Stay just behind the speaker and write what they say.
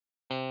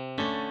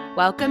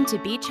Welcome to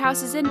Beach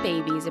Houses and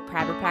Babies, a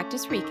private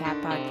practice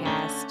recap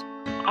podcast.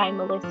 I'm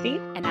Melissy.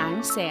 And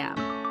I'm Sam.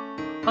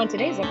 On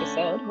today's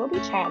episode, we'll be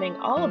chatting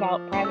all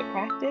about Private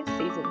Practice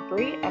Season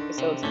 3,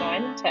 Episodes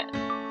 9 and 10.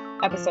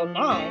 Episode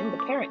 9, The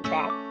Parent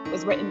Trap,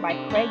 was written by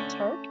Craig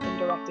Turk and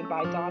directed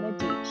by Donna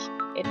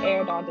Deitch. It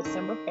aired on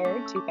December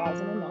 3rd,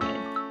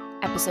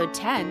 2009. Episode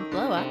 10,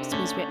 Blow Ups,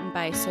 was written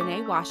by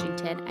Sonae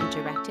Washington and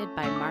directed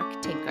by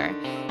Mark Tinker.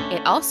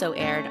 It also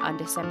aired on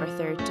December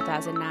 3rd,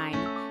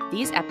 2009.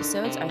 These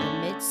episodes are the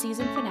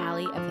mid-season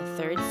finale of the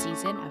third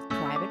season of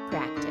Private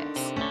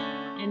Practice.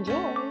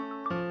 Enjoy!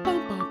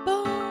 Boom, boom,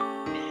 boom!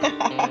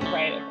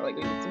 Right, I feel like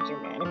we need some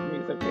dramatic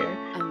music here.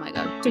 Oh my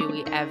god, do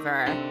we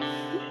ever?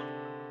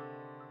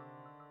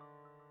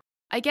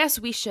 I guess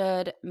we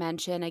should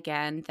mention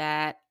again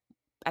that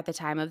at the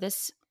time of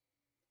this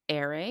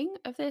airing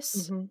of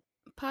this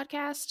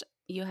podcast,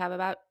 you have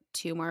about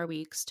 2 more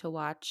weeks to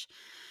watch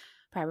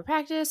Private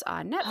Practice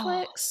on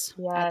Netflix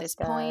at this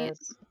point.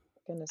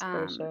 Goodness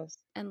gracious.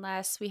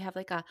 Unless we have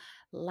like a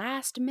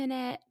last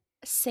minute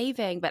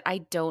saving, but I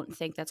don't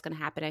think that's going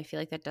to happen. I feel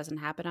like that doesn't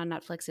happen on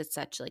Netflix. It's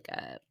such like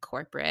a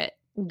corporate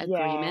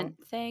agreement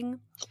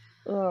thing.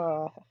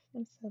 Ugh,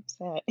 I'm so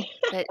upset.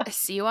 But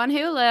see you on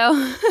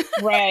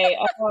Hulu. Right.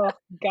 Oh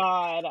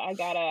God, I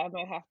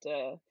might have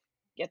to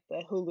get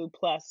the Hulu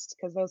Plus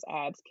because those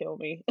ads kill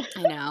me.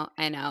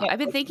 I know. I've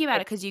been thinking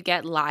about it because you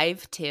get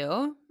live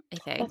too, I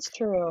think. That's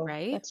true.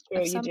 Right? That's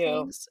true. You do.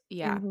 Things.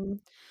 Yeah. Mm-hmm.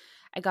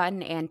 I got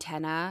an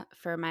antenna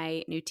for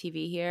my new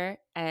TV here,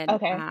 and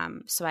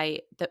so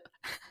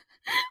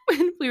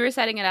when we were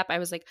setting it up, I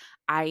was like,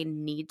 I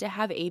need to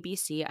have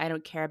ABC. I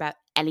don't care about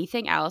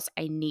anything else.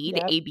 I need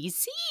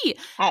ABC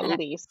at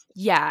least.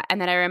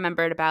 And then I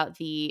remembered about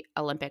the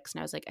Olympics,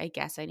 and I was like, I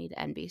guess I need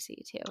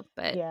NBC too.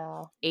 But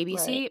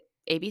ABC,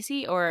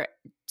 or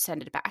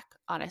send it back.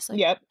 Honestly,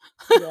 yep,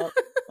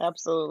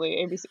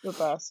 absolutely. ABC the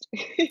best.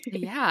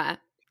 Yeah.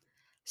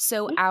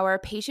 So our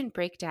patient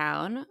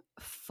breakdown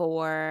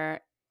for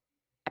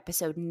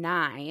episode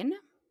 9,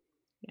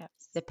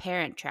 The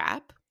Parent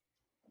Trap.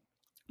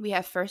 We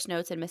have first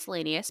notes and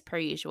miscellaneous per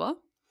usual.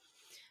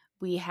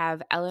 We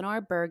have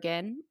Eleanor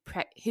Bergen,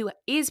 who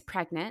is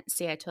pregnant.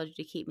 See, I told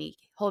you to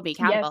hold me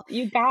accountable. Yes,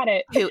 you got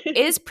it. Who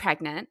is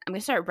pregnant. I'm going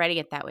to start writing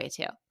it that way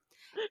too.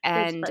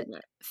 And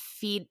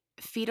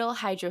fetal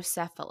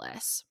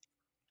hydrocephalus.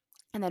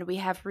 And then we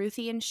have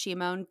Ruthie and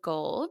Shimon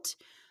Gold.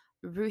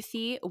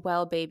 Ruthie,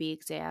 well baby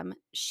exam,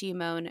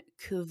 Shimon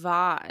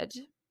Kuvad,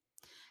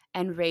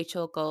 and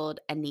Rachel Gold,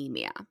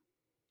 anemia.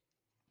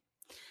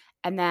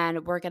 And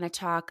then we're going to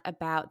talk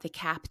about the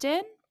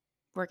captain.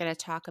 We're going to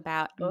talk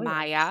about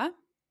Maya.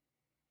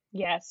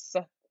 Yes.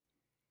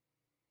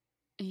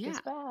 Yeah.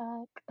 She's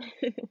back.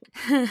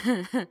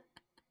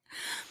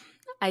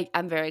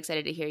 I'm very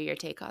excited to hear your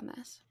take on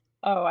this.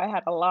 Oh, I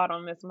had a lot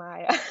on Miss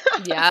Maya.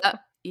 Yeah.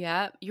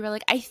 You were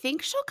like, I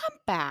think she'll come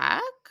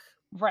back.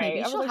 Right.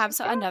 Maybe she'll have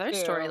another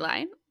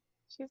storyline.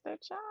 She's their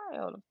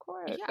child, of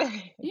course.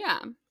 Yeah.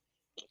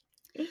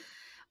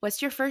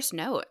 What's your first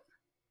note?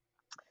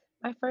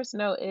 My first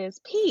note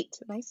is, Pete,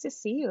 nice to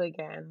see you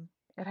again.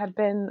 I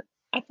feel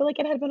like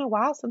it had been a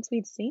while since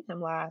we'd seen him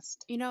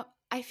last. You know,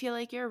 I feel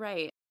like you're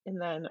right. And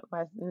then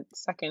my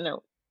second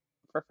note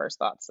for first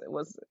thoughts, it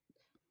was,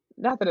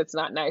 not that it's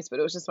not nice, but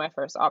it was just my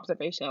first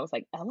observation. I was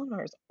like,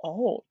 Eleanor's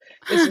old.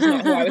 This is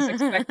not who I was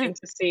expecting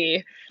to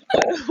see.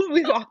 When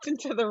we walked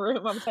into the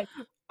room, I was like,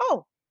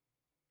 oh.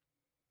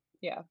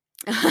 Yeah.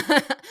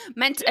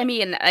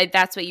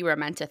 That's what you were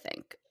meant to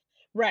think.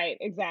 Right.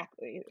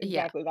 Exactly.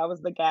 Yeah. That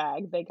was the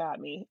gag. They got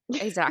me.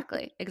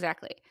 Exactly.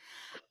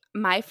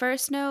 My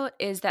first note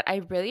is that I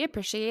really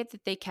appreciate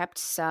that they kept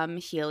some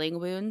healing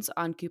wounds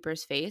on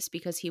Cooper's face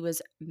because he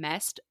was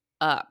messed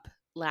up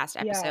last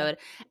episode,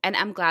 and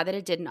I'm glad that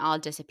it didn't all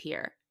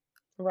disappear.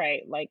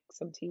 Right, like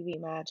some TV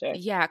magic.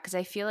 Yeah, because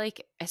I feel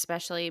like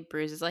especially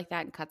bruises like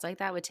that and cuts like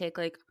that would take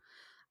like,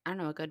 I don't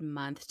know, a good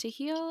month to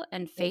heal,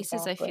 and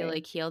faces I feel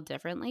like heal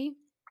differently.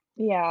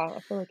 Yeah, I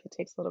feel like it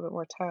takes a little bit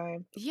more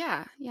time.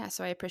 Yeah,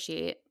 so I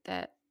appreciate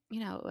that,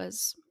 it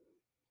was,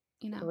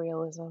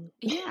 realism.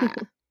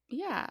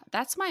 Yeah,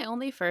 that's my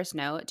only first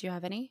note. Do you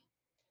have any?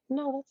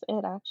 No, that's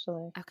it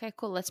actually. Okay,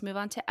 cool. Let's move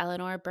on to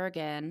Eleanor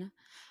Bergen.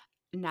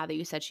 Now that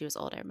you said she was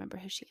old, I remember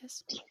who she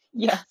is.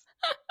 Yes.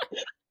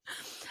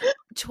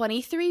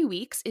 23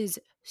 weeks is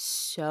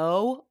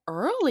so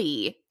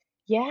early.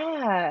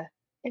 Yeah,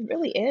 it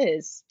really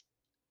is.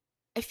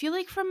 I feel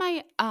like from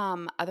my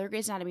other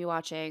Grey's Anatomy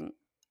watching,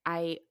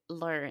 I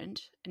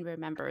learned and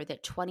remember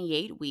that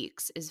 28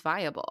 weeks is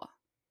viable.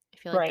 I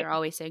feel like they're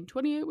always saying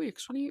 28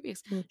 weeks.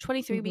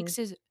 23 weeks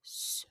is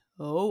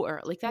so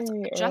early. Like that's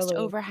very just early.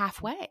 over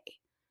halfway.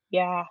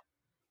 Yeah,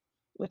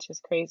 which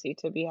is crazy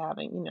to be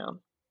having,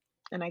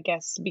 and I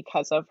guess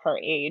because of her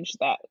age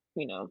that,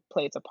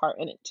 plays a part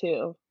in it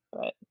too.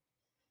 But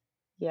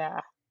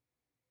yeah.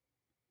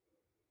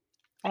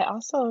 I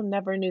also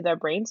never knew that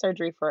brain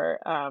surgery for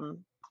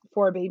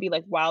a baby,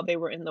 like while they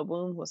were in the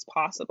womb, was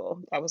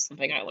possible. That was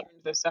something I learned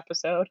this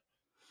episode.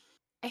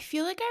 I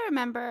feel like I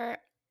remember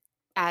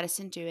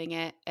Addison doing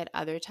it at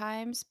other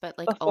times, but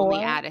like only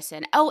Before?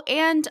 Addison. Oh,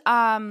 and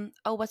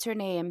what's her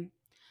name?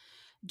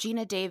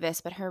 Gina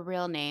Davis, but her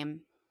real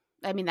name.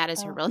 I mean, that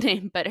is her Oh, real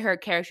name, but her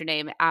character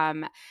name.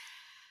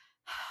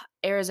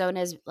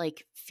 Arizona's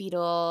like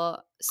fetal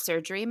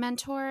surgery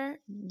mentor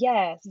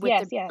yes,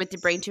 yes, with the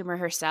brain yes. tumor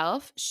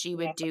herself. She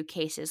would Yes, do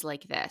cases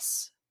like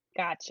this.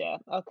 gotcha.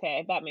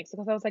 Okay, that makes sense.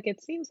 'Cause I was like,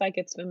 it seems like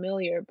it's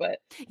familiar, but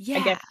I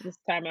Yeah, guess this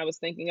time I was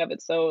thinking of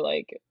it so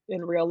like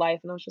in real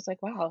life, and I was just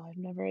like, wow, I've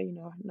never,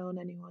 known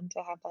anyone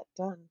to have that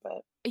done.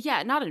 But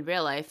yeah, not in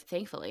real life,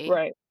 thankfully.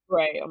 right,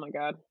 right. Oh my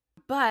God,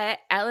 But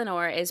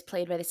Eleanor is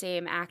played by the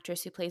same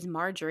actress who plays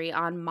Marjorie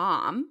on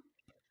Mom.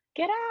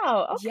 get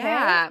out. Okay,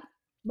 Yeah.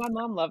 my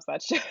mom loves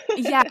that show.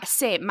 Yeah,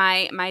 same.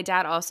 My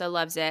dad also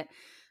loves it,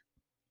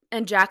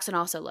 and Jackson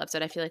also loves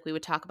it. I feel like we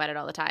would talk about it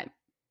all the time.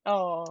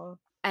 Oh,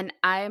 And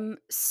I'm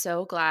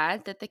so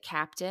glad that the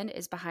captain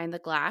is behind the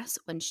glass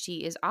when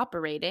she is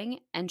operating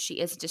and she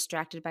isn't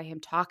distracted by him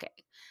talking.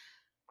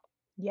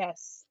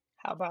 yes.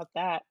 How about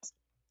that?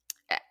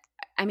 Eh,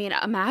 I mean,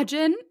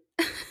 imagine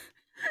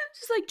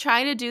just like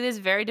trying to do this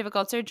very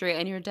difficult surgery,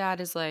 and your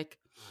dad is like,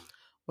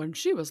 when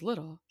she was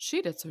little,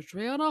 she did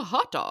surgery on a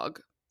hot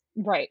dog.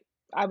 Right.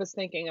 I was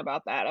thinking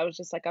about that. I was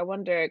just like, I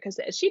wonder, because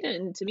she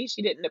didn't, to me,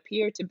 she didn't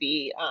appear to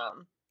be,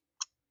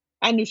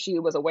 I knew she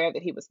was aware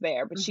that he was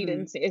there, but she Hmm.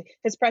 didn't see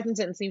his presence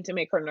didn't seem to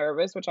make her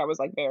nervous, which I was,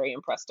 like, very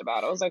impressed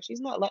about. I was like,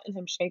 "She's not letting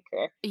him shake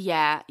her."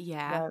 Yeah,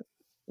 yeah.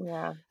 But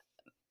yeah,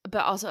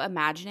 But also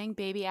imagining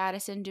baby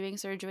Addison doing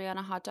surgery on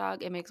a hot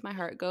dog, it makes my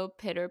heart go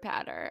pitter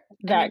patter. I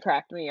that mean,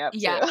 cracked me up too.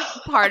 yeah,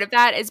 part of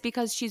that is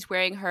because she's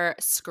wearing her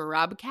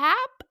scrub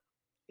cap.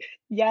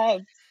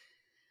 Yes,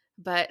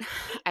 But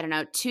I don't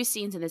know, 2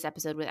 scenes in this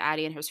episode with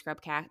Addie and her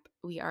scrub cap,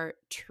 we are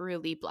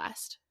truly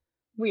blessed.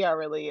 we are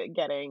really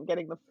getting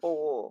the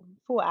full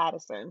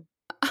Addison.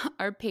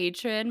 Our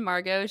patron,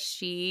 Margot,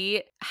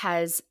 she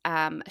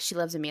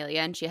loves Amelia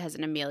and she has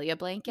an Amelia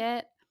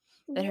blanket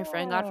that her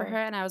friend got for Yeah, her,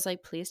 and I was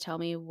like, "Please tell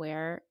me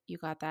where you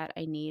got that.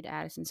 I need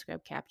Addison's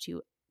scrub cap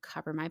to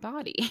cover my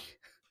body."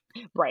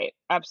 right,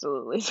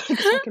 absolutely. So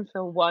I can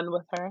feel one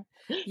with her.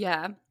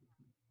 Yeah.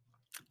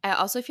 I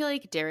also feel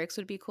like Derek's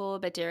would be cool,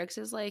 but Derek's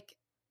is like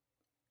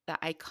the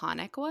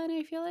iconic one,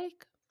 I feel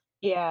like.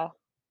 Yeah,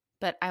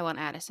 But I want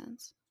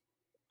Addison's.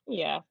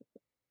 yeah,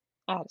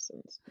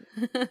 Addison's.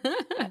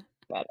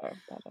 Better,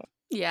 better.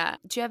 Yeah.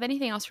 Do you have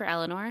anything else for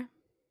Eleanor?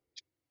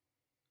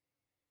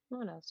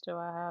 What else do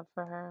I have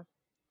for her?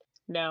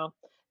 No.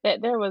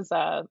 There was,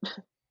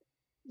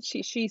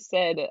 she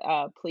said,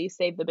 "Please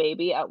save the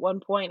baby" at one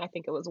point. I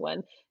think it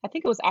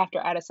was after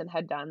Addison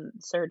had done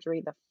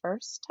surgery the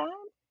first time,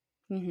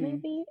 Mhm.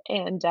 maybe,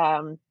 and,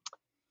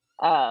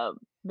 uh,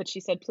 but she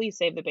said, "Please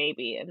save the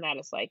baby," and that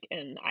is, like,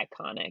 an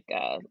iconic,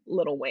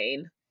 Lil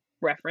Wayne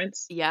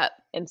reference, Yep.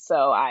 and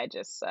so I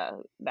just,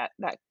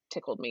 that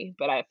tickled me,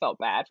 but I felt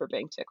bad for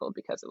being tickled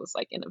because it was,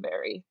 like, in a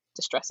very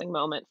distressing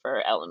moment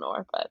for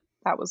Eleanor, but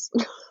that was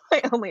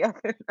my only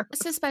other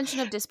Suspension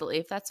of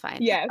disbelief, that's fine.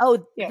 Yes,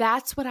 Oh, yes.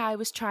 that's what I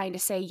was trying to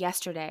say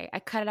yesterday. I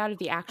cut it out of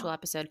the actual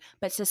episode,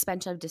 but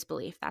suspension of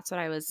disbelief. That's what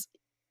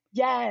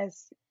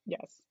Yes,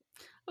 yes,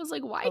 I was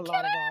like, "Why a can't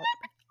lot of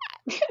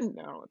that.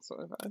 No, it's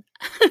so fun.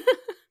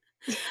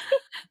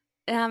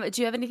 I?"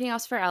 Do you have anything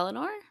else for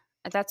Eleanor?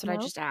 That's what I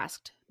No, just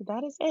asked.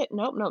 that is it.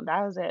 Nope, nope,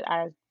 that was it.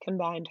 I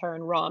combined her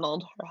and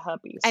Ronald, her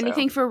hubby, so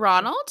Anything for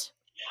Ronald?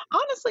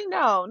 honestly,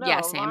 no, Yeah,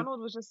 no. same. Ronald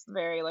was just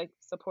very, like,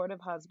 supportive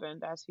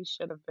husband as he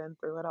should have been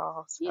through it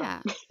all, so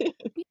Yeah. Yeah,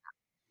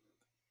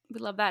 we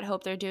love that.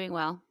 Hope they're doing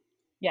well.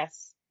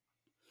 yes.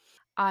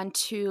 On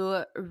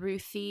to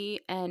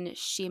Ruthie and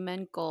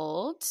Sheeman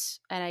Gold.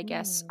 And I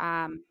guess,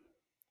 Mm,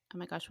 oh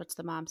my gosh, what's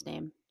the mom's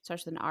name?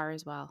 Starts with an R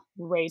as well.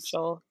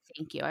 Rachel.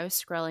 Thank you. I was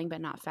scrolling,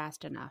 but not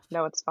fast enough.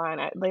 No, it's fine.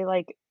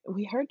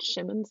 We heard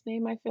Shimon's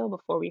name, I feel,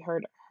 before we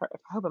heard her.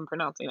 I hope I'm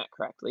pronouncing that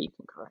correctly. You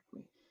can correct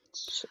me.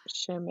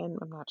 Shimon,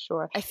 I'm not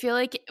sure. I feel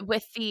like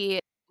with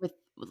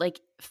like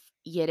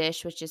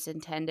Yiddish, which is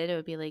intended, it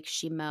would be like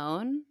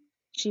Shimon.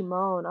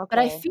 Shimon, But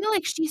I okay. feel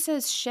like she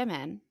says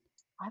Shimon.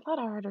 I thought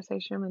I heard her say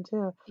Sherman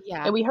too.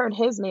 Yeah. And we heard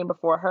his name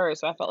before hers,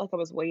 so I felt like I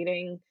was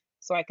waiting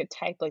so I could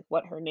type like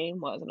what her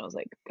name was, and I was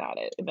like, got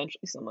it.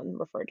 Eventually someone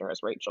referred to her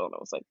as Rachel, and I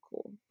was like,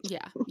 cool.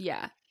 Yeah.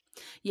 Yeah.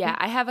 Yeah.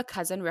 I have a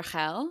cousin,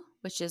 Rachel,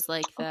 which is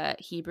like Oh, the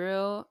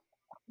Hebrew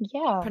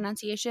yeah,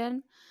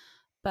 pronunciation.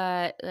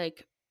 But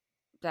like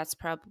that's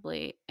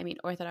probably, I mean,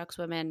 Orthodox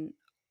women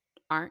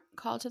aren't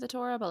called to the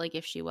Torah, but like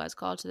if she was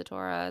called to the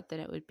Torah, then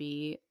it would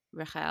be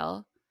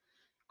Rachel.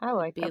 I It'd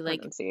like be that like,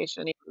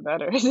 pronunciation even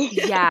better.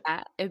 yeah,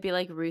 it would be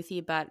like Ruthie,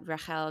 but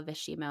Rachel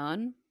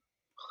Vishimon.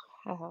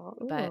 Oh,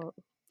 But ooh,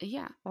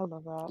 yeah, I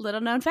love that.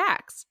 little known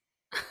facts.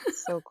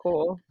 So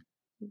cool.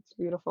 It's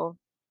beautiful.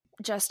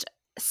 Just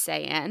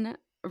saying.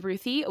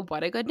 Ruthie,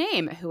 what a good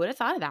name. Who would have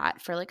thought of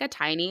that for like a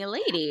tiny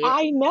lady?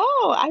 I know.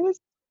 I was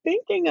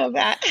thinking of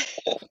that.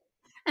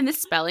 And the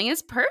spelling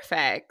is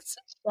perfect.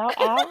 Shout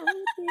out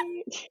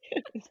Ruthie.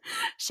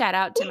 Shout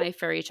out to my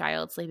furry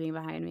child sleeping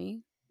behind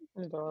me.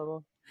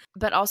 Adorable.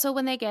 But also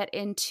when they get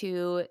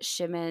into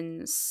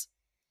Shimon's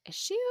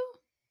issue,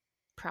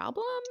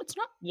 problem. It's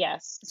not,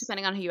 Yes.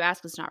 depending on who you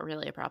ask, it's not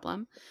really a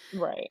problem.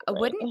 Right.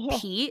 Wouldn't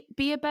Pete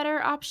be a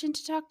better option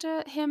to talk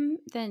to him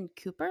than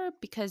Cooper?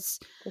 Because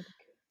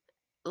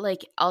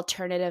like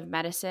alternative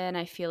medicine,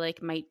 I feel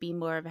like might be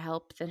more of a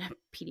help than a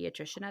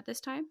pediatrician at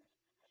this time.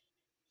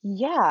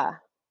 Yeah.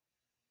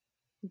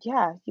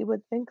 Yeah, you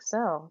would think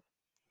so.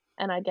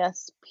 And I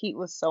guess Pete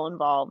was so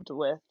involved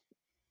with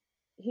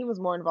he was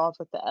more involved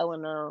with the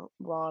Eleanor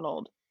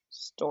Ronald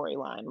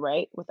storyline,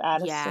 right? With Yeah.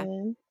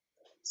 Addison.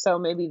 So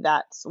maybe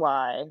that's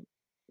why.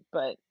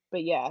 But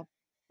yeah,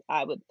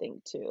 I would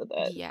think too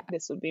that Yeah.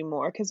 this would be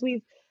more because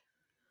we've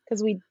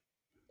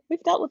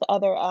dealt with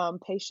other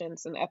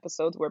patients in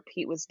episodes where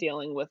Pete was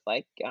dealing with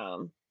like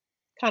kind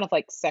of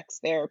like sex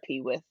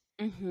therapy with,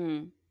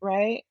 Mhm.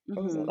 right?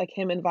 Or was it Mhm. like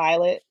him and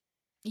Violet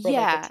for like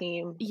a Yeah.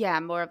 team? Yeah,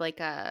 more of like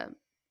a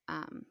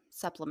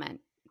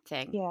supplement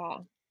thing. Yeah.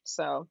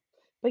 So,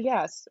 but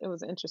yes, it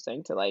was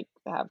interesting to like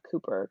have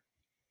Cooper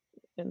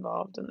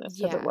involved in this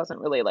because it Yeah. wasn't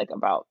really like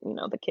about,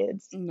 the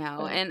kids.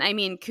 No. Right. And I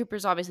mean,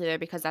 Cooper's obviously there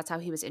because that's how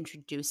he was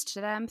introduced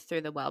to them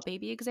through the well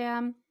baby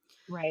exam.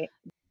 Right.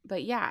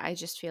 But yeah, I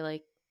just feel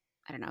like,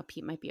 I don't know,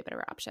 Pete might be a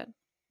better option.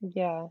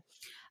 Yeah.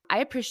 I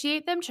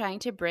appreciate them trying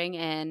to bring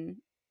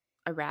in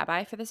a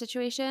rabbi for the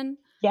situation,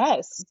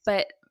 Yes.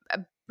 but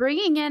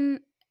bringing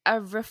in a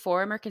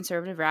reform or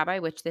conservative rabbi,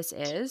 which this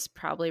is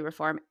probably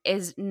reform,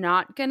 is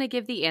not going to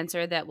give the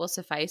answer that will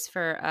suffice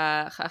for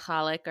a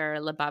Chachalik or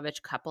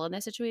Lubavitch couple in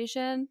this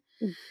situation.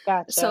 So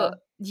Gotcha.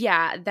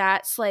 yeah,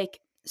 that's like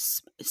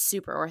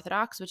super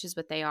orthodox, which is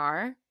what they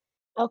are.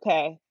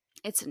 Okay.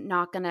 It's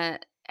not gonna.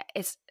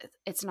 It's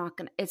it's not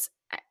gonna. It's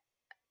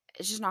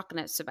just not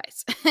going to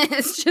suffice.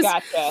 It's just,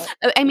 Gotcha.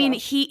 I mean, Yeah.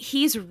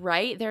 he's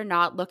right. They're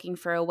not looking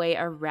for a way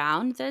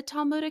around the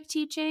Talmudic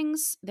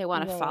teachings. They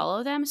want to Right.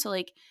 follow them. So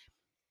like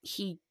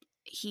he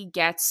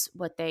gets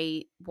what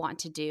they want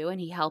to do and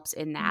he helps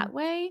in Mm-hmm. that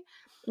way.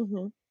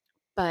 Mm-hmm.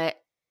 But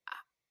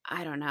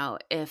I don't know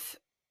if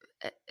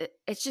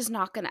it's just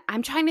not going to,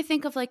 I'm trying to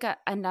think of like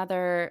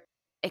another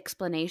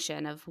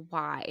explanation of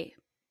why.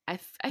 I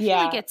feel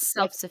like Yeah. it's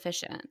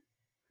self-sufficient.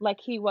 Like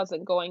he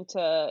wasn't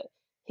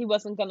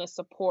gonna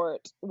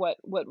support what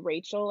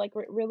Rachel like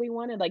really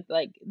wanted.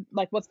 Like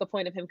what's the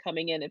point of him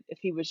coming in if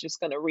he was just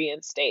gonna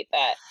reinstate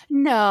that?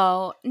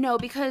 No,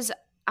 because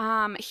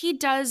he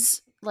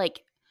does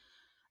like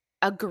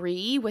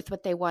agree with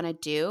what they want to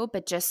do,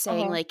 but just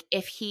saying Uh-huh. like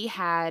if he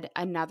had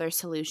another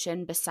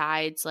solution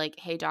besides like,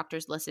 hey,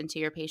 doctors, listen to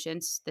your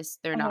patients, this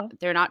Uh-huh.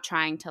 they're not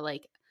trying to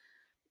like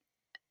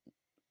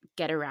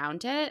get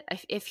around it.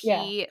 If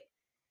Yeah. he,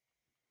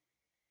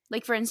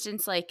 like for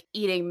instance, like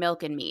eating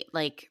milk and meat,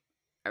 like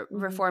a Mm-hmm.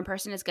 reform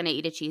person is going to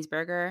eat a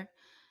cheeseburger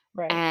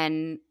Right.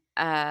 and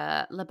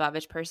a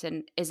Lubavitch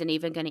person isn't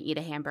even going to eat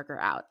a hamburger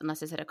out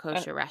unless it's at a Uh,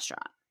 kosher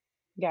restaurant.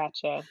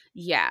 gotcha.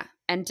 Yeah,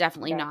 and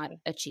definitely not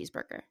Gotcha. a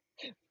cheeseburger.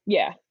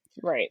 Yeah.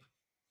 Right.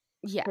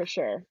 Yeah. For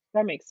sure.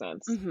 That makes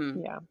sense.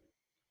 Mhm. Yeah.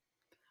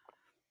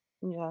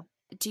 Yeah.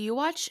 Do you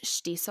watch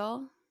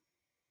Shtisel?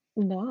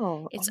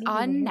 No, I It's don't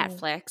even on hear.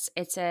 Netflix.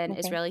 It's an Okay.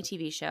 Israeli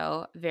TV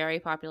show, very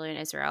popular in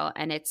Israel,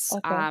 and it's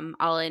Okay.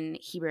 all in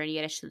Hebrew and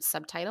Yiddish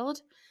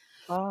subtitled.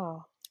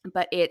 Oh.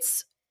 But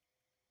it's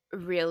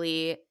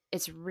really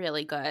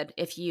good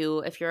if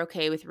you're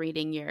okay with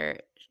reading your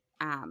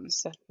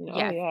So, oh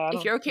yeah, yeah,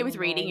 if you're okay I with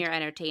don't reading mind. your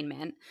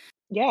entertainment.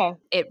 Yeah.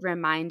 It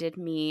reminded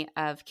me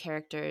of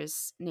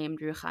characters named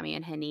Ruchami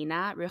and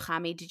Hanina.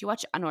 Ruchami, did you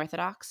watch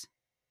Unorthodox?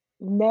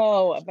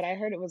 No, but I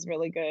heard it was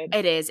really good.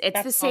 It is. It's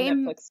the That's on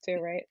same. Netflix too,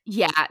 right?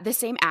 Yeah, the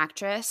same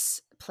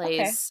actress Okay.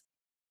 plays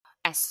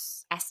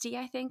Esti,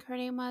 I think her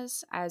name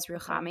was, as Okay.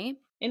 Ruchami.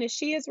 And is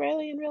she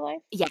Israeli in real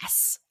life?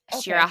 Yes,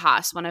 Shira Okay.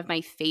 Haas, one of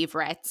my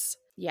favorites.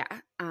 Yeah,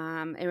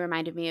 it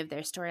reminded me of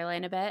their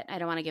storyline a bit. I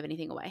don't want to give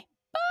anything away.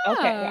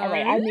 Okay. All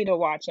right. I But need to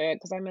watch it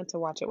because I meant to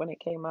watch it when it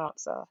came out,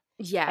 so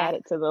yeah, add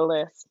it to the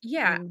list.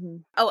 yeah. Hmm.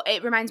 Oh,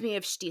 it reminds me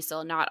of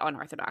Shtisel, not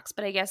unorthodox,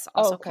 but I guess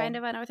Oh, also okay. kind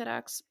of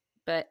unorthodox.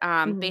 But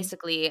Hmm.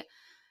 basically,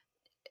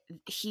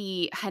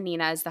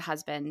 Hanina is the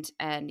husband,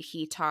 and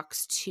he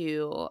talks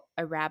to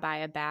a rabbi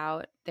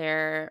about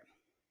their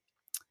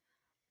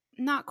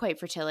not quite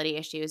fertility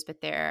issues,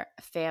 but their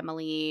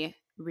family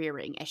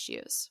rearing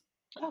issues.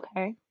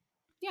 Okay.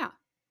 Yeah.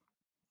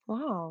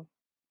 Wow.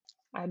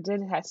 I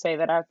did say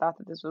that I thought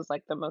that this was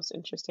like the most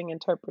interesting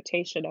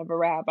interpretation of a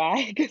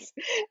rabbi because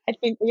I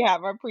think we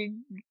have our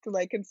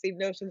like conceived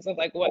notions of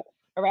like what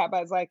a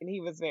rabbi is like, and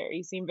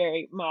he seemed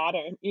very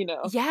modern,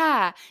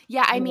 Yeah.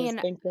 Yeah. I in his mean,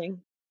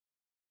 thinking.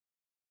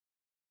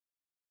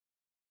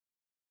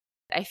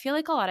 I feel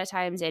like a lot of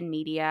times in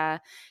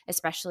media,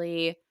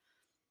 especially,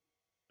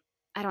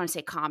 I don't want to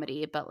say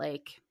comedy, but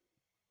like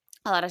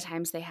a lot of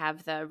times they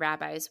have the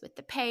rabbis with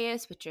the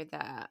payas, which are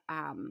the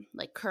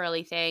like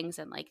curly things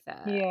and like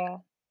the Yeah.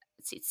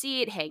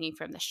 tzitzit hanging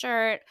from the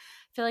shirt.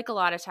 I feel like a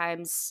lot of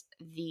times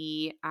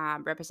the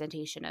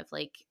representation of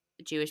like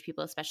Jewish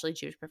people, especially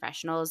Jewish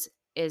professionals,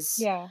 is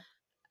Yeah.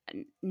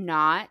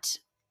 not,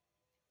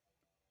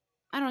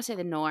 I don't want to say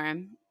the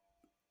norm,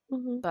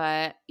 Hmm.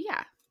 but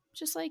yeah,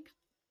 just like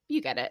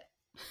you get it.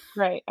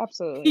 Right.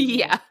 Absolutely.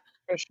 Yeah.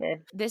 Yeah. For sure.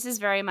 This is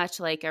very much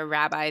like a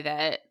rabbi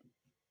that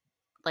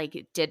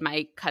like did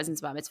my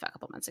cousin's bar mitzvah a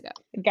couple months ago.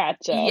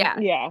 Gotcha. Yeah.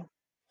 Yeah.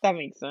 That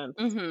makes sense.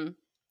 Mm-hmm.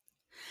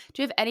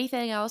 Do you have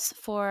anything else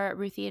for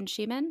Ruthie and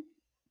Sheeman?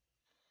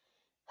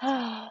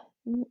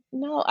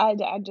 No, I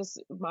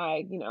just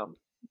my,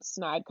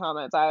 snide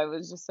comments. I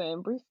was just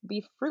saying,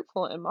 be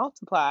fruitful and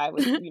multiply,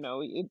 which, is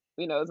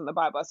in the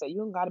Bible. I said, you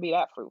don't got to be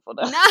that fruitful.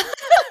 Though. No.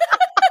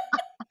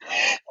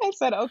 I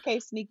said, okay,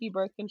 sneaky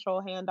birth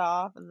control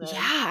handoff. And Yeah,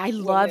 then I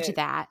when loved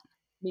that.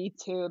 me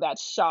too, that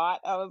shot,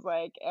 I was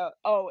like, it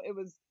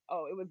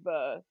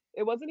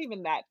wasn't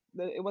even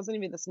it wasn't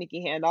even the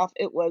sneaky handoff.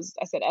 It was,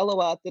 I said,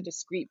 LOL at the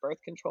discreet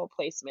birth control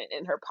placement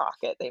in her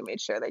pocket. They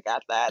made sure they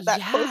got that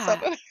close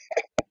up. Yeah.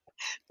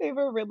 They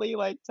were really,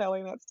 like,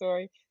 telling that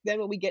story. Then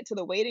when we get to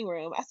the waiting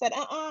room, I said,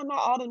 not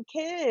all them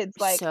kids."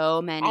 Like, So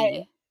I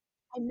many.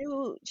 I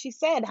knew she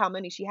said how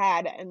many she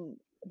had, and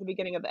at the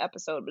beginning of the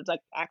episode, but,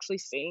 like, actually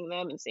seeing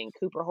them and seeing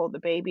Cooper hold the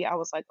baby, I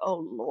was like, "Oh,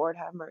 Lord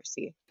have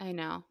mercy." I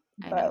know.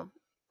 I But know.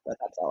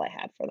 that's all I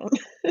had for them.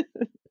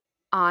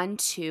 On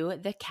to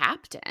the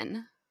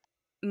captain.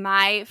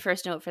 My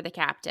first note for the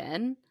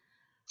captain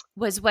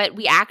was what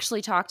we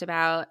actually talked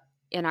about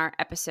in our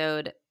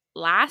episode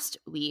last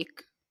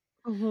week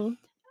Mhm.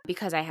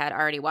 because I had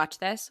already watched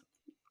this.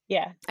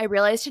 Yeah. I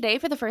realized today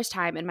for the first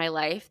time in my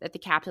life that the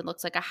captain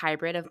looks like a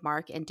hybrid of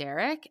Mark and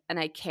Derek, and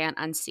I can't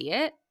unsee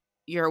it.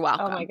 You're Oh my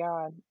welcome.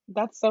 god.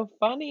 That's so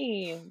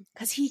funny.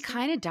 Because he So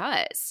kind of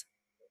does.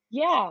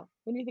 yeah.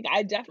 When you think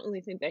I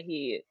definitely think that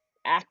he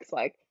acts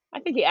like I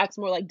think he acts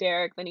more like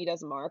Derek than he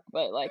does Mark,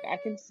 but, like, I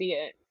can see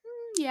it.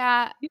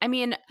 Yeah. You I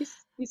mean,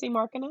 you see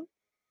Mark in him?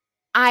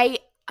 I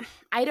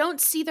I don't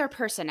see their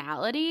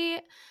personality.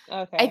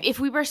 Okay. If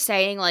we were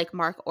saying like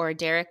Mark or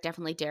Derek,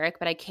 definitely Derek,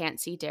 but I can't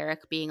see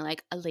Derek being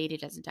like a lady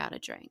doesn't down a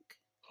drink.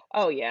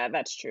 Oh, yeah,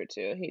 that's true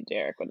too.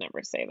 Derek would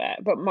never say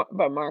that, but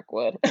Mark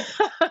would.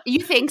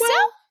 You think so?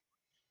 Well,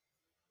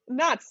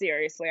 not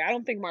seriously. I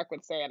don't think Mark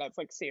would say it as,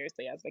 like,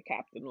 seriously as the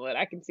captain would.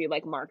 I can see,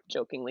 like, Mark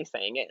jokingly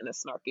saying it in a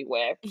snarky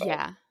way, but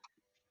Yeah.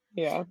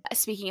 yeah.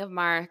 Speaking of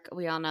Mark,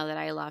 we all know that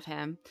I love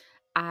him.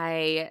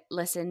 I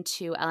listened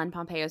to Ellen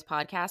Pompeo's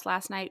podcast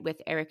last night with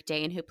Eric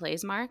Dane, who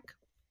plays Mark,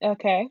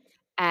 Okay.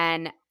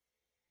 and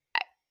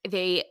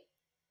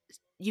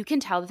you can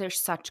tell that they're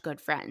such good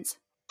friends.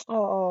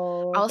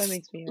 Oh, that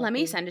makes me Let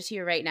me happy. send it to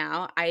you right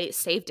now. I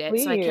saved it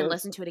so I can Please.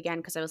 listen to it again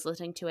because I was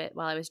listening to it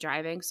while I was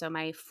driving, so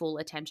my full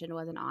attention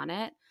wasn't on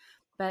it.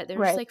 But they're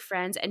just Right. like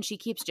friends, and she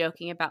keeps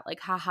joking about like,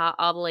 haha,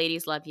 all the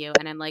ladies love you,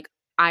 and I'm like,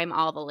 I'm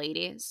all the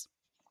ladies.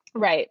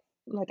 Right.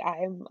 Like,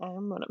 I'm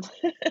one of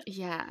them.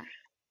 Yeah.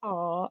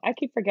 Aw, I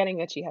keep forgetting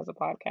that she has a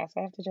podcast.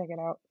 I have to check it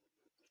out.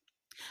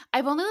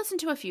 I've only listened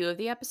to a few of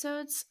the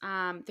episodes.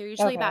 They're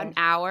usually about an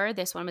Okay. hour.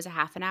 This one was a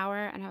half an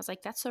hour, and I was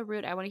like, that's so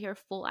rude. I want to hear a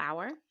full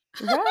hour.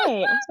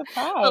 Right. I'm But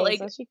surprised like,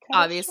 that she cut it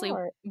obviously,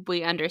 short.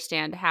 we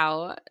understand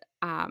how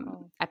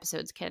Oh.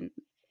 episodes can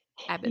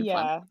ebb and flow.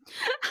 Yeah.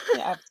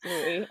 Yeah,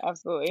 absolutely.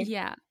 Absolutely.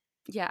 Yeah.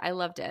 Yeah, I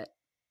loved it.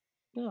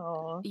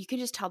 Oh, You can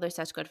just tell they're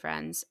such good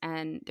friends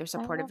and they're I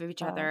supportive love of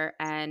each that. other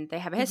and they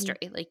have a Mhm.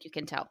 history, like you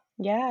can tell.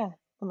 Yeah.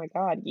 Oh my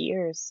god,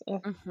 years.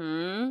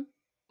 Ugh.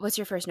 What's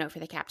your first note for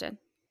the captain?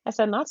 I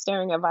said not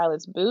staring at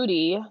Violet's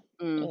booty,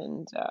 Mm.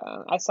 and,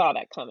 I saw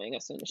that coming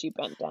as soon as she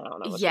bent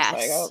down. I was just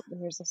like, Yes. "Oh,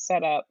 here's a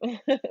setup."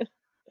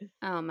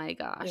 Oh my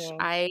gosh.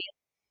 Yeah.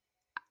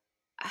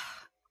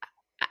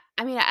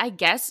 I mean, I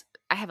guess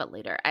I have it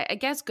later. I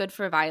guess good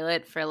for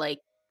Violet for like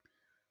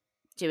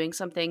doing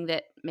something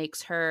that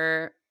makes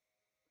her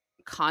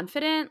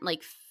confident,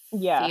 like feel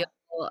Yeah.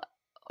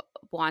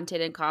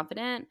 wanted and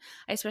confident.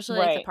 I especially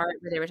like the Right. part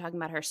where they were talking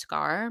about her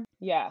scar.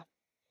 Yeah.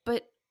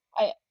 But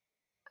I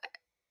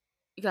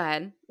go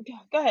ahead. Yeah,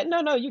 go ahead.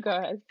 No, no, you go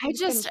ahead. I Finish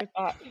just your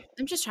thought.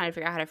 I'm just trying to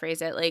figure out how to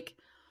phrase it. Like,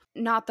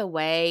 not the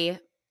way,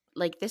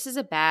 like, this is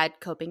a bad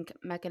coping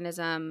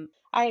mechanism.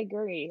 I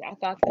agree. I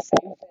thought the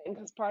same thing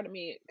because part of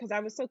me, because I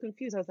was so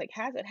confused. I was like,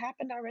 has it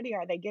happened already?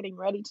 Are they getting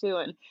ready to?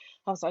 And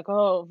I was like,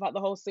 oh, about the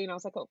whole scene. I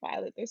was like, oh,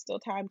 Violet, there's still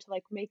time to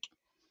like make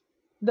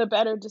the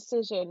better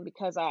decision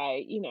because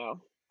I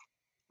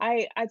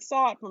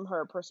saw it from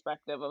her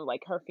perspective of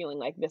like her feeling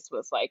like this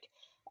was like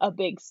a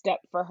big step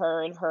for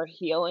her and her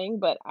healing.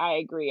 But I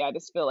agree. I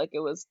just feel like it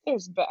was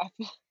there's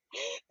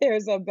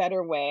a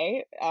better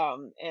way.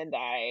 And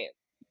I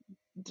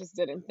just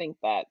didn't think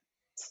that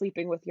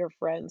sleeping with your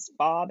friend's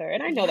father,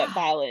 and I know that Yeah.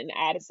 Violet and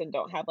Addison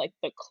don't have like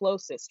the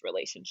closest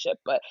relationship,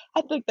 but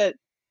I think that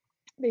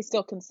they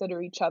still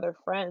consider each other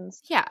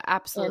friends. Yeah, And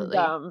absolutely.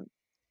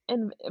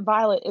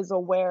 Violet is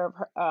aware of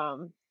her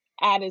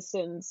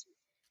Addison's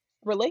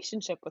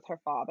relationship with her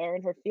father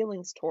and her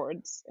feelings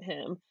towards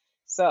him.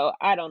 So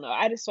I don't know.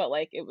 I just felt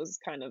like it was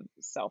kind of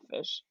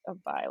selfish of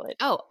Violet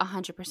Oh,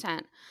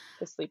 100%.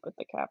 to sleep with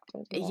the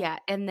captain. Yeah. Yeah.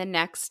 In the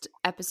next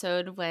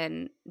episode,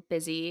 when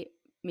Busy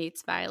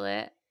meets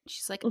Violet,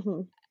 she's like,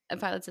 Hmm. and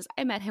Violet says,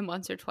 I met him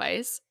once or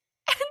twice.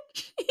 And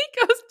he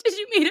goes did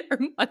you meet her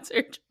once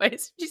or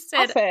twice? She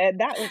I said, said,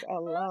 "That was a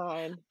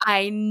line." I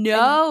And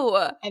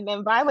know. and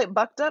then Violet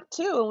bucked up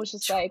too and was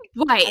just like,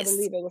 I Twice.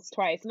 believe it was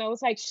twice. And I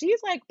was like,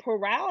 she's like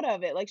proud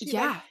of it. Like she's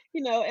like,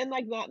 Yeah. and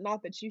like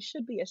not that you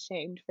should be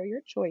ashamed for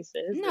your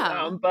choices.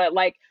 No.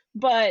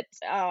 But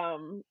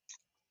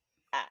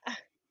uh,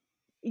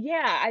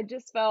 yeah, I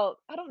just felt,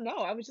 I don't know.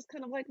 I was just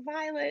kind of like,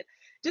 Violet,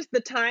 just the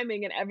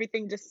timing and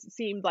everything just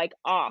seemed like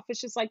off.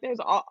 It's just like there's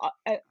all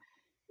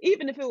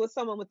even if it was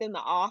someone within the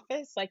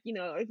office, like,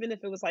 even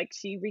if it was like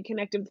she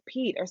reconnected with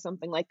Pete or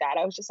something like that,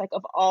 I was just like,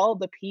 of all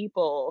the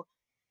people,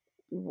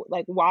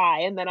 like, why?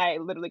 And then I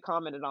literally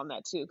commented on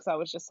that too, because I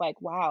was just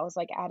like, wow, I was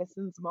like,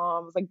 Addison's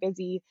mom was like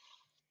busy,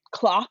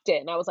 clocked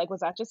it. And I was like, was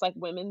that just like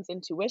women's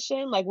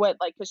intuition? Like, what,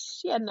 like, because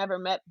she had never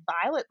met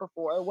Violet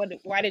before.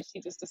 Why did she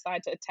just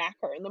decide to attack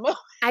her in the moment?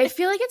 I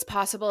feel like it's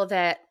possible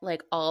that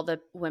like all the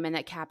women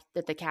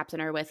that the captain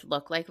are with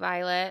look like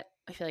Violet.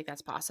 I feel like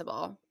that's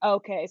possible.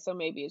 Okay, so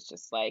maybe it's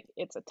just like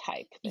it's a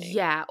type thing.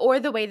 Yeah, or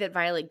the way that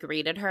Violet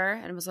greeted her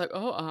and was like,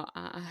 "Oh,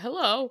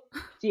 hello."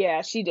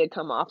 Yeah, she did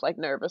come off like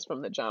nervous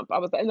from the jump.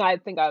 And I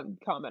think I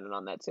commented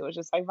on that too. It's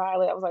just like,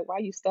 Violet, I was like, why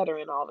are you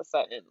stuttering all of a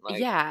sudden? Like,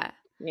 Yeah.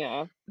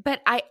 yeah.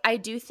 But I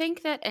do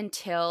think that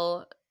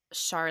until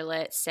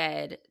Charlotte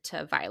said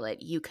to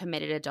Violet, "You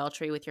committed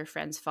adultery with your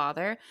friend's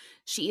father,"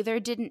 she either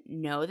didn't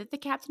know that the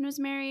captain was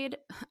married,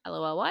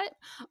 lol what,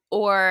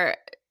 or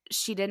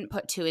she didn't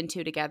put two and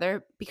two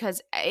together,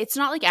 because it's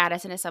not like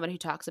Addison is someone who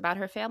talks about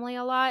her family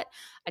a lot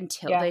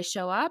until Yeah. they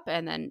show up,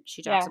 and then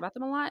she talks Yeah. about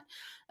them a lot.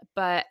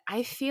 But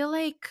I feel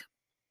like,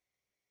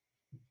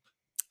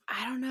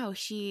 I don't know,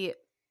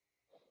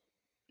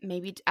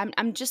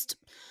 I'm just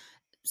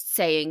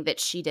saying that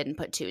she didn't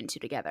put two and two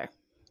together.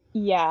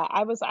 Yeah,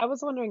 I was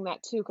wondering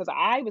that too, because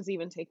I was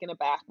even taken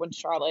aback when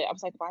Charlotte, I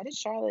was like, why did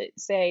Charlotte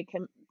say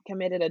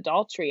committed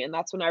adultery? And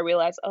that's when I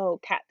realized, oh,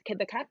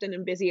 the captain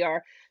and Busy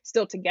are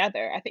still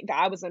together. I think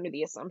I was under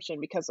the assumption,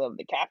 because of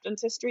the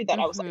captain's history, that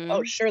I was like, oh,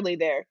 Mhm. surely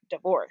they're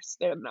divorced.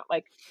 They're not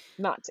like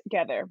not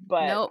together.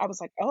 But Nope. I was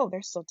like, oh,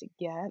 they're still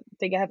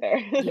together.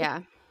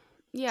 Yeah.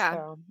 Yeah.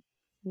 So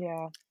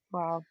yeah,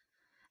 wow.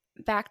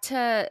 Back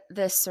to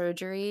the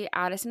surgery.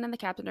 Addison and the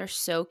captain are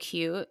so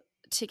cute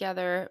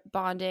together,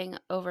 bonding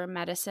over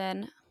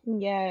medicine.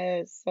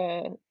 Yes,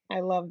 I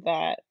love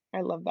that.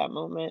 I love that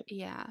moment.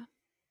 Yeah.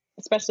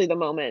 Especially the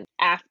moment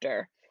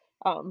after,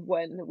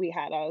 when we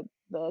had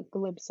the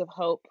glimpse of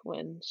hope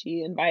when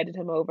she invited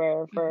him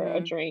over for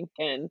a Mhm. drink,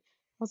 and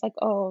I was like,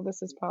 "Oh,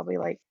 this is probably,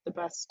 like, the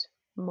best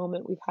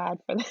moment we've had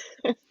for this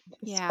far,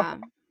 Yeah.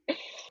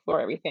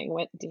 before everything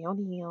went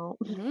downhill."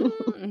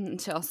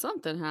 Until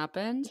something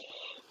happened.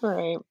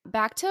 Right.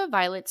 Back to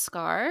Violet's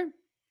scar.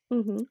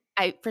 Mhm.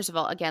 I first of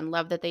all, again,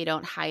 love that they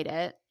don't hide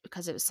it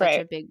because it was such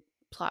Right. a big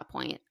plot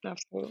point.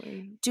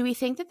 Absolutely. Do we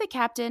think that the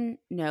captain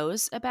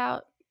knows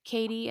about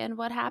Katie and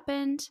what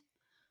happened?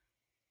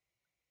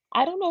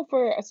 I don't know if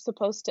we're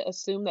supposed to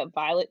assume that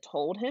Violet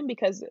told him,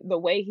 because the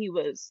way he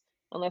was,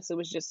 unless it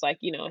was just, like,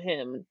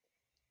 him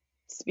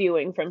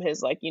spewing from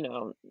his, like,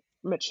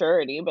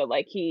 maturity, but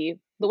like the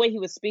way he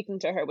was speaking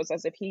to her was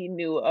as if he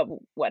knew of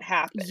what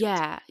happened.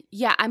 Yeah.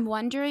 Yeah, I'm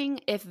wondering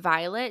if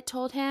Violet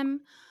told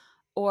him,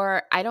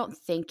 or I don't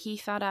think he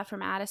found out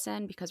from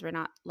Addison because we're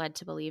not led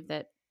to believe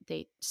that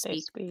they They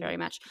speak speak. very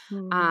much.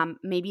 Mhm.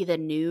 Maybe the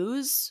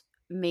news,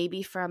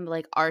 maybe from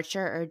like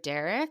Archer or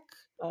Derek,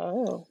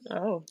 Oh,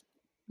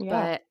 yeah,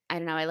 but I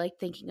don't know. I like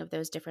thinking of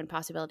those different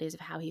possibilities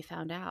of how he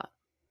found out.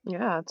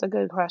 yeah, it's a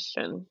good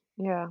question.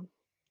 Yeah,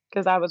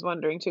 because I was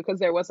wondering too, because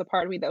there was a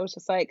part of me that was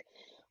just like,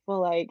 well,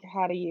 like,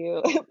 how do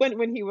you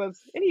when he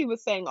was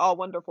saying all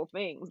wonderful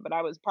things, but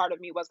I was part of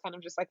me was kind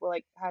of just like, well,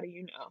 like, how do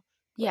you know?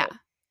 Yeah. But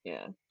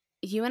yeah.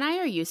 You and I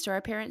are used to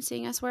our parents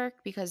seeing us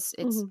work because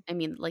it's, Mhm. I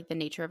mean, like the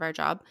nature of our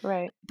job.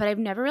 Right. But I've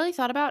never really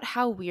thought about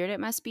how weird it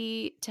must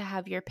be to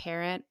have your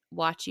parent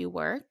watch you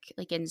work,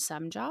 like in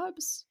some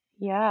jobs.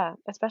 Yeah,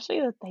 especially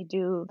that they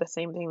do the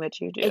same thing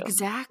that you do. Like,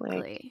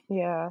 Exactly.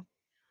 yeah,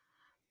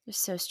 It's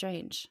so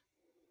strange.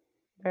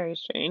 very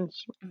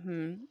strange.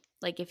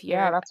 Like if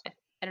Yeah, you're, that's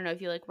I don't know,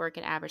 if you like work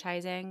in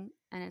advertising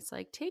and it's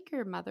like, take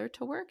your mother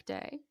to work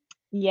day.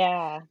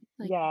 yeah,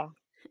 Like, yeah.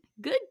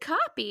 good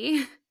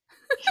copy.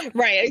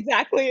 Right,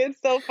 exactly. It's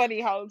so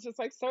funny how it's just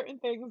like certain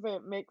things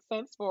that make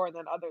sense for, and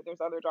then there's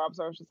other jobs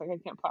where it's just like I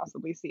can't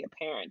possibly see a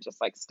parent just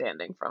like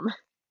standing from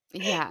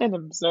Yeah. an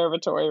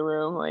observatory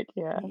room. Like,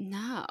 yeah.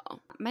 No.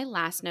 My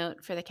last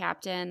note for the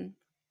captain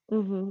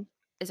Mhm.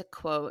 is a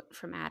quote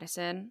from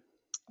Addison.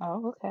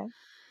 Oh, okay.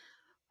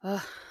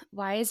 Ugh,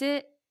 why is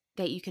it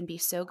that you can be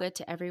so good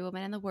to every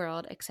woman in the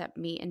world except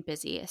me and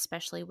Busy,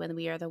 especially when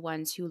we are the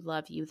ones who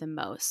love you the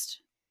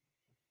most?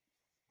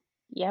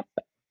 Yep.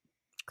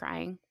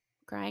 Crying,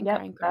 crying, Yep.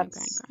 crying, crying,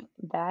 crying, crying.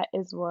 That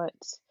is what,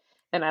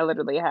 and I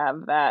literally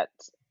have that.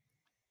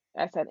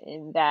 I said,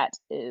 and that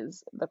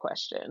is the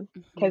question,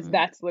 because Hmm.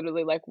 that's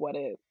literally like what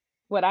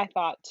I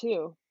thought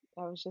too.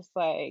 I was just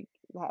like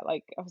that,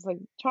 like I was like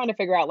trying to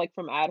figure out, like,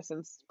 from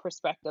Addison's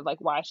perspective, like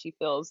why she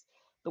feels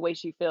the way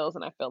she feels,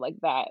 and I feel like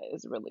that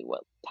is really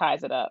what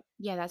ties it up.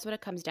 Yeah, that's what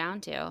it comes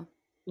down to.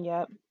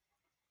 Yep.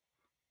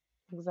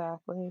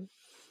 exactly.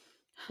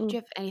 Do Mm. you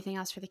have anything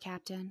else for the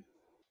captain?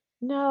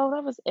 No,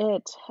 that was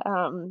it.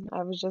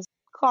 I was just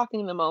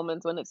clocking the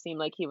moments when it seemed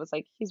like he was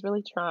like, he's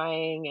really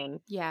trying, and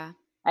Yeah.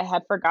 I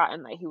had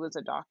forgotten that he was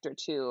a doctor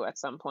too at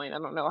some point. I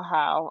don't know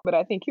how, but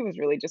I think he was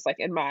really just like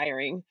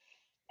admiring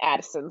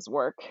Addison's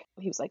work.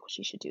 He was like, well,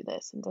 she should do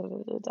this and da da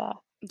da da. Da.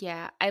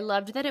 Yeah. I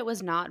loved that it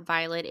was not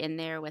Violet in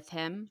there with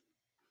him.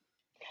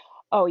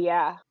 Oh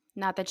yeah.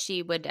 Not that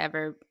she would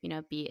ever,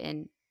 be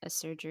in a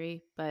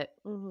surgery, but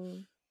Hmm.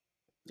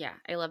 yeah,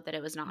 I love that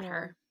it was not Yeah,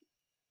 her.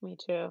 me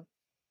too.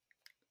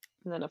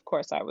 And then of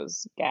course I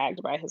was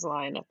gagged by his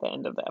line at the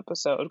end of the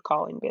episode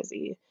calling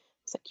Busy.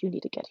 It's like, you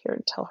need to get here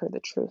and tell her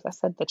the truth. I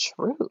said, the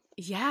truth. What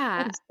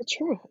Yeah. is the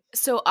truth?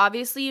 So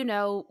obviously you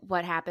know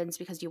what happens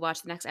because you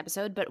watched the next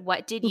episode, but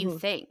what did you Hmm.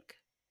 think?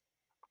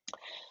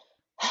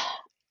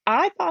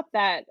 I thought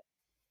that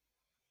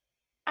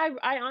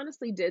I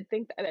honestly did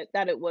think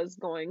that it was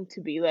going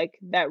to be like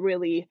that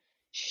really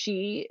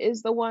she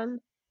is the one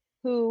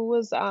who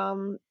was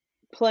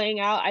playing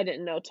out. I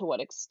didn't know to what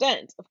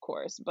extent, of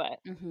course, but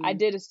I Mhm.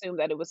 did assume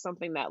that it was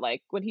something that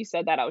like when he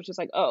said that I was just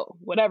like, "Oh,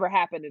 whatever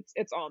happened,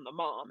 it's on the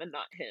mom and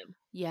not him."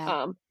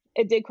 Yeah. Um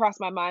it did cross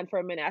my mind for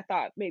a minute. I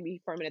thought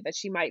maybe for a minute that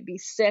she might be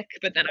sick,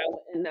 but then I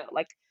wouldn't know.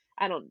 Like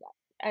I don't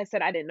I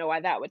said I didn't know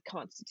why that would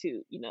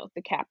constitute,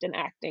 the captain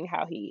acting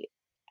how he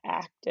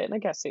acted. I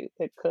guess it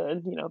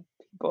could,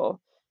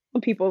 people when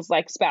people's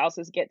like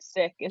spouses get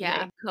sick and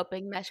Yeah,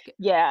 coping mesh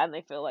yeah, and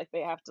they feel like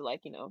they have to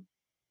like,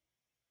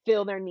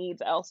 fill their needs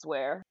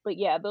elsewhere. But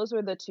yeah, those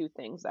were the two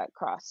things that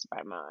crossed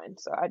my mind.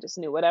 So I just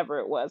knew whatever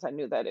it was, I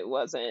knew that it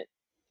wasn't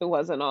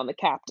on the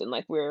captain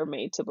like we were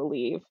made to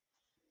believe.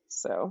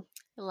 So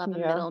I love a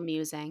yeah. middle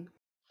musing.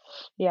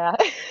 Yeah.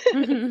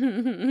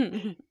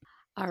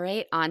 All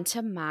right, on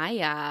to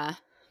Maya.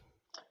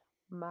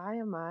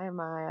 Maya, Maya,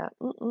 Maya.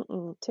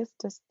 Mm-mm-mm. Tisk,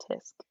 tisk,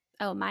 tisk.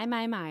 Oh, my,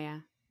 Maya.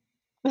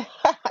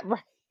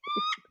 Right.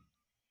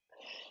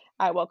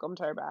 I welcomed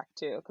her back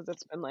too because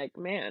it's been like,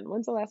 man,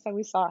 when's the last time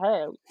we saw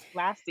her?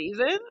 Last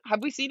season?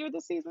 Have we seen her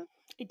this season?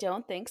 I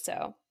don't think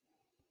so.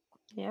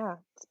 Yeah,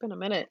 it's been a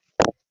minute.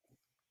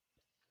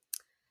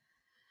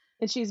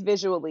 And she's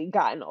visually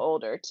gotten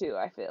older too,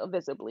 I feel,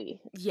 visibly,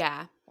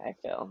 Yeah. I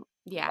feel.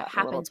 Yeah, Gotten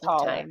a little happens with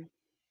taller. time.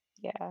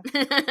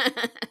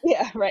 Yeah.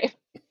 Yeah, right.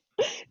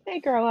 They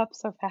grow up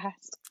so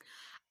fast.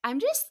 I'm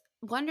just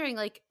wondering,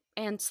 like,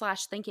 and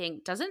slash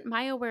thinking, doesn't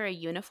Maya wear a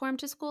uniform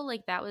to school?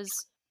 Like, that was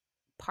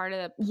part of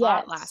the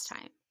plot last Yes.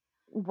 time.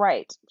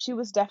 Right. She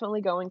was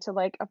definitely going to,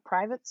 like, a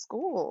private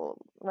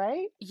school,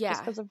 right? Just Yeah.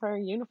 because of her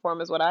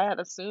uniform is what I had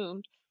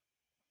assumed.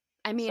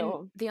 I mean,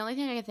 So, the only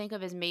thing I can think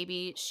of is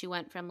maybe she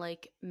went from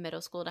like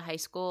middle school to high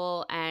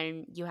school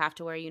and you have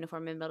to wear a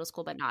uniform in middle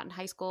school but not in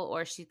high school,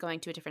 or she's going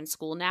to a different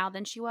school now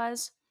than she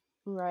was.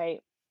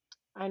 right.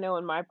 I know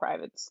in my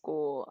private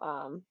school,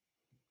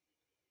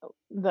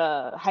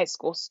 the high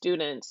school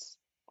students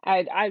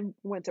I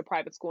went to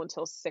private school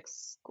until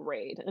 6th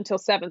grade, until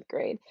 7th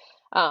grade,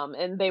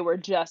 and they were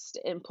just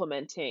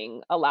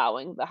implementing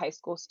allowing the high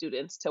school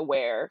students to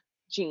wear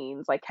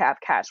jeans, like, have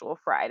casual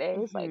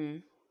Fridays, like, Hmm.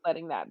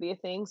 letting that be a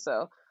thing,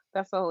 so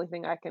that's the only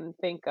thing I can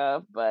think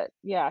of, but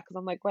yeah, because 'cause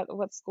I'm like,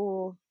 "What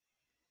school?"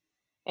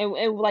 And,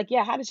 like,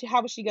 yeah, how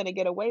was she gonna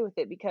get away with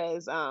it?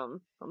 Because,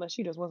 unless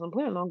she just wasn't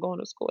planning on going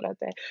to school that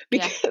day.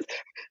 Yeah.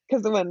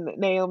 Because when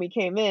Naomi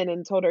came in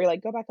and told her,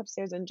 like, "Go back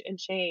upstairs and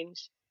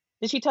change."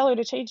 Did she tell her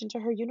to change into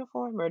her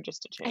uniform or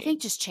just to I change?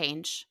 think just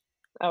change.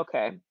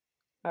 Okay,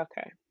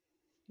 okay.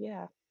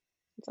 Yeah,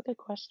 that's a good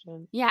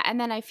question. Yeah. And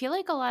then I feel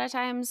like a lot of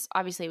times,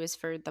 obviously it was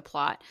for the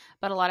plot,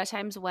 but a lot of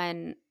times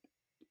when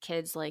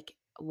kids like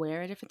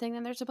wear a different thing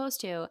than they're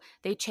supposed to,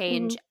 they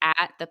change Mhm.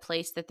 at the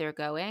place that they're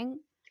going,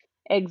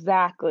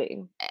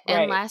 Exactly.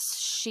 Right. unless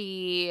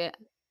she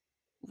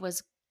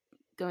was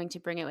going to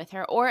bring it with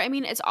her. Or, I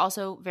mean, it's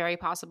also very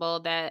possible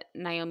that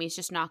Naomi's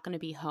just not going to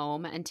be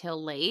home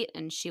until late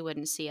and she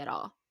wouldn't see it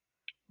all.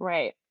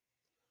 Right.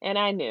 And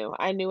I knew.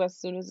 I knew as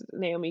soon as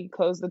Naomi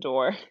closed the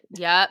door.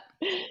 Yep.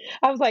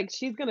 I was like,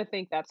 she's gonna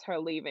think that's her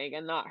leaving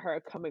and not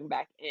her coming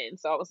back in.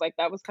 So I was like,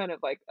 that was kind of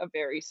like a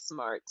very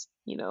smart,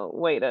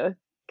 way to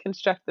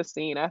construct the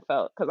scene. I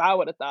felt because I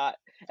would have thought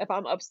if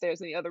I'm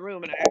upstairs in the other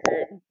room and I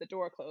heard the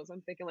door close,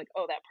 I'm thinking like,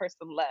 oh, that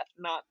person left,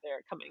 not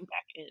they're coming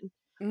back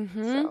in.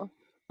 Mm-hmm. So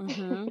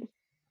Mm-hmm.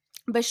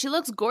 But she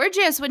looks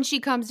gorgeous when she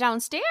comes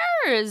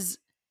downstairs.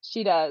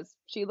 she does.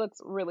 She looks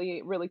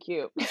really, really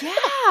cute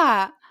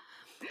Yeah.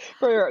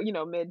 for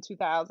mid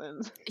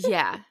 2000s.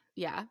 Yeah.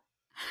 Yeah.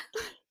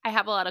 I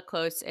have a lot of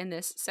quotes in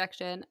this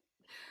section.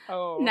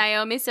 Oh,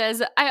 Naomi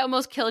says, I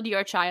almost killed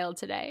your child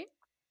today.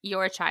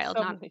 Your child,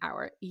 so not many.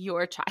 our,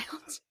 your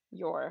child.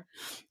 Your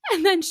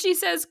And then she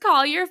says,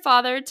 call your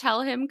father,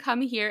 tell him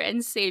come here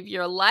and save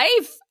your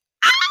life.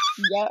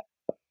 yep,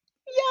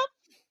 yep.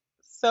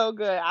 So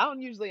good. I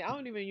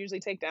don't even usually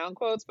take down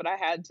quotes, but I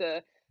had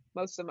to.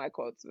 Most of my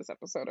quotes this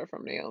episode are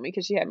from Naomi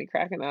because she had me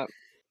cracking up.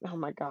 Oh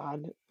my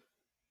God.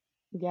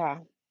 Yeah.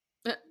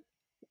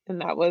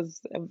 And that was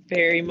a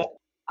very much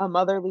a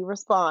motherly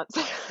response.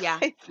 Yeah,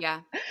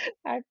 yeah.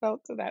 I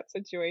felt to that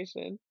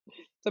situation.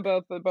 To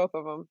both of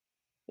them.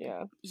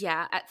 Yeah.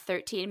 Yeah, at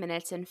 13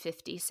 minutes and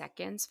 50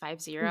 seconds, Mhm.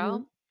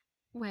 50,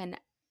 when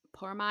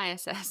poor Maya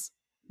says,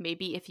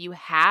 maybe if you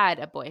had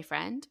a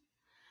boyfriend,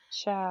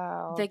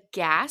 Child. the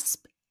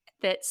gasp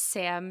that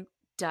Sam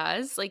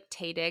does, like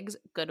Tay Diggs,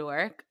 good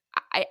work.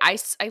 I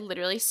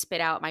literally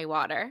spit out my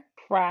water.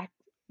 Cracked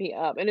me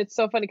up, and it's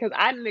so funny because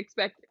I didn't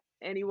expect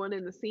anyone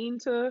in the scene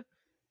to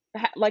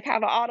have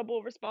an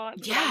audible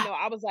response, but I Yeah. know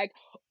I was like,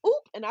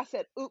 "Oop," and I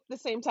said, "Oop," the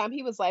same time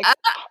he was like, I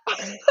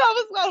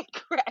was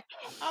like,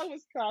 I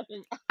was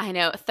cracking up. I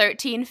know,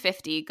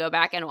 1350, go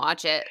back and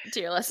watch it,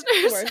 dear It's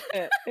listeners. worth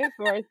it. It's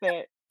worth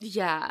it.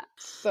 Yeah,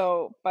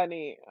 So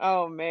funny.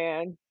 Oh,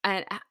 man.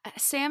 and,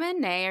 Sam and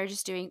Nay are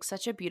just doing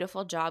such a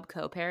beautiful job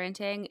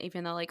co-parenting,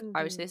 even though, like,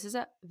 obviously Mhm. this is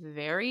a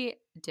very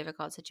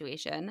difficult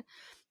situation,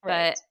 but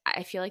Right.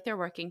 I feel like they're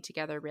working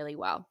together really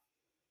well.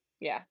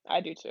 Yeah,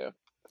 I do too,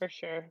 for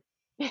sure.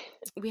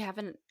 We have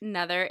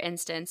another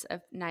instance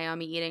of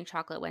Naomi eating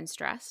chocolate when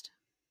stressed.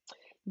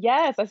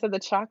 Yes, I said the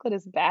chocolate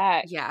is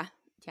back. Yeah,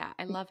 yeah,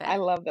 I love I it.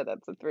 love that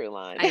that's a through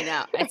line. I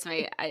know, it's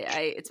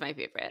my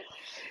favorite.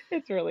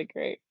 It's really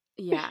great.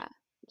 Yeah,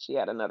 She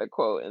had another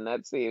quote in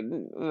that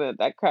scene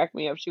that cracked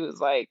me up. She was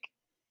like,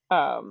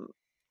 um,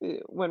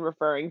 when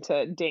referring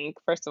to Dink,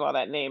 first of all,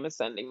 that name is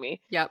sending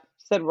me. yep.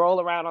 She said, "Roll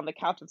around on the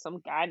couch with some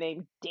guy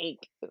named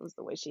Dink." It was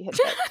the way she hit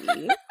that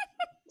D.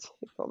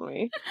 It told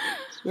me.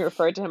 She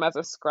referred to him as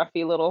a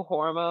scruffy little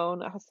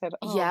hormone. I said,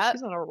 "Oh, Yep.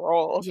 she's on a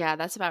roll, Yeah,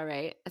 that's about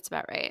right. That's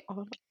about right.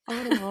 on,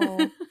 on a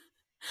roll."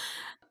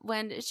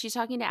 When she's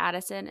talking to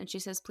Addison and she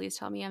says, "Please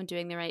tell me I'm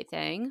doing the right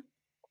thing."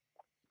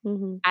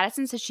 Hmm.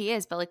 Addison says she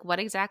is, but, like, what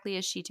exactly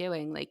is she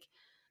doing? Like,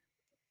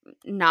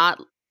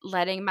 not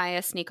letting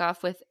Maya sneak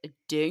off with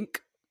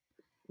Dink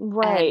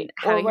Right. and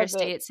Or having her was it?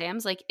 stay at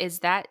Sam's? Like, is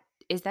that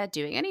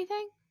doing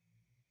anything?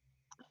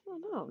 I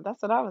don't know.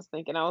 That's what I was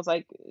thinking. I was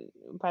like,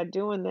 by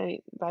doing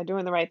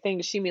the right thing,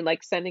 does she mean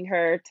like sending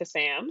her to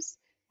Sam's?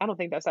 I don't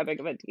think that's that big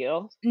of a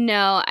deal.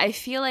 No, I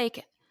feel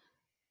like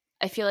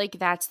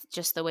that's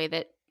just the way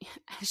that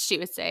she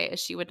would say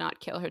she would not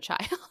kill her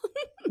child.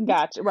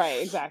 Gotcha.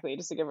 Right, exactly.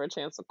 Just to give her a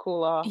chance to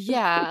cool off.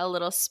 Yeah, a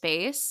little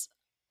space.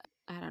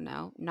 I don't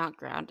know. Not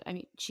ground. I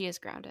mean, she is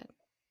grounded.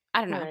 I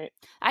don't know. Right.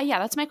 Yeah,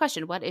 that's my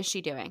question. What is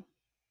she doing?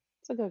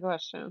 It's a good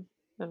question.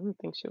 I don't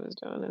think she was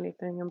doing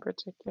anything in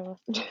particular.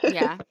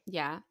 Yeah,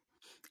 yeah.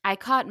 I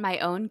caught my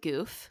own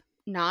goof,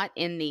 not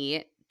in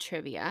the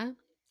trivia.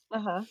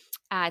 Uh-huh.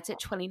 It's at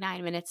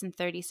 29 minutes and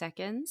 30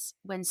 seconds.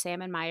 When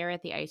Sam and Maya are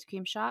at the ice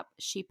cream shop,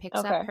 she picks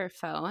up Okay. her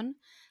phone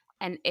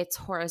and it's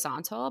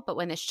horizontal, but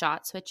when the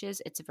shot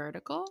switches, it's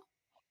vertical.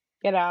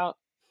 Get out.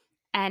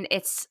 And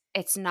it's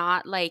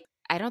not like,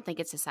 I don't think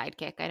it's a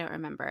sidekick. I don't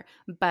remember.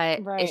 But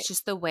it's Right.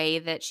 just the way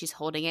that she's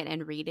holding it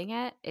and reading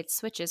it. It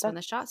switches when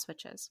That's the shot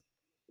switches.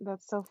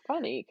 that's so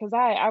funny because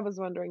I was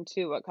wondering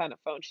too what kind of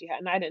phone she had,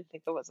 and I didn't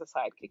think it was a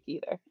sidekick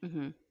either.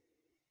 Hmm.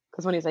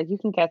 Because when he's like, "You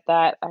can get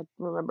that," I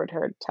remembered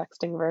her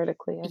texting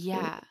vertically, I think.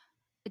 Yeah.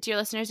 Dear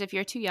listeners, if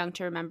you're too young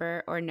to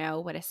remember or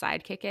know what a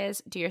sidekick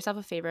is, do yourself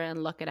a favor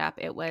and look it up.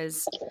 It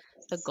was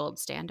the gold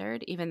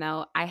standard, even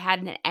though I had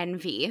an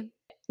envy.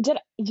 Did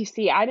you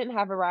see? I didn't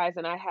have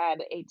Verizon. I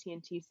had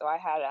AT&T, so I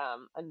had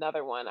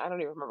another one. I don't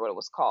even remember what it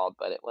was called,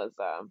 but it was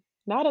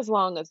not as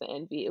long as the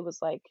Envy. It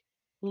was like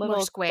More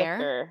little square.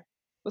 thicker.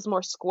 It was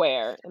more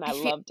square, and I I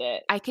feel loved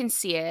it. I can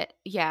see it.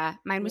 Yeah,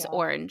 mine was Yeah.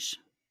 orange.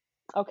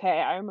 Okay,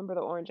 I remember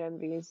the orange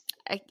Envies.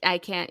 I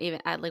can't even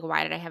like,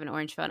 why did I have an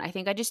orange phone? I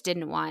think I just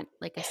didn't want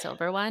like a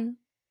silver one.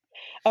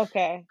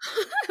 Okay.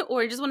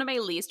 Orange is one of my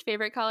least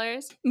favorite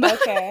colors.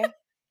 But Okay.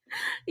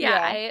 yeah,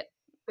 Yeah. I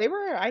They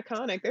were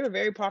iconic. They were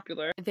very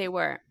popular. they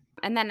were.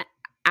 And then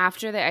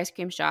after the ice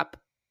cream shop,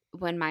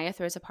 when Maya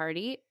throws a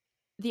party,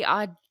 the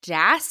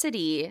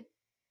audacity.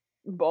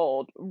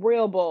 Bold,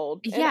 real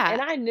bold. Yeah.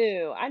 And I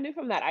knew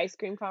from that ice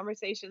cream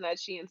conversation that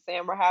she and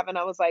Sam were having,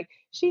 I was like,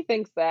 she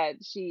thinks that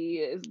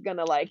she is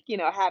gonna like,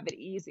 have it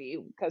easy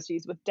because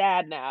she's with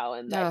dad now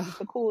and that he's Ugh.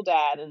 the cool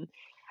dad. And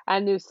I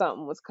knew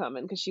something was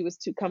coming because she was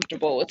too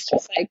comfortable. It's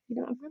just like,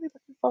 I'm really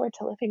looking forward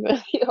to living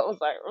with you. I was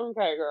like,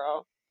 okay,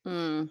 girl.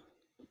 Mm.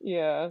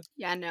 Yeah.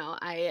 Yeah, no,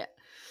 I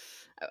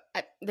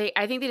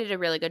think they did a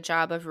really good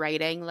job of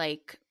writing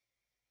like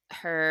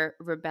her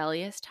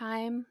rebellious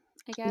time,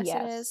 I guess it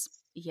Yes. is.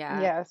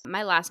 Yeah. Yes.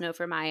 My last note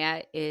for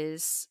Maya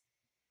is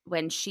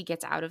when she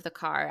gets out of the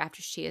car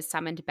after she is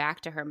summoned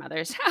back to her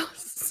mother's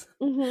house.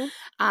 Mhm.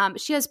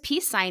 She has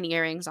peace sign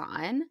earrings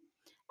on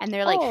and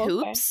they're like Oh, okay.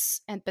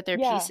 hoops but they're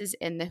Yeah. pieces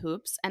in the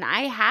hoops. And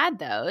I had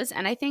those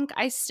and I think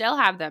I still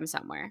have them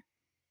somewhere.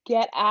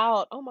 Get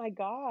out. Oh my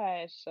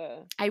gosh.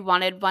 I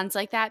wanted ones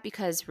like that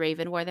because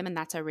Raven wore them and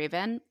that's a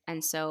Raven.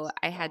 And so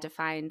I had Oh, to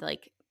find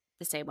like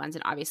the same ones.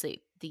 And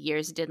obviously the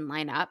years didn't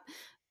line up.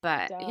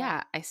 But duh.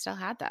 yeah, I still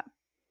had them.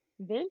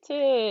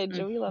 Vintage.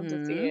 We love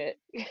to see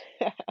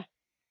Hmm. it.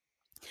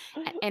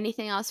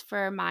 Anything else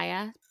for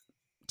Maya?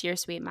 Dear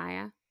sweet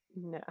Maya.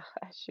 No,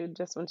 shoot,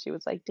 just when she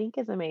was like, "Dink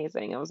is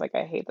amazing," I was like,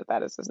 "I hate that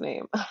that is his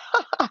name."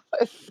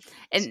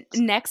 And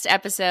next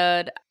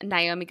episode,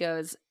 Naomi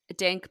goes,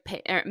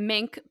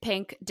 Mink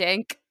Pink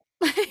Dink.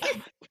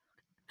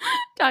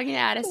 Talking to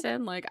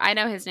Addison, like, I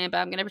know his name, but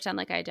I'm gonna pretend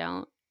like I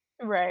don't.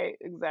 Right,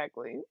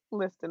 exactly.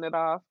 Listing it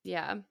off.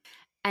 Yeah.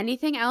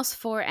 Anything else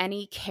for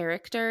any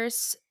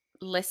characters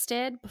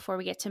listed before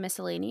we get to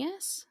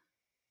miscellaneous?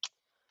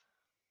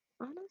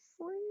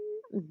 Honestly,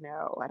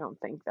 no, I don't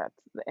think that's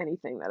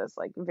anything that is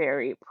like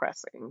very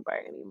pressing by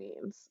any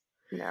means.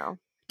 No.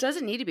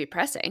 Doesn't need to be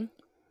pressing.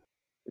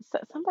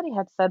 Somebody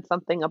had said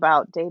something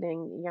about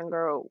dating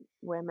younger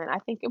women. I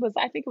think it was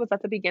at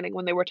the beginning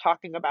when they were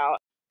talking about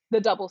the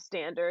double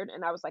standard,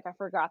 and I was like, I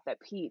forgot that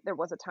Pete, there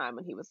was a time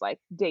when he was like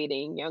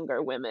dating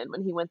younger women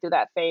when he went through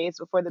that phase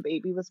before the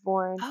baby was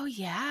born. Oh,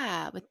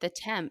 yeah, with the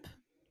temp.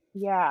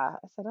 Yeah,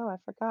 I said, "Oh, I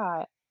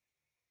forgot."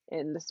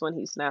 And this one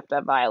he snapped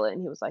at Violet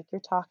and he was like, "You're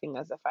talking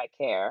as if I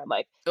care."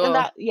 Like, and Ugh.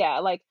 that, yeah,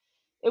 like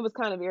it was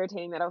kind of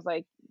irritating that I was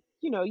like,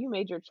 you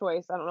made your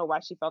choice. I don't know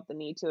why she felt the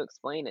need to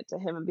explain it to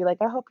him and be like,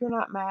 "I hope you're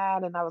not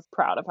mad." And I was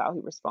proud of how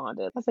he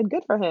responded. I said,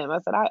 "Good for him." I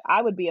said,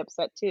 I would be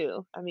upset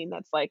too. I mean,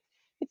 that's like,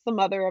 it's the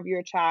mother of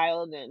your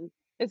child. And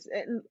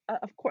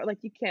of course, like,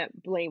 you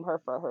can't blame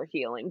her for her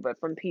healing. But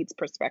from Pete's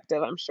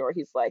perspective, I'm sure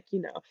he's like,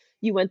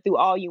 you went through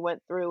all you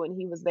went through and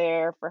he was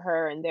there for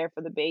her and there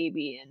for the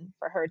baby, and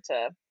for her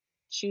to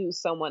choose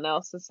someone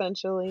else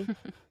essentially,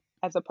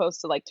 as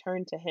opposed to like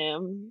turn to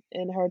him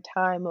in her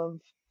time of,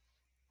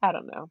 I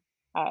don't know.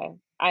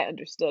 I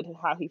understood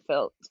how he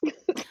felt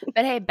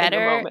But hey, in the better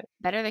moment.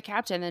 better the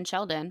captain than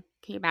Sheldon.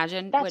 Can you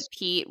imagine That's what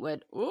Pete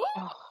would ooh?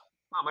 oh,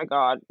 oh my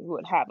god, who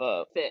would have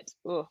a fit.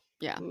 Oh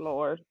Yeah.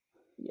 Lord.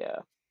 Yeah.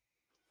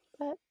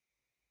 But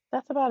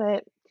that's about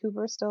it.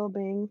 Cooper's still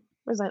being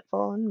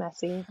resentful and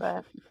messy,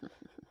 but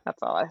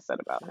that's all I said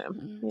about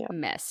him. Yeah.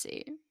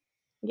 Messy.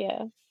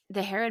 Yeah.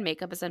 The hair and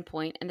makeup is on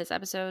point in this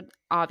episode.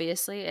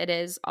 Obviously, it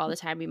is all the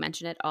time. We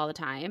mention it all the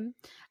time.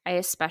 I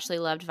especially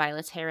loved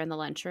Violet's hair in the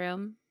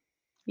lunchroom.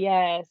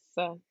 Yes.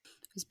 It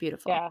was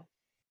beautiful. Yeah.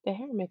 The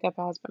hair and makeup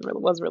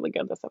was really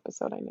good this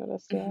episode, I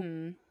noticed. Yeah.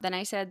 Then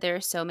I said there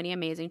are so many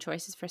amazing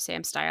choices for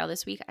Sam's style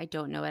this week. I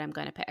don't know what I'm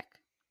going to pick.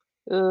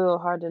 Ooh,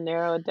 hard to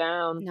narrow it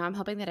down. No, I'm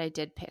hoping that I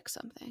did pick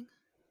something.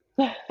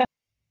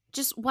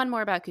 Just one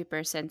more about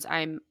Cooper, since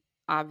I'm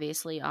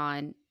obviously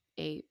on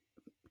a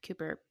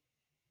Cooper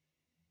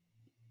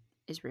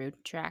is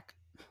rude track.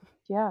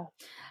 Yeah.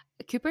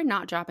 Cooper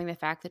not dropping the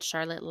fact that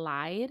Charlotte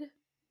lied,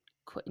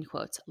 quote in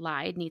quotes,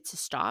 lied, needs to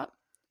stop.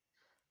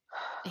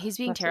 He's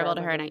being That's what I terrible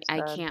to her, and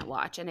literally I said. can't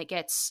watch. And it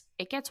gets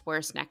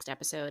worse next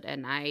episode,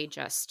 and I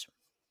just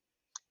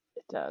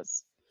It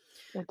does.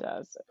 It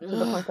does. To the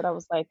ugh. point that I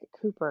was like,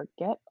 Cooper,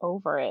 get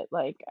over it.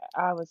 Like,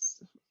 I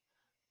was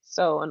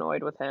so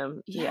annoyed with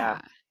him. Yeah.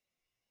 Yeah.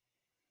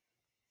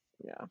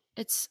 Yeah.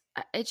 It's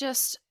it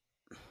just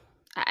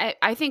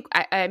I think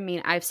I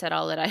mean I've said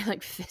all that I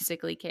like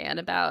physically can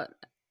about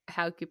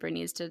how Cooper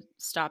needs to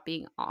stop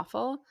being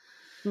awful,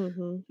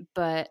 Mhm.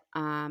 but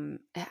I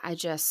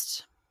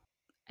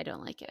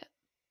don't like it.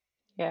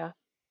 Yeah.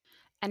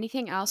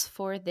 Anything else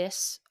for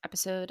this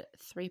episode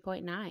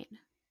 3.9?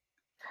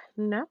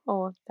 No,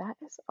 that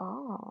is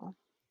all.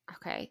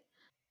 Okay.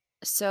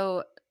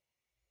 So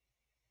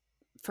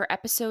for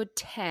episode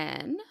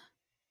 10,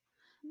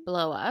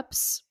 blow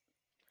ups,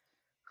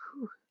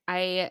 Whew.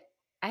 I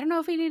don't know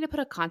if we need to put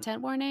a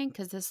content warning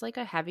because this is like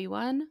a heavy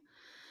one.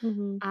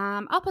 Mhm.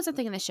 I'll put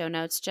something in the show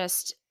notes.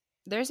 Just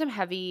there's some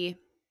heavy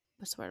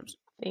what's the word?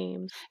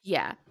 Themes.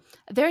 Yeah.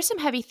 There are some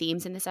heavy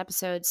themes in this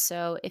episode,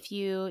 so if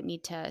you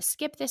need to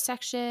skip this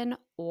section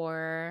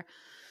or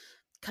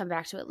come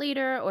back to it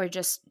later or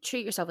just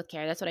treat yourself with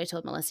care. That's what I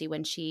told Melissa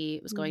when she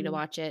was going to Mhm.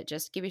 watch it.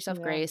 Just give yourself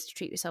Yeah. grace,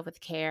 treat yourself with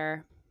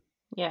care.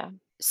 Yeah.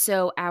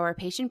 So our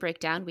patient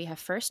breakdown, we have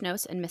first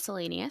notes and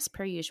miscellaneous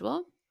per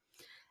usual.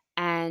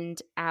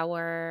 And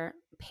our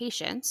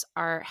patients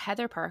are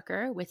Heather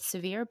Parker with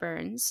severe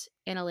burns,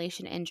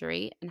 inhalation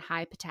injury, and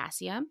high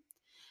potassium.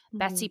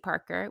 Betsy Mhm.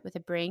 Parker with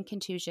a brain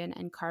contusion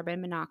and carbon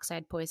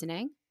monoxide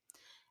poisoning.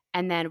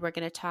 And then we're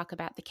going to talk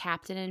about the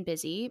captain and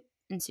Busy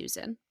and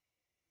Susan.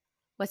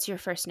 What's your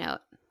first note?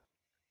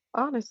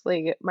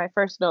 Honestly, my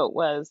first note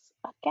was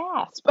a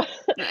gasp.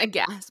 A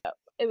gasp.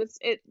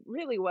 It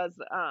really was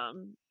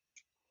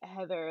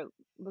Heather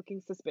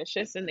looking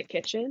suspicious in the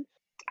kitchen.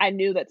 I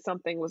knew that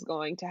something was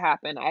going to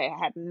happen. I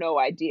had no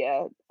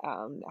idea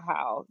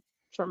how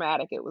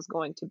traumatic it was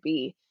going to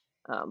be.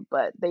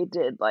 But they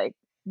did like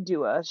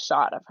do a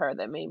shot of her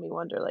that made me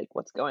wonder like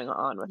what's going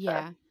on with her.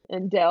 Yeah.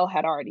 And Dell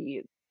had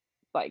already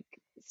like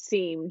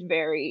seemed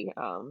very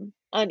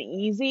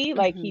uneasy.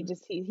 Like he Mm-hmm.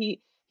 just he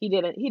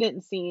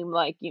didn't seem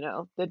like,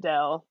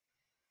 the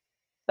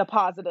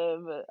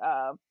positive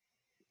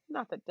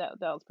not that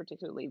Dell's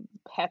particularly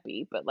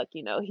peppy, but like,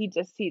 he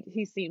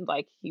seemed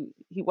like he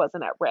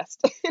wasn't at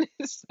rest in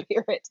his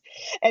spirit,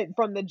 and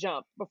from the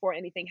jump before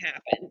anything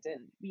happened,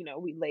 and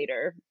we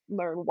later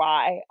learn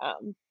why.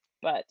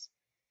 But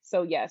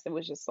so yes, it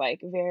was just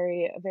like a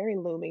very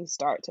looming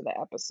start to the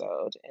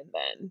episode, and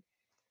then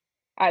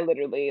I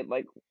literally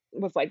like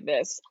was like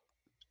this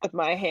with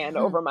my hand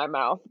over my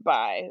mouth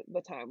by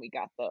the time we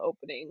got the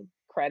opening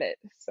credit.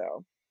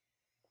 So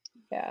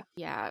Yeah.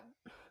 Yeah.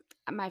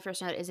 My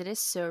first note is it is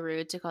so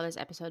rude to call this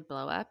episode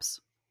blow ups.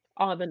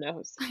 On the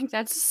nose. Like,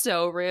 that's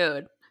so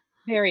rude.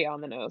 Very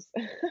on the nose.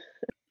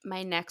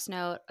 My next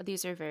note,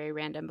 these are very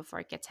random before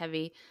it gets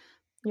heavy.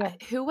 Yeah.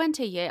 Who went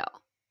to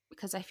Yale?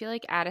 Because I feel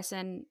like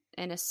Addison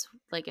in a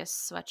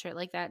sweatshirt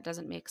like that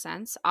doesn't make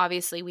sense.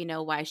 Obviously, we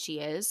know why she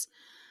is,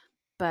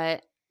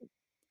 but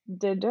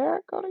Did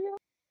Derek go to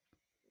Yale?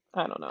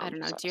 I don't know. I I'm don't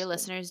know. just Dear asking.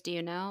 listeners, do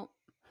you know?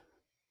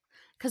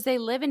 Because they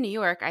live in New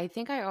York. I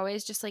think I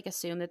always just like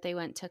assume that they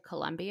went to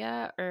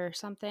Columbia or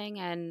something,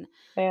 and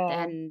Yeah.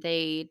 then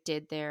they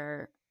did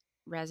their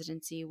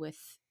residency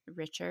with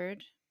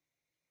Richard,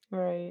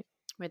 Right.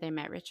 where they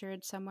met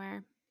Richard somewhere.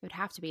 It would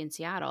have to be in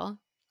Seattle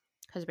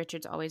because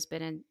Richard's always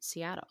been in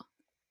Seattle.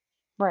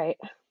 Right.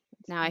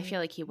 Now I feel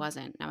like he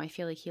wasn't. Now I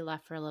feel like he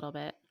left for a little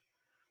bit.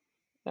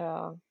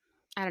 Yeah.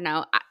 I don't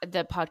know.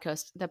 The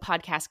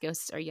podcast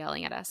ghosts are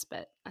yelling at us,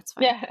 but that's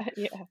fine. Yeah.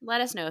 Yeah. Let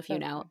us know if you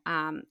Okay. know.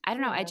 I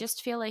don't know. I Yeah.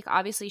 just feel like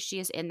obviously she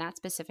is in that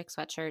specific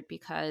sweatshirt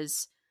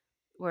because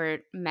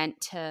we're meant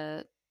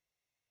to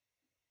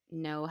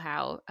know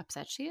how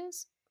upset she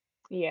is.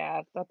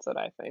 Yeah, that's what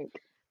I think.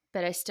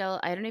 But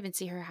I don't even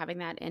see her having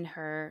that in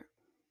her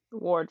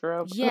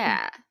Wardrobe.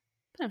 Yeah.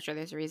 But I'm sure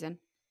there's a reason.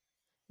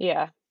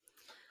 Yeah.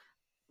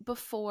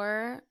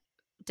 Before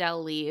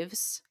Del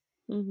leaves,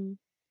 Mm-hmm.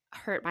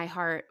 hurt my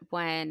heart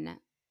when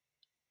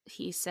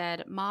he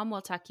said, "Mom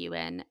will tuck you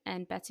in,"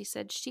 and Betsy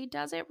said she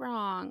does it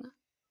wrong.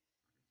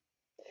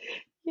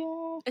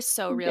 Yeah. It's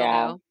so real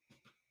Yeah. though.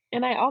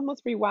 And I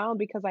almost rewound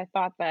because I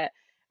thought that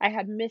I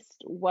had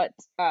missed what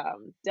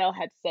Dell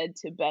had said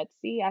to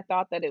Betsy. I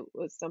thought that it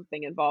was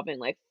something involving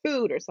like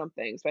food or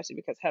something, especially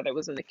because Heather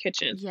was in the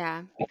kitchen.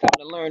 Yeah. I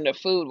kind of learned that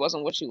food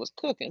wasn't what she was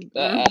cooking,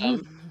 but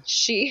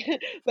she,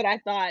 but I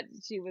thought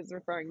she was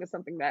referring to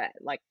something that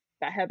like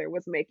that Heather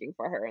was making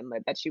for her, and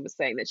that she was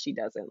saying that she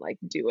doesn't like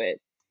do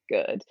it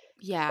good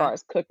as Yeah. far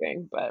as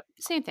cooking. But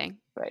Same thing.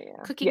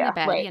 yeah, Cooking yeah, the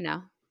bed, right, you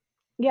know.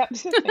 yep,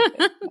 same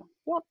thing.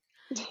 Yep.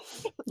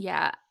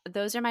 Yeah.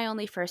 Those are my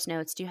only first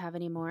notes. Do you have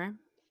any more?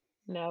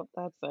 No,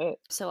 that's it.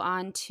 So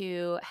on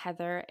to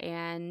Heather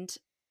and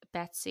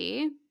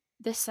Betsy.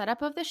 The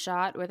setup of the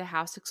shot where the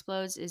house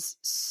explodes is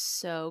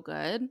so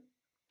good.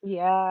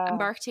 Yeah.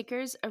 Mark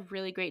Ticker's a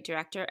really great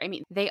director. I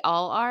mean, they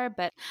all are,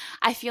 but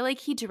I feel like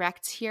he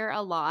directs here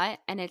a lot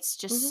and it's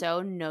just Mm-hmm.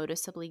 so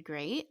noticeably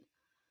great.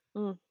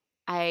 Mm.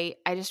 I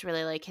just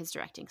really like his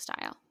directing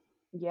style.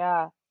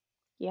 Yeah,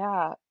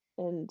 yeah,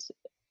 and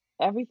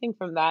everything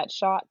from that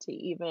shot to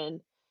even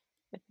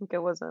I think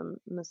it was a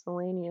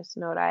miscellaneous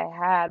note I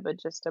had, but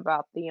just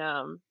about the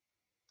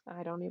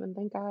I don't even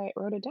think I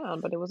wrote it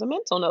down, but it was a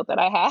mental note that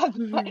I have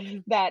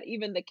that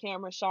even the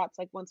camera shots,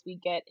 like once we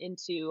get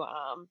into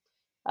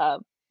uh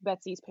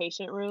Betsy's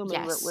patient room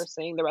and we're Yes.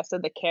 seeing the rest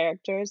of the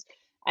characters,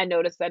 I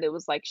noticed that it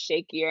was like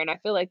shakier, and I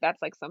feel like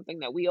that's like something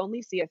that we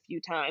only see a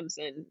few times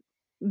in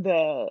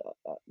the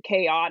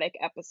chaotic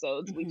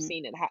episodes we've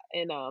seen in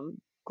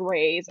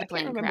Grey's. The I can't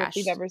plane remember if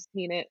we've crashed. ever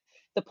seen it.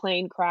 The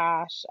plane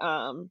crash.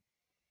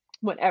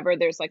 Whenever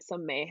there's like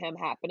some mayhem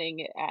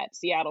happening at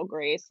Seattle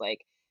Grace,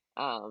 like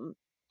um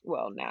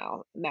well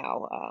now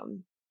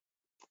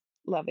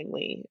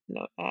lovingly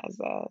known as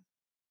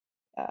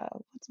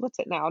what's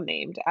it now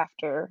named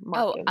after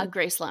Mark Oh, and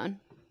Grace Sloan.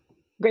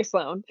 Grace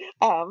Sloan.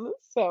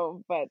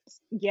 So but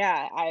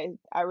yeah,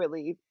 I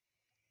really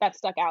that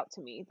stuck out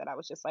to me that I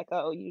was just like,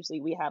 oh, usually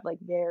we have like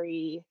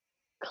very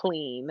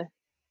clean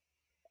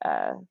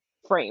uh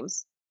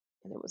frames,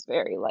 and it was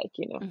very like,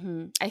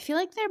 I feel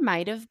like there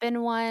might have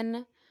been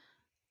one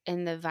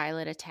in the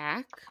Violet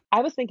Attack.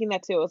 I was thinking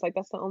that too. It was like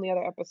that's the only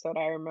other episode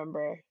I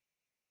remember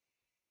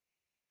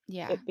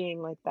Yeah. it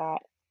being like that.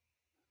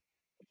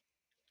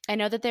 I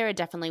know that there are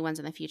definitely ones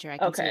in the future. I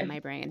can see it in my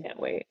brain. Can't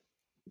wait.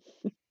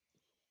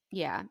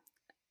 Yeah.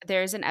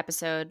 There's an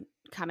episode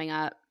coming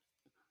up.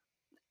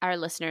 Our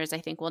listeners, I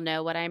think, will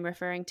know what I'm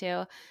referring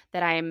to,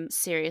 that I'm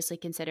seriously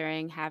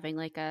considering having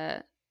like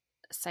a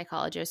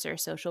psychologist or a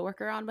social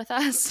worker on with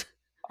us.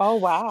 Oh,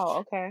 wow.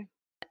 Okay.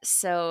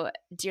 So,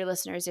 dear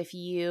listeners, if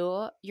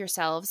you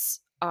yourselves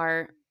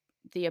are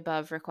the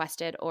above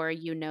requested or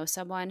you know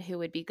someone who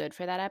would be good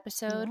for that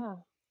episode, Yeah.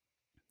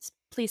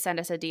 please send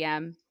us a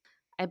DM.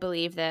 I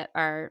believe that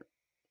our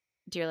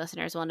dear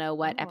listeners will know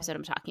what Oh. episode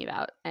I'm talking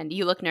about. And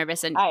you look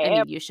nervous, and I I am.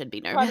 mean, you should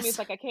be nervous. Part of me is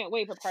like, I can't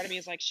wait, but part of me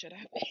is like, should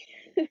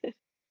I?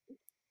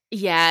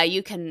 Yeah,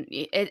 you can.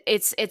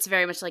 It's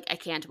very much like I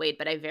can't wait,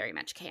 but I very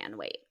much can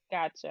wait.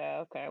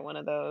 Gotcha. Okay, one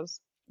of those.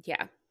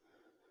 Yeah.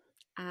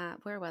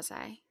 Where was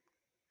I?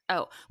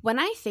 Oh, when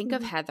I think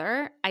of Mhm.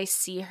 Heather, I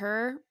see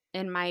her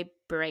in my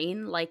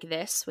brain like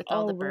this with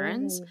all Oh, the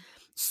burns. really?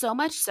 So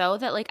much so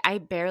that like I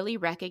barely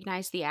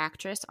recognized the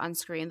actress on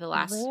screen the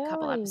last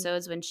couple Really?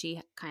 episodes when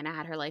she kind of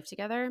had her life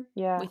together.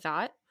 Yeah. We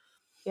thought.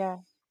 Yeah.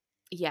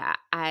 Yeah,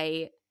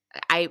 I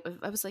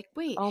was like,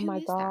 wait, Oh who my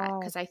is that?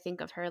 Because God. I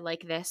think of her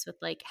like this with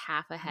like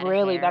half a head of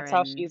Really? hair That's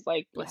how and she's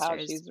like, how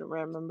blisters. she's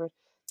remembered.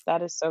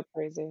 That is so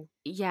crazy.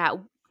 Yeah,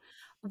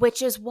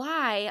 which is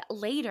why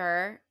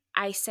later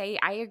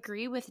I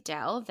agree with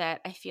Dell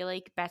that I feel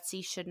like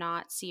Betsy should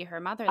not see her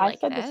mother I like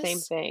said the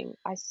same this. thing.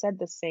 I said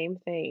the same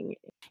thing.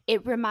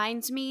 It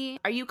reminds me,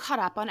 are you caught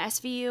up on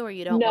SVU or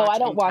you don't No, I watch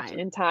don't In watch Time?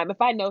 in time.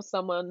 If I know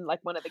someone, like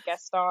one of the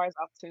guest stars,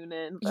 I'll tune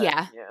in, but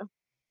Yeah. yeah.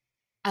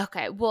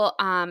 Okay. Well,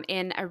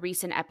 in a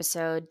recent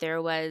episode,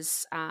 there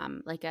was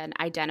like an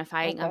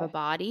identifying of a Okay.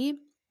 body,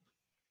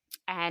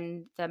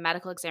 and the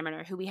medical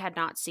examiner, who we had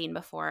not seen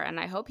before, and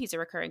I hope he's a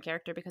recurring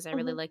character because I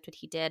really Mhm, liked what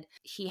he did.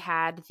 He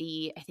had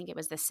I think it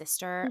was the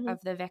sister mhm,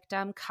 of the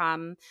victim,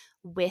 come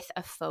with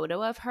a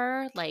photo of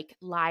her, like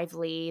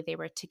lively. They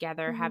were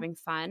together mhm. having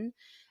fun.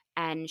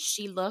 And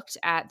she looked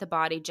at the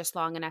body just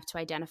long enough to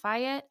identify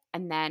it.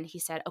 And then he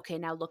said, okay,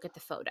 now look at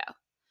the photo,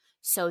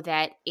 so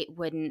that it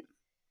wouldn't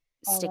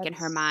Oh, stick in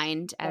her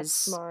mind that's as,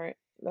 smart.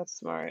 That's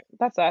smart.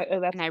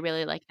 and I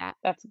really like that.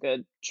 That's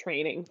good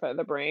training for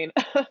the brain.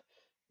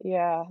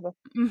 Yeah,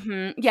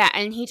 Yeah,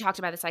 and he talked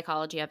about the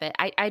psychology of it.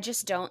 I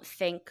just don't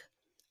think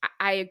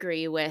I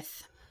agree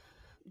with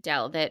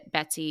Dell that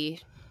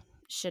Betsy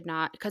should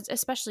not, because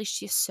especially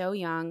she's so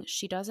young,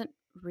 she doesn't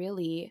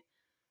really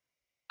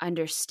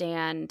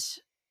understand.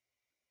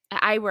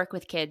 I work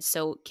with kids,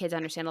 so kids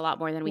understand a lot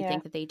more than we yeah.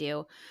 think that they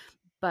do.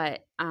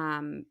 But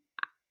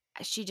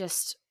she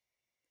just,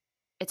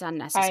 it's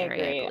I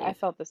unnecessary, I agree. I believe.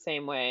 felt the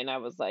same way, and I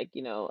was like,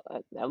 a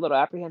little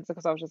apprehensive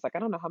because I was just like, I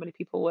don't know how many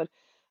people would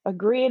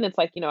agree. And it's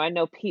like, I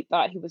know Pete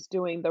thought he was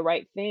doing the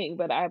right thing,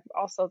 but I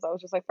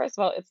was just like, first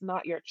of all, it's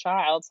not your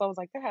child. So I was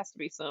like, there has to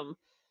be some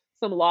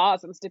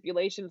laws and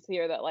stipulations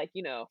here that, like,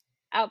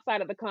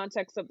 outside of the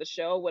context of the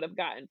show would have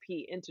gotten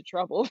Pete into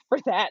trouble for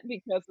that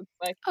because it's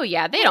like, Oh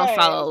yeah, they don't right.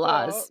 follow So,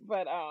 laws.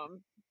 but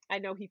I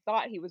know he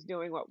thought he was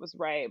doing what was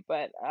right,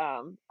 but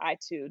I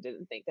too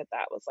didn't think that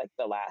that was like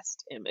the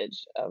last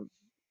image of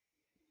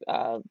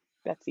uh,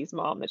 Betsy's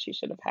mom that she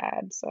should have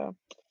had. So,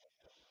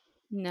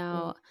 yeah.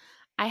 No.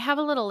 I have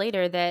a little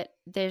later that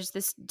there's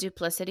this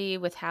duplicity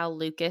with how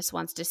Lucas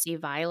wants to see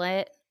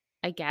Violet,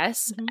 I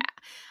guess. Mhm,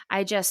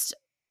 I just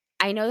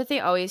I know that they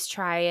always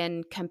try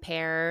and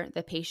compare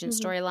the patient mhm,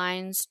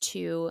 storylines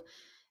to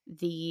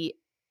the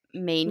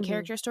main mhm.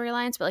 character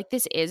storylines, but like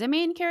this is a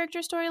main character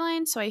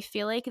storyline, so I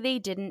feel like they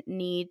didn't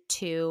need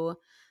to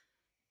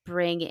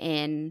bring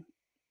in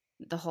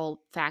the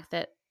whole fact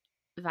that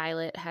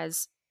Violet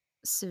has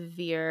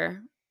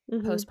severe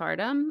Mhm.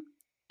 postpartum,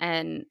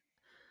 and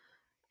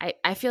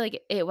I feel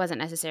like it wasn't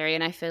necessary,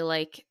 and I feel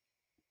like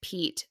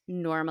Pete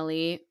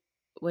normally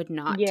would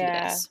not do Yeah.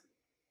 this.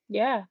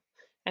 Yeah.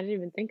 I didn't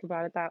even think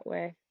about it that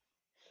way.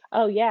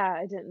 Oh, yeah,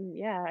 I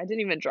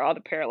didn't even draw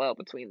the parallel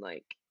between,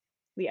 like,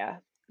 yeah,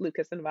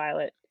 Lucas and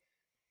Violet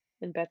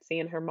and Betsy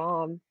and her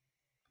mom.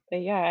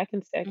 But yeah, I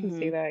can see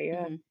Mhm, that,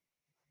 yeah. mhm.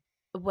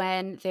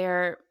 When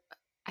they're,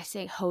 I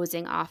say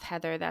hosing off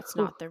Heather, that's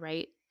Whew, not the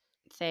right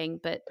thing,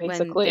 but when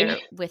basically. they're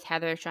with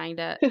Heather trying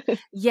to,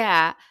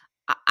 yeah,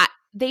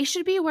 they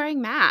should be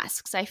wearing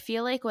masks. I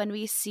feel like when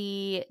we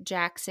see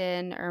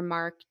Jackson or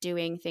Mark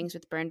doing things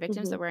with burn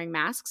victims, they're Mhm. wearing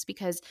masks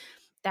because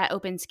that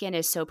open skin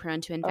is so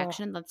prone to Oh,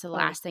 infection. That's the oh,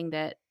 last thing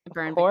that a of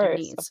burn victim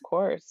course, of needs.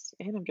 course.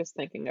 And I'm just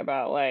thinking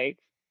about, like,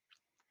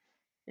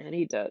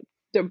 any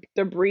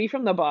debris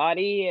from the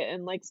body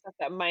and, like, stuff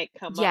that might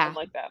come up, and, Yeah.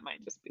 like, that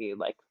might just be,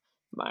 like,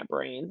 my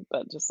brain,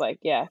 but just, like,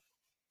 yeah,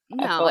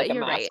 I feel No, like a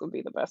you're mask right. would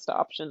be the best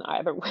option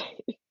either way.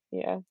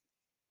 Yeah.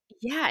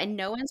 Yeah, and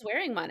no one's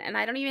wearing one, and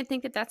I don't even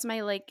think that that's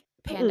my, like,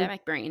 Mm-mm.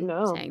 pandemic brain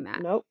No. saying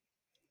that. Nope.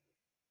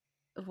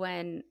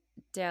 When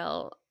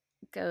Dale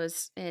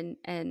goes in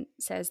and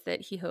says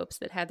that he hopes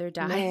that Heather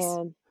dies.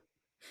 Man.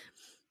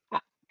 I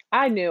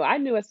I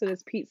knew as soon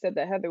as Pete said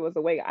that Heather was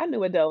awake, I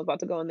knew Adele was about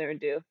to go in there and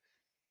do,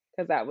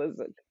 because that was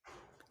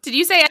Did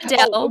you say oh,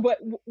 Adele?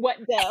 what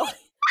Dell?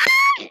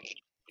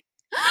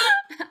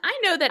 I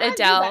know that I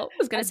knew that Adele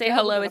was gonna say,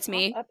 Adele was "Hello, gonna it's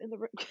pop me." up in the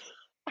room.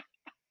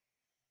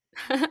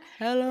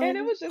 And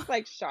it Hello. was just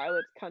like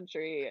Charlotte's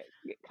country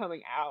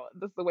coming out.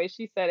 Just the way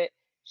she said it,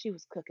 she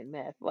was cooking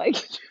meth, like,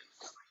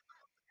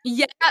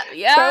 Yeah,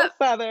 so yeah.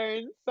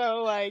 Southern,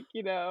 so, like,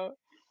 it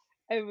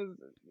was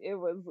it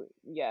was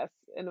yes,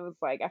 and it was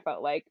like, I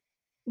felt like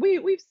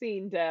we've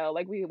seen Dell,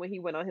 like, we when he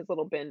went on his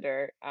little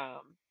bender,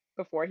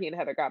 before he and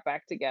Heather got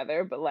back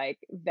together, but, like,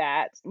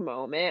 that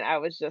moment, I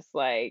was just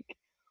like,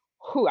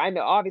 who I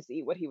know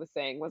obviously what he was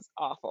saying was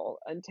awful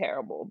and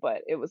terrible,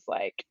 but it was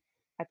like,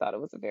 I thought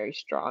it was a very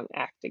strong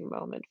acting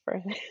moment for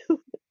him.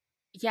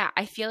 Yeah,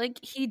 I feel like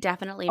he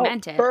definitely Oh,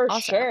 meant it for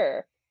also.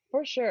 sure.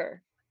 For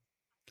sure.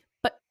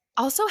 But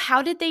also,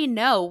 how did they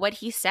know what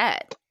he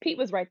said? Pete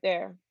was right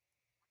there.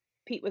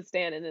 Pete was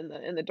standing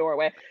in the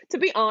doorway. To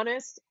be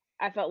honest,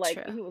 I felt like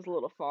True. he was a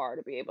little far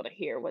to be able to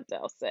hear what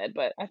Dell said,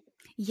 but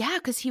Yeah,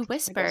 because he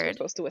I guess we're whispered.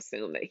 supposed to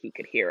assume that he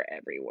could hear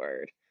every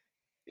word.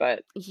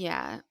 But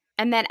Yeah.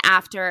 And then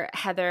after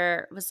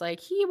Heather was like,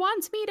 "He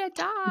wants me to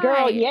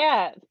girl, die."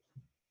 yeah,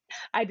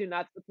 I do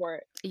not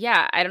support.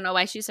 Yeah, I don't know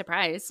why she's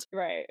surprised.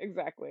 Right,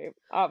 exactly.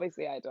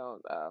 Obviously, I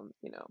don't.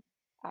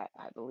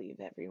 I believe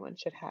everyone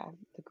should have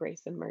the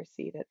grace and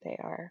mercy that they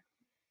are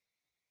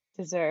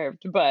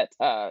deserved. But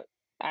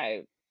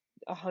I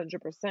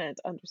 100%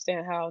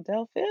 understand how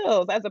Dell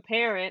feels as a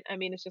parent. I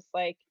mean, it's just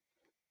like,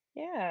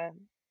 yeah,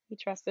 he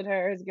trusted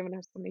her, he's given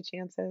her so many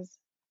chances.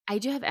 I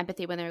do have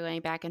empathy when they're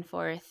going back and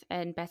forth,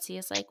 and Betsy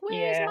is like,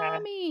 "Where's Yeah.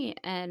 mommy?"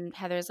 And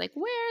Heather's like,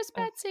 "Where's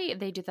Uh, Betsy?"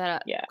 They do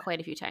that yeah.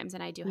 quite a few times,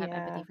 and I do have Yeah.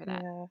 empathy for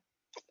that. Yeah.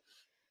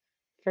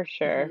 For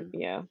sure. Hmm.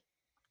 Yeah.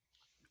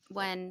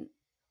 When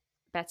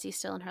Betsy's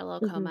still in her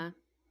little Mhm. coma,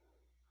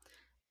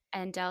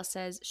 and Dell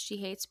says she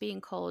hates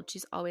being cold.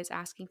 She's always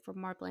asking for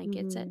more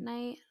blankets at Mhm.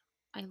 night.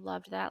 I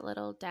loved that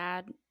little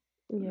dad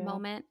Yeah.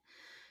 moment.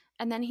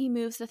 And then he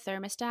moves the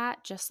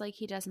thermostat just like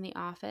he does in the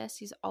office.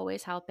 He's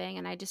always helping.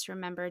 And I just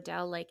remember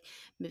Dell like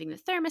moving the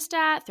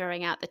thermostat,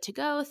 throwing out the to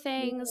go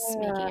things,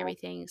 making Yeah.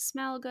 everything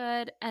smell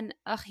good. And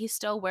he's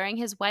still wearing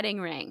his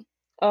wedding ring.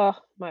 Oh,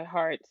 my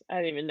heart. I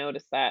didn't even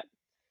notice that.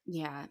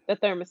 Yeah. The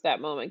thermostat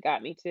moment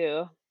got me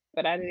too,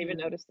 but I didn't even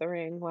Hmm. notice the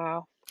ring.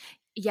 Wow.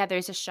 Yeah,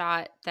 there's a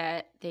shot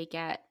that they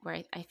get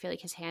where I feel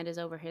like his hand is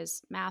over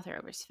his mouth or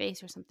over his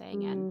face or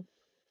something. And Mm,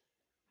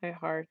 my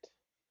heart.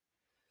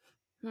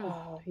 hmm,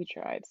 Oh, he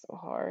tried so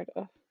hard.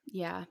 Ugh.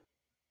 yeah.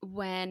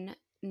 When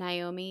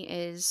Naomi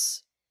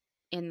is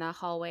in the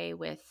hallway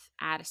with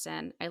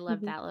Addison, I love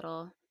Mhm. that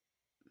little,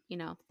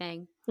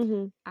 thing.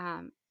 Mhm.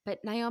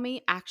 But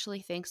Naomi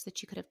actually thinks that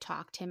she could have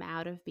talked him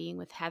out of being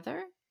with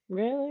Heather.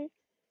 Really?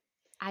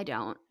 I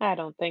don't. I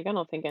don't think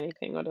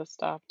anything would have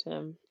stopped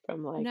him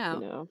from, like,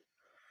 No.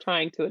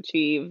 trying to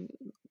achieve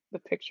the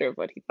picture of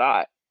what he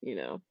thought, his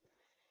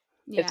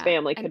Yeah.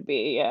 family And could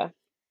be, yeah.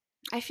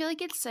 I feel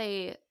like it's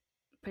a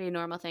pretty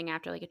normal thing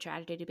after like a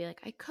tragedy to be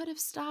like, I could have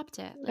stopped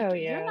it. Oh,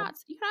 Like yeah. you're not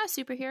a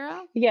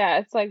superhero. Yeah,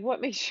 it's like,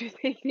 what makes you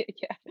think that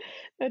yeah,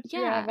 that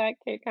you have Yeah.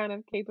 that kind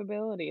of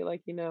capability,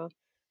 like,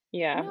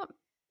 yeah.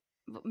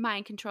 No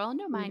mind control.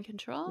 No N mind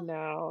control.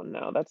 no,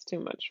 no, that's too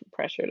much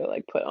pressure to,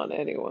 like, put on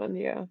anyone,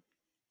 yeah.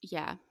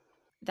 Yeah.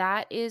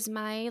 That is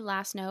my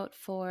last note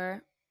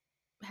for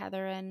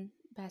Heather and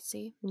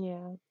Betsy.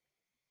 Yeah,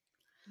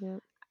 yeah.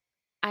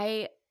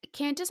 I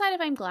can't decide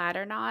if I'm glad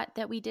or not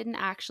that we didn't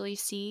actually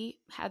see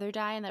Heather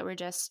die and that we're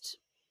just,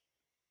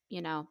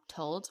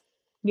 told.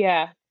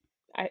 Yeah,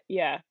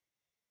 yeah,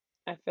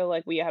 I feel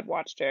like we had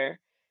watched her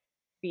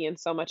be in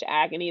so much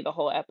agony the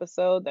whole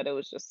episode that it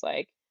was just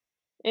like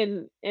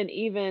and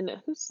even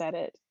who said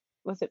it?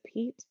 Was it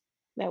Pete?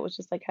 That was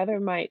just like, "Heather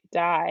might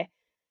die."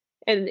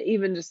 And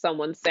even just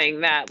someone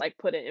saying that, like,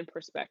 put it in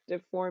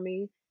perspective for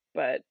me,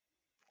 but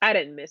I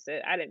didn't miss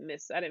it. I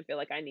didn't feel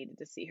like I needed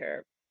to see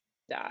her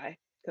die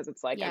because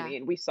it's like, I Yeah.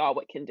 mean, we saw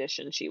what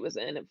condition she was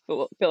in. It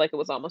feel like it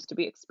was almost to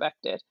be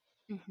expected.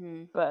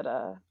 Mhm. But,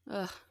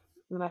 Ugh.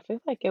 and I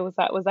feel like was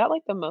that,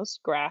 like, the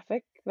most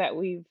graphic that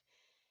we've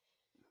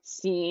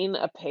seen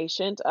a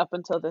patient up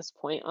until this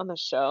point on the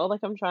show?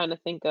 Like, I'm trying to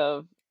think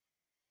of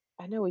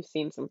I know we've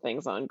seen some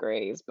things on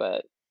Grey's,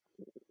 but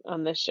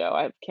on this show,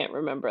 I can't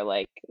remember,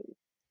 like,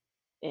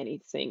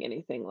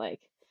 anything like,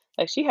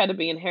 she had to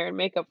be in hair and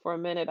makeup for a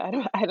minute, I'd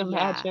Yeah.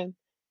 imagine.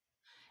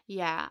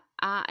 Yeah.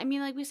 I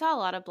mean, like we saw a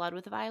lot of blood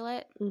with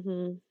Violet,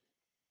 Mhm.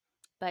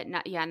 but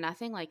not yeah,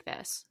 nothing like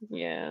this.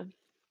 Yeah.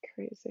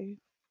 Crazy.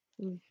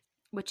 Mm.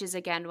 Which is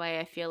again why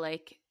I feel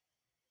like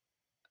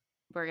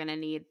we're gonna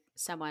need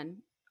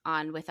someone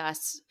on with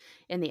us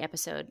in the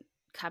episode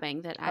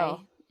coming that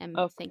Oh, I am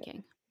okay,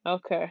 thinking.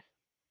 okay.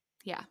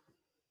 Yeah,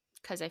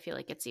 because I feel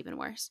like it's even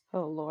worse.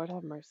 Oh, Lord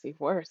have mercy,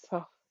 worse.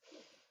 Oh,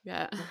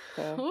 Yeah.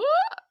 okay.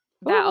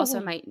 That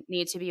also might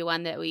need to be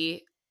one that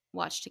we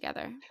watch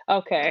together.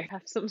 Okay,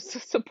 have some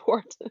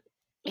support.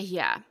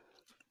 Yeah.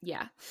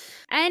 Yeah.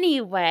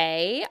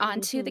 Anyway,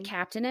 on to the Mhm.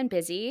 captain and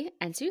Busy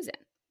and Susan.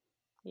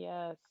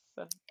 Yes.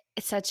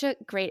 It's such a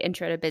great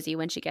intro to Busy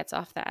when she gets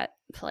off that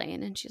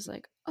plane and she's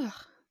like,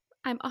 "Ugh,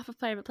 I'm off a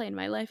private plane.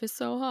 My life is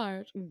so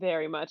hard."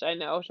 Very much, I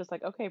know, it's just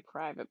like, "Okay,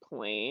 private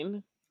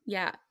plane."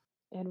 Yeah,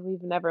 And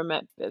we've never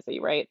met Busy,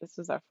 right? This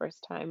is our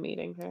first time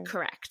meeting her.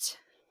 correct.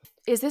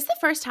 Is this the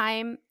first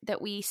time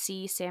that we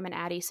see Sam and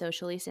Addie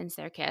socially since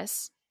their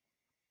kiss?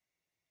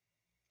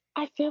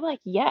 I feel like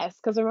yes,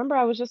 because remember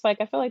I was just like,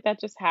 I feel like that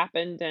just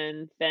happened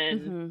and then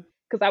Mm-hmm.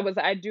 because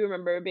I do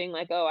remember being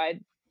like, "Oh, I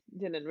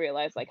didn't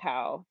realize, like,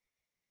 how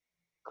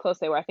close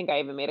they were." I think I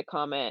even made a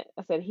comment.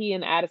 I said, "He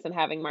and Addison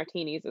having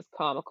martinis is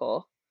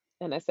comical."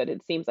 And I said,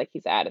 "It seems like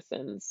he's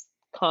Addison's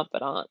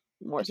confidant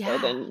more so Yeah.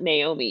 than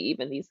Naomi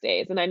even these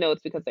days." And I know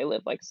it's because they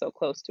live, like, so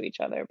close to each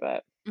other,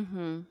 but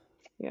Mm-hmm.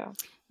 yeah.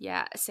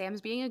 Yeah.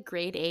 Sam's being a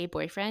grade A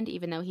boyfriend,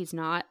 even though he's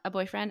not a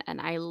boyfriend,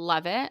 and I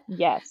love it.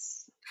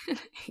 Yes. Your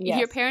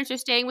Yes. parents are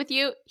staying with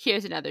you.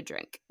 Here's another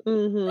drink.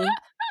 Mhm.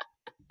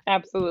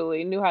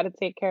 Absolutely. Knew how to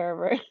take care of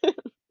her.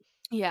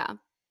 Yeah.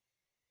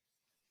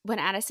 When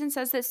Addison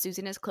says that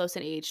Susan is close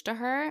in age to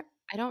her,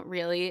 I don't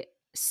really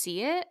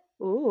see it.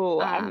 Ooh,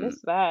 I Um,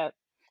 missed that.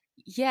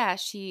 yeah,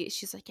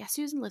 she's like, yeah,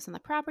 Susan lives on the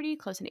property,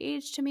 close in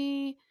age to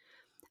me.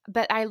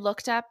 But I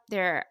looked up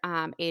their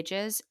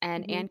ages,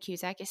 and Mhm. Ann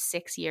Cusack is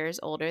 6 years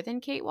older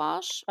than Kate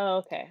Walsh. Oh,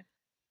 okay.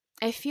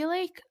 I feel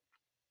like,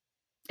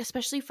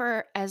 especially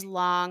for as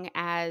long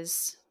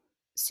as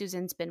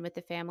Susan's been with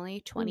the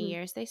family, 20 Mhm.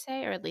 years, they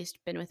say, or at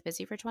least been with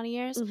Busy for 20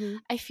 years, Mhm.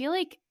 I feel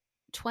like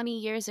 20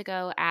 years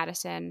ago,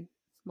 Addison,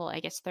 well, I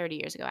guess 30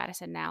 years ago,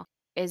 Addison now,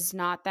 is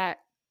not that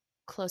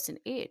close in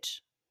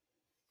age.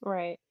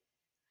 Right.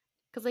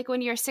 Because, like,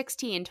 when you're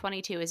 16,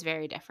 22 is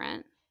very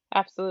different.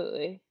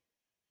 Absolutely.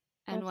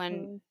 And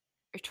when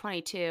you're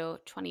 22,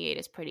 28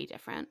 is pretty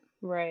different.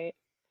 Right.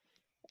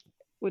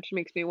 Which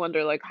makes me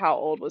wonder, like, how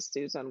old was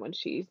Susan when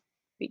she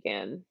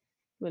had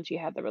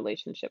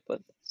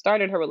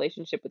started her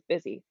relationship with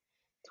Busy?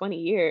 20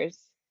 years.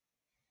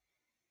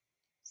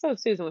 So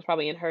Susan was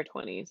probably in her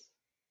 20s.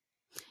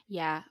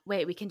 Yeah.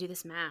 Wait, we can do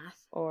this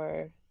math.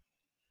 Or,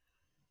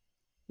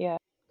 yeah.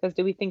 Because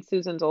do we think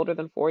Susan's older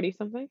than 40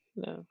 something?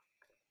 No.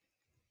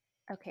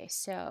 Okay,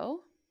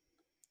 so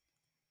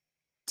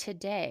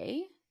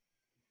today,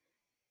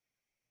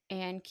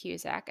 Ann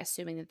Cusack,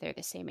 assuming that they're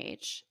the same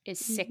age, is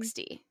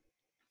 60.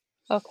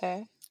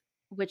 Okay.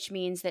 Which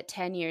means that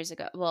 10 years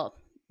ago, well,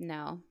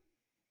 no,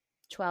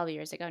 12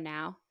 years ago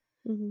now,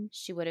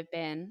 she would have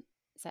been,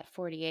 is that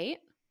 48?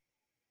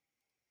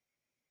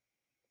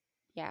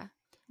 Yeah.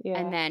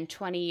 And then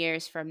 20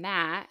 years from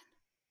that,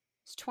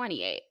 it's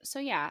 28. So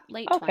yeah,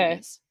 late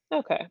 20s.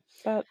 Okay.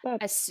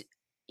 That's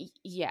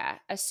yeah,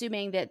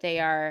 assuming that they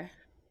are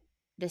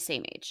the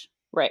same age.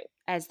 Right.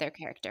 As their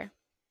character.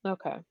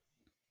 Okay.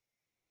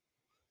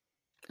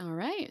 All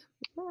right.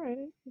 All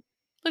right.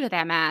 Look at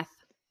that math.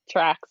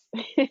 Tracks.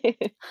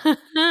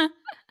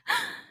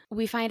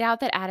 We find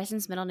out that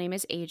Addison's middle name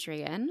is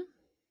Adrian.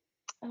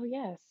 Oh,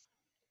 yes.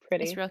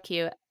 Pretty. It's real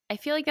cute. I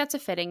feel like that's a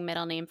fitting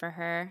middle name for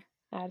her.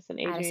 Addison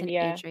Adrian, Addison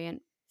yeah.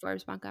 Adrian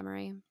Forbes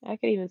Montgomery. I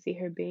could even see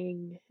her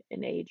being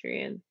an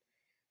Adrian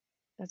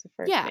as a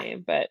first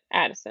name, but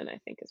Addison I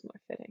think is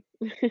more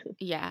fitting.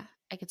 Yeah,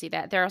 I could see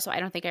that. There also, I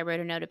don't think I wrote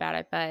a note about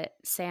it, but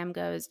Sam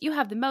goes, "You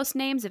have the most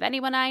names of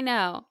anyone I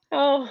know."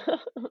 Oh.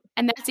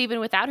 And that's even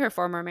without her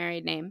former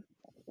married name.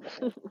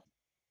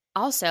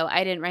 Also,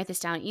 I didn't write this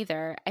down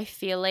either. I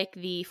feel like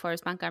the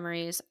Forbes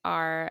Montgomerys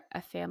are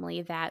a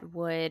family that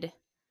would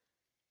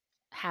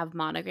have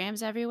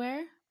monograms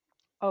everywhere.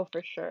 Oh,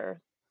 for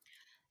sure.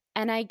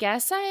 And I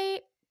guess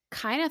I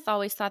kind of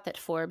always thought that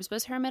Forbes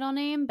was her middle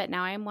name, but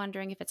now I'm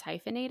wondering if it's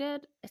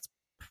hyphenated. It's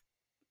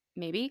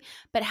maybe.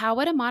 But how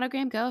would a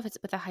monogram go if it's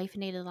with a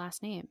hyphenated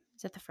last name?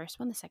 Is it the first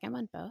one, the second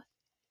one, both?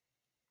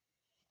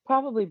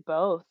 Probably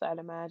both, I'd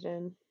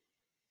imagine.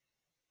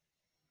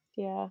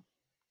 Yeah.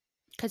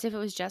 Because if it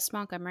was just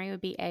Montgomery, it would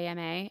be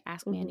AMA,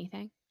 Ask Me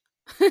Anything.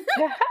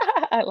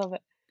 I love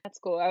it. That's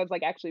cool. I was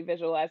like actually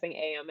visualizing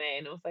AMA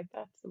and I was like,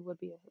 that would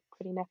be a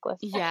pretty necklace.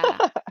 Yeah.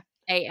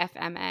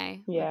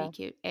 AFMA would be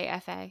cute.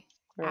 AFA.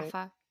 Right.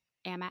 AFA.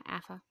 AMA.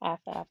 AFA.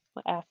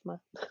 AFMA.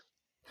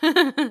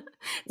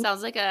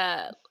 Sounds like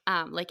a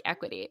like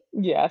equity.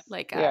 Yes.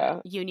 Like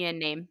a union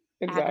name.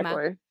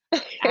 Exactly.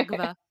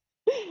 AGVA.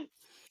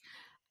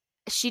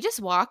 She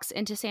just walks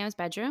into Sam's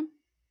bedroom.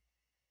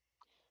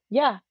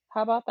 Yeah.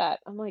 How about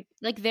that? I'm like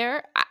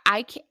there.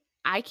 I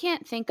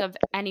can't think of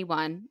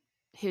anyone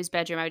whose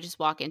bedroom I would just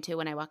walk into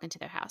when I walk into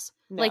their house.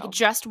 No. Like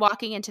just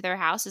walking into their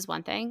house is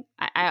one thing.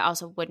 I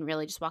also wouldn't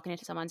really just walk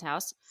into someone's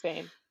house.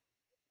 Same.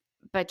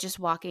 But just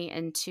walking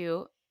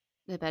into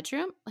the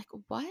bedroom, like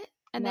what?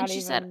 And then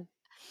she said,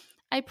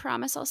 "I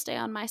promise I'll stay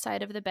on my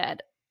side of the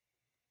bed."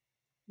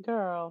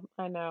 Girl,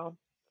 I know.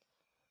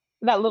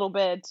 That little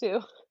bed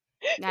too.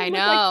 I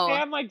know. Like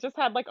Sam just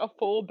had like a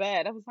full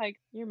bed. I was like,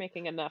 you're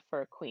making enough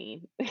for a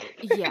queen.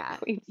 Yeah.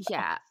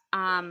 Yeah.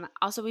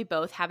 Also, we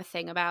both have a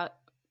thing about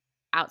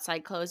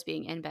outside clothes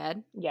being in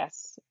bed.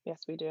 Yes.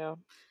 Yes, we do.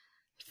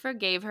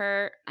 Forgave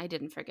her. I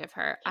didn't forgive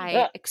her.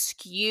 I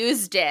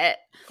excused it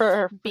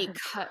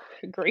because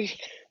grief.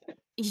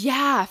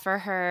 Yeah, for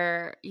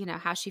her,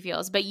 how she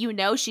feels. But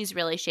she's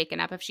really shaken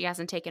up if she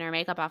hasn't taken her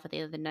makeup off at the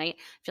end of the night.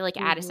 I feel like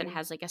Addison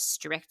has like a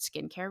strict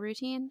skincare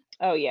routine.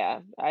 Oh yeah,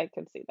 I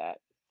can see that.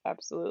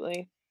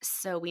 Absolutely.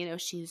 So we know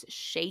she's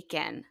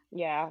shaken.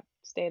 Yeah,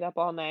 stayed up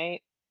all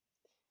night.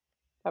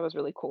 That was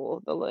really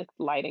cool. The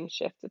lighting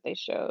shift that they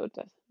showed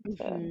to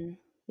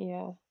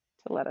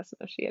let us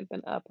know she had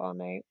been up all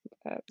night.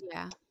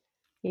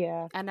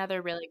 Yeah.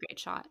 Another really great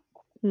shot.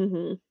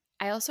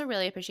 I also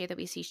really appreciate that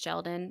we see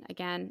Sheldon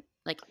again,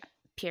 like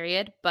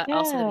period, but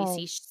also that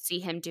we see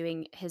him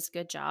doing his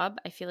good job.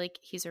 I feel like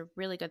he's a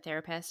really good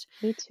therapist.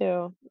 Me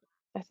too.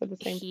 I said the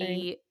same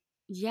thing.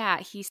 Yeah,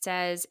 he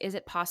says, "Is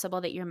it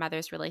possible that your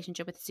mother's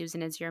relationship with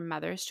Susan is your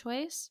mother's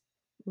choice?"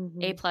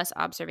 A+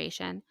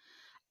 observation.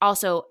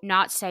 Also,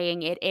 not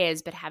saying it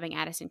is, but having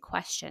Addison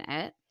question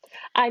it.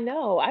 I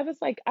know. I was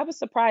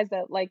surprised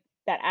that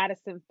that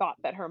Addison thought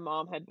that her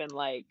mom had been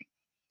like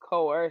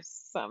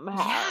coerced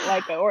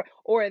somehow,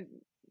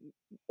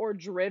 or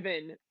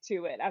driven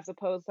to it, as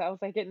opposed to, I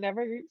was like, it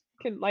never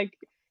can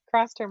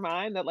crossed her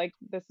mind that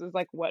this is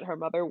what her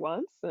mother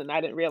wants, and I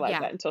didn't realize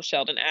that until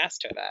Sheldon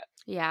asked her that.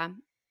 Yeah.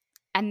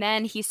 And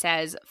then he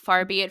says,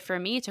 "Far be it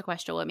from me to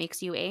question what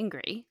makes you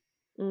angry."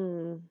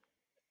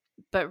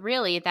 But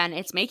really, then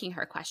it's making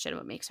her question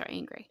what makes her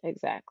angry.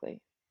 Exactly.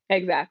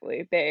 They're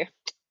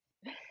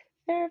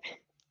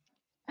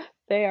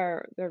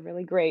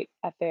really great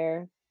at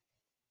their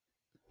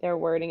their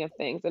wording of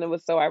things, and it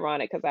was so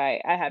ironic because I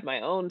had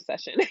my own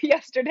session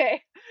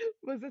yesterday.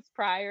 Was this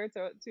prior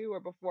to or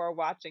before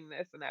watching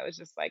this? And I was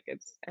just like,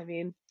 it's I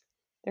mean,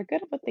 they're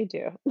good at what they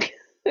do.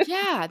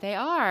 Yeah, they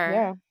are.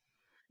 Yeah,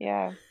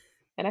 yeah.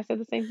 And I said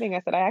the same thing.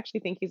 I said, "I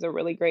actually think he's a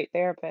really great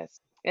therapist."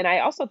 And I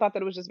also thought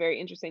that it was just very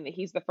interesting that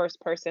he's the first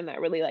person that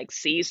really, like,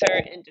 sees her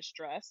in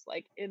distress,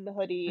 like, in the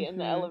hoodie, in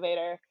the Mhm.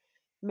 elevator,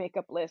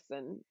 makeupless,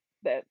 and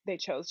that they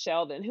chose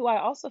Sheldon, who I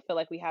also feel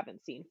like we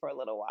haven't seen for a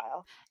little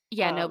while.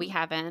 Yeah, no, we Um,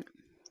 haven't.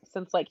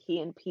 since, like, he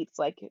and Pete's,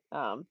 like,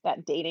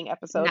 that dating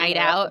episode when Night they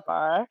were at the out.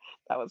 bar.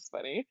 That was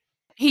funny.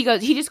 He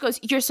just goes,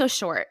 "You're so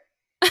short.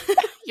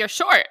 You're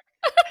short."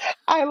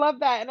 I love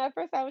that, and at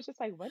first I was just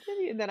like, "What did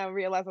he?" And then I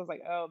realized I was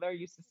like, "Oh, they're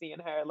used to seeing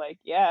her, like,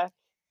 yeah,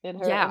 Yeah, in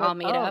her all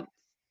made up. pumps."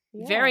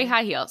 Very Yeah,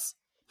 high heels.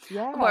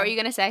 What were yeah. you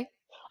gonna say?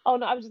 Oh,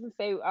 no, I was just gonna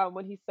say,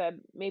 when he said,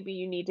 "Maybe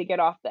you need to get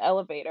off the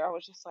elevator," I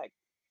was just like,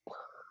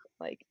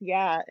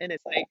 yeah, and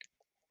it's like,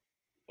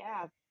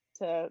 yeah,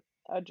 to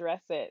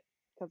address it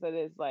because it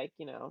is like,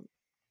 you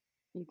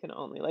can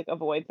only, like,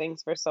 avoid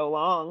things for so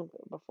long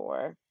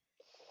before.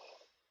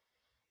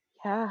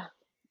 Yeah.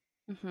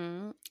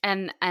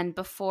 And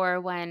before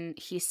when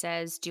he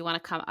says, "Do you wanna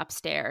come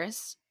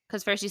upstairs?"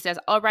 Because first he says,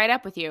 "I'll ride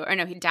up with you," or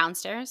no, he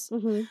downstairs.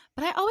 Mhm.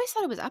 But I always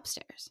thought it was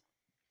upstairs.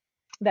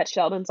 That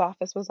Sheldon's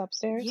office was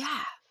upstairs?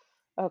 Yeah.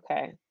 Okay.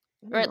 I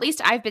Or don't at know.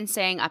 least I've been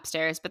saying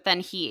upstairs, but then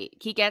he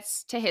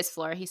gets to his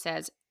floor, he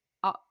says,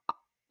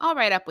 I'll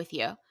ride up with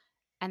you."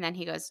 And then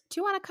he goes, "Do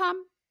you wanna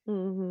come?"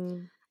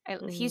 Mhm.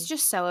 He's Mhm.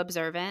 just so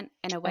observant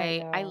in a I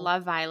way. I know.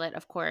 love Violet,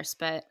 of course,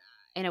 but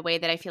in a way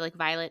that I feel like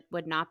Violet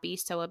would not be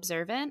so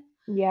observant.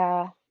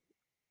 Yeah.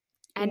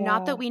 And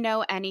not that Yeah. we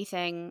know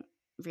anything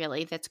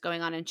really that's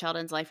going on in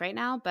Sheldon's life right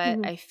now, but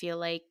Mhm. I feel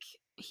like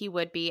he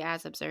would be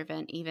as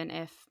observant even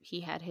if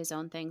he had his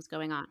own things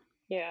going on.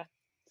 Yeah.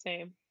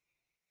 Same.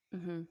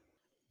 hmm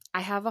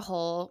I have a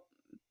whole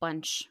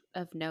bunch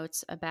of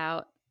notes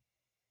about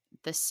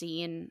the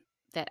scene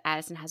that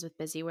Addison has with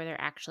Busy where they're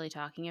actually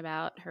talking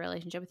about her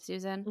relationship with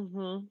Susan.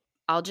 Mhm.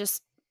 I'll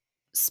just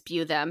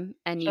spew them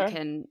and you Sure.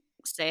 can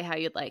say how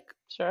you'd like.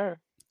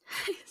 Sure.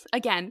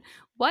 Again,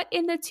 what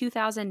in the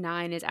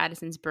 2009 is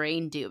Addison's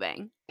brain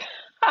doing?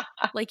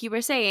 Like you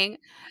were saying,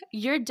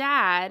 your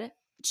dad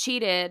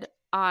cheated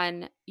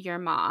on your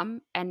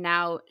mom and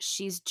now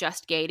she's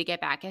just gay to get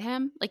back at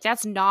him. Like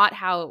that's not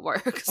how it Not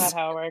works.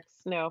 how it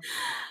works. No.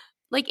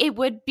 Like it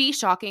would be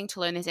shocking to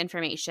learn this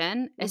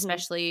information, Mhm.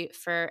 especially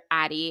for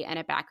Addie and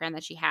a background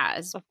that she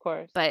has. Of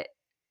course. But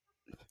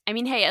I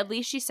mean, hey, at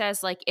least she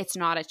says like it's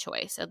not a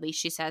choice. At least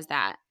she says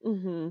that.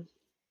 Mhm.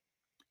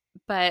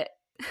 But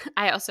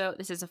I also,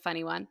 this is a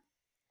funny one.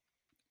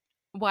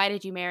 Why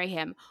did you marry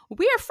him?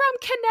 We're from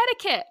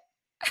Connecticut.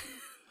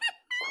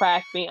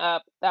 Cracked me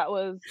up. That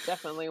was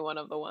definitely one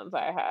of the ones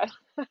I had.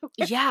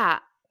 Yeah.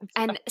 It's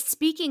fine. And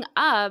speaking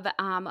of,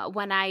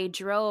 when I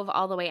drove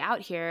all the way out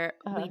here,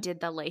 we Uh-huh. did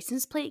the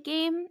license plate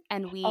game,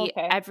 and we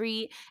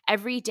Okay.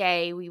 every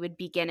day we would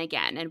begin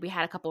again, and we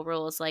had a couple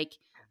rules like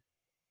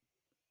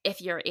if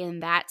you're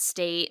in that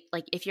state,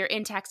 like if you're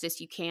in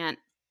Texas, you can't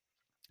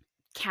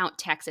count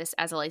Texas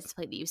as a license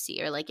plate that you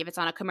see, or like if it's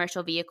on a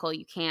commercial vehicle,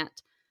 you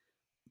can't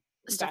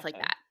stuff like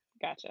Gotcha. that.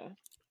 Gotcha.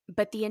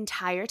 But the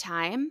entire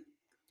time,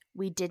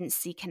 we didn't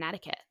see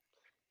Connecticut.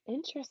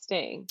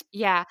 Interesting.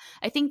 Yeah,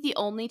 I think the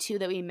only 2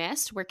 that we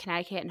missed were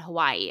Connecticut and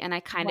Hawaii, and I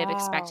kind of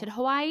expected Wow.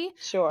 Hawaii,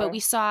 but we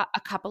Sure. saw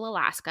a couple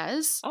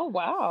Alaskas, Oh,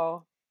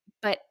 wow.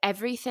 but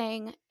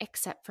everything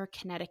except for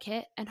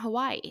Connecticut and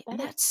Hawaii, and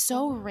That is that's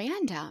so so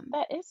random.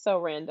 that is so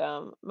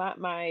random.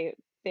 My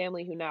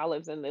family who now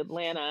lives in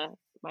Atlanta,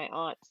 my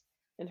aunt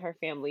and her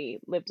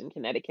family lived in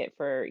Connecticut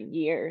for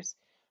years.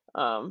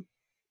 Um,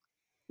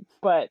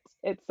 but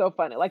it's so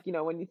funny, like,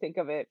 when you think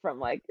of it from,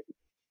 like,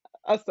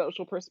 a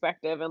social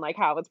perspective and, like,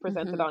 how it's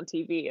presented Mhm. on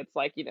TV, it's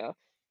like,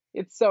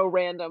 it's so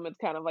random, it's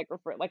kind of like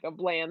refer like a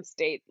bland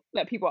state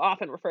that people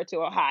often refer to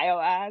Ohio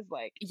as,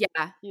 like,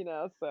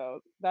 Yeah,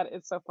 so that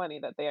is so funny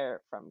that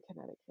they're from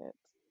Connecticut.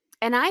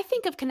 and I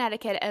think of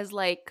Connecticut as,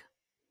 like,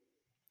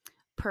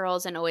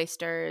 pearls and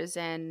oysters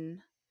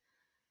and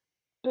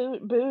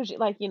Bougie,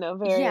 like,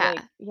 very, yeah,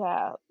 like,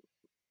 yeah,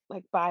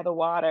 like, by the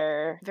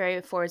water.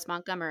 very Forest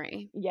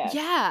Montgomery. Yes.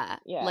 Yeah,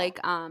 Yeah. like,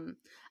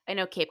 I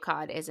know Cape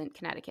Cod isn't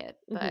Connecticut,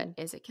 but Mhm.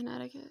 is it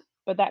Connecticut?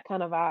 But that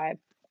kind of vibe.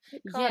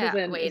 Cape Cod is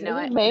Yeah, in wait, is it no,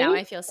 in now Maine?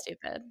 I feel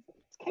stupid.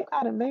 Is Cape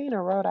Cod in Maine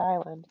or Rhode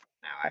Island?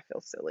 Now I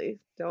feel silly.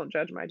 Don't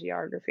judge my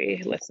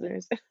geography,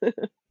 listeners.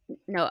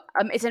 No,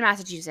 it's in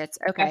Massachusetts.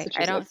 Okay, I don't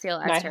Massachusetts. feel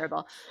as My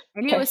terrible.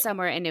 I knew it okay. was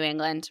somewhere in New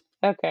England,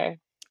 Okay.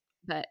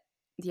 but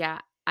yeah,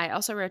 I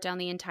also wrote down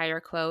the entire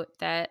quote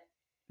that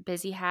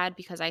Busy had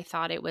because I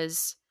thought it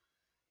was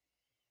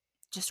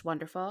just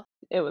wonderful.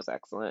 It was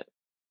excellent.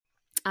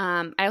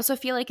 I also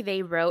feel like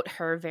they wrote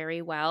her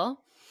very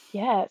well.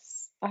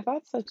 Yes, I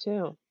thought so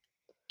too.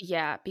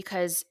 Yeah,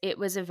 because it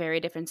was a very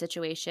different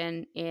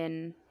situation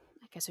in,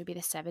 I guess it would be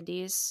the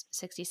 70s,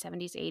 60s,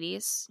 70s,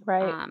 80s,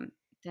 Right.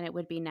 than it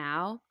would be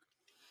now.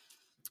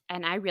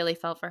 And I really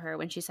felt for her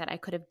when she said, I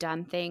could have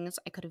done things,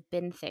 I could have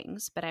been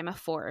things, but I'm a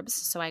Forbes.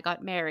 So I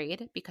got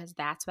married because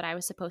that's what I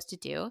was supposed to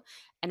do.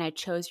 And I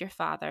chose your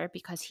father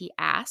because he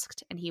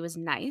asked and he was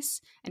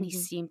nice and he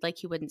seemed like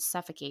he wouldn't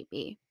suffocate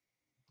me.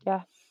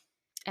 Yeah.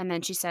 And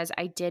then she says,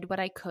 I did what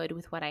I could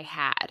with what I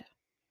had.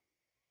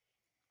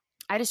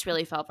 I just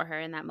really felt for her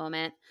in that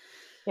moment.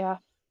 Yeah.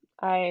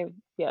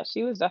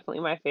 She was definitely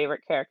my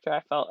favorite character,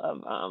 I felt,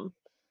 of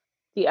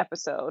the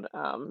episode.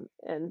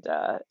 And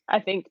I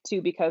think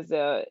too, because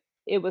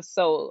it was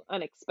so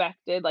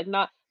unexpected, like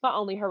not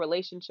only her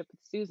relationship with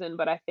Susan,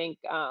 but I think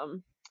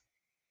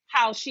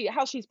how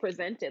she's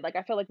presented. Like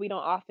I feel like we don't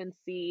often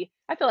see,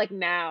 I feel like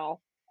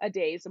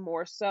nowadays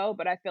more so,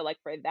 but I feel like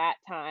for that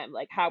time,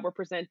 like how we're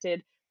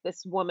presented,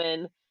 this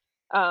woman,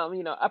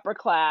 upper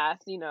class,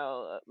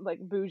 like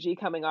bougie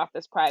coming off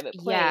this private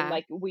plane, Yeah.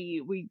 like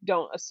we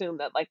don't assume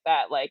that, like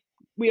that, like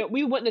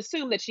we wouldn't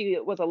assume that she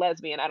was a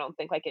lesbian. I don't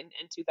think, like in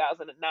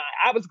 2009.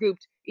 I was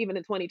grouped even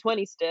in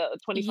 2020, still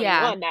Yeah.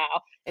 2021 now,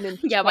 and in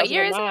Yeah. What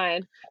year is it?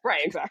 2009,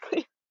 right,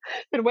 exactly.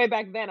 And way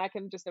back then, I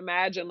can just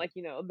imagine, like,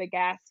 the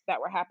gasps that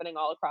were happening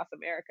all across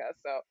America.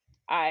 So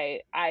I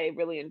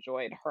really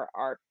enjoyed her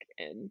arc,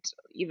 and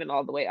even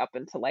all the way up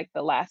into like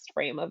the last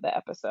frame of the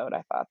episode,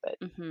 I thought that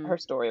Mm-hmm. her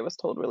story was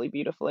told really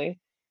beautifully.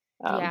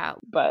 Yeah.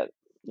 But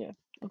yeah,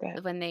 okay.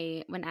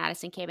 When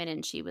Addison came in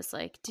and she was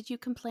like, did you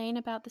complain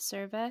about the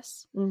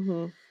service?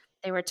 Mhm.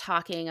 They were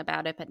talking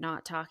about it, but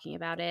not talking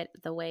about it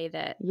the way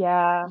that,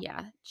 Yeah.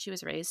 yeah, she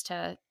was raised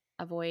to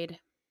avoid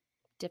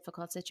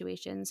difficult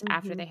situations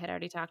after they Mhm. had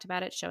already talked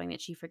about it, showing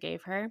that she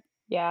forgave her.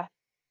 Yeah.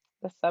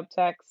 The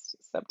subtext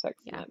in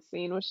Yeah. that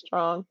scene was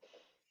strong.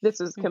 This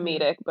was Mm-hmm.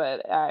 comedic,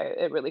 but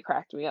it really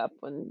cracked me up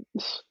when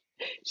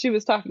she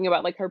was talking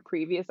about, like, her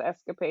previous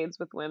escapades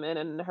with women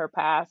and her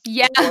past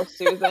Yeah. before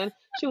Susan.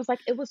 She was like,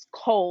 "It was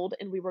cold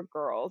and we were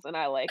girls," and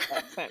I, like,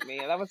 that sent me,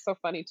 that was so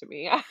funny to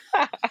me.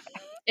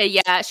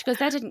 Yeah. She goes,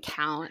 that didn't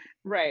count.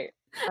 Right.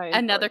 I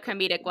Another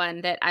enjoyed it. comedic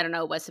one that I don't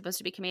know was supposed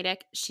to be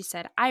comedic. She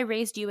said, I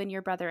raised you and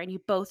your brother, and you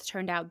both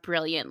turned out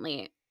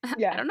brilliantly. I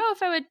Yeah. don't know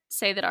if I would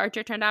say that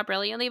Archer turned out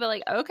brilliantly, but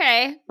like,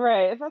 okay.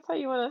 Right, if that's how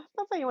you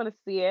wanna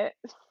see it.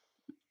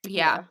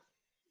 Yeah.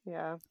 Yeah.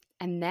 Yeah.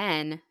 And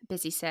then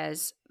Busy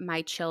says,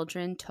 my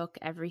children took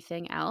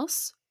everything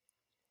else.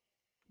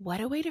 What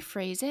a way to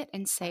phrase it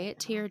and I say it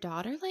to know. your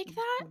daughter like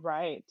that.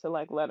 Right, to,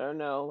 like, let her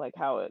know, like,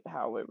 how it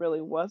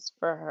really was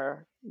for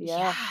her. Yeah.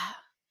 Yeah.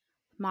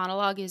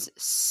 Monologue is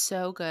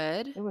so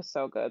good. It was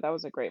so good. That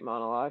was a great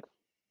monologue.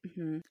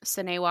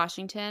 Sine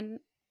Washington,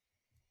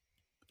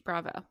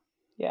 bravo.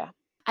 Yeah.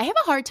 I have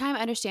a hard time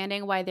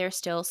understanding why they're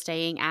still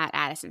staying at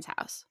Addison's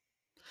house.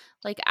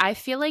 Like, I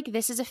feel like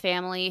this is a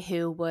family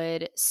who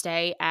would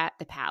stay at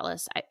the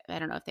palace. I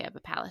don't know if they have a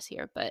palace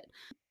here, but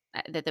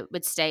that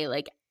would stay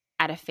like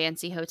at a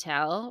fancy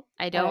hotel.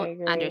 I I don't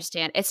agree.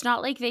 understand. It's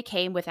not like they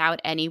came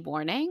without any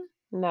warning.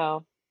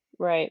 No.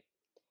 Right.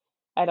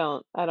 I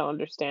don't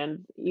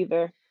understand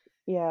either.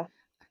 Yeah.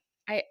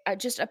 I'm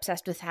just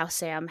obsessed with how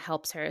Sam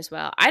helps her as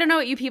well. I don't know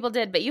what you people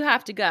did, but you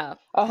have to go.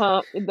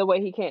 Uh-huh. The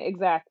way he can't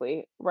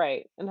exactly.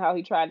 Right. And how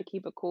he tried to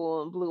keep it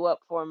cool and blew up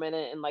for a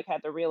minute and like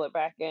had to reel it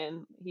back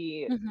in.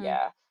 Hmm.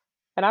 Yeah.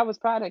 And I was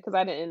proud of it because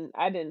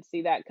I didn't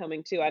see that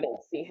coming too. I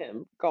didn't see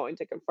him going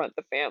to confront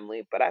the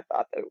family, but I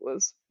thought that it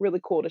was really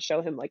cool to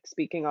show him like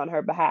speaking on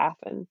her behalf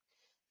and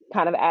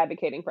kind of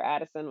advocating for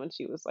Addison when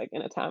she was like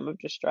in a time of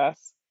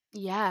distress.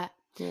 Yeah.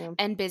 Yeah.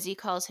 And Busy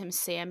calls him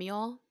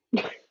Samuel.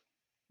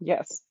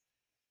 Yes.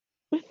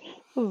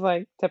 It was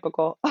like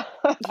typical.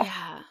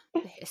 Yeah. The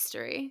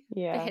history.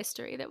 The Yeah.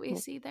 history that we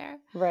see there.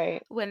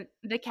 Right. When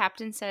the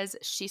captain says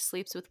she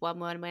sleeps with one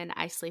woman,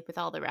 I sleep with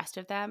all the rest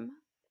of them.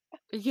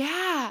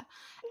 Yeah.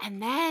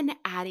 And then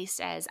Addie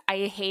says, I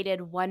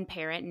hated one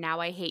parent, now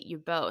I hate you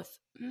both.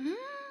 I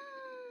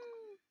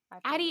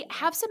felt Addie, that.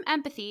 have some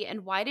empathy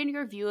and widen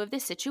your view of the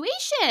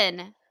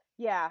situation.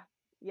 Yeah.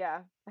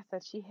 Yeah.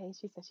 She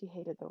said she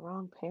hated the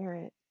wrong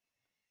parent.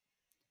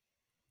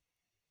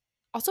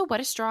 Also, what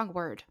a strong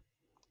word.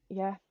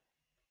 Yeah.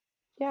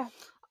 Yeah.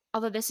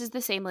 Although this is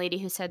the same lady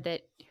who said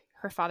that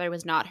her father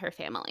was not her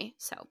family.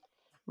 So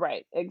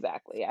Right.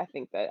 Exactly. I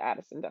think that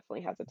Addison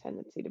definitely has a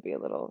tendency to be a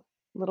little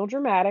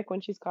dramatic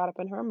when she's caught up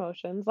in her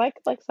emotions, like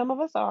some of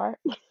us are.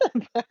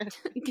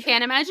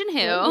 can't imagine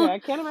Yeah, who. I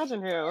can't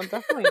imagine who.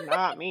 Definitely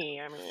not me.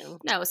 I mean,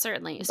 No,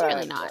 certainly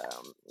but not.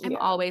 I'm yeah,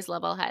 always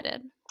level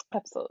headed.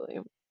 absolutely.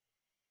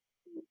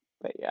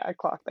 But yeah, I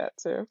clocked that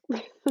too.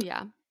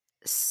 Yeah.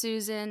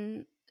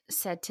 Susan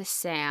said to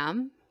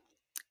Sam,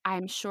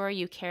 I'm sure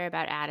you care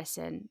about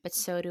Addison, but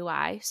so do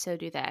I, so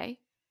do they.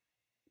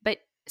 But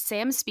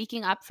Sam's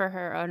speaking up for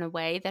her in a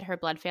way that her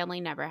blood family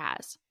never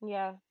has.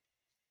 Yeah.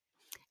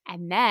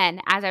 And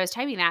then, as I was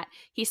typing that,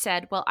 he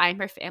said, well, I'm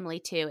her family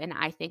too, and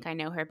I think I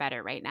know her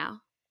better right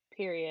now.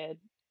 Period.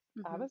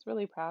 I Hmm. was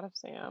really proud of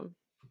Sam.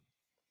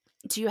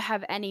 Do you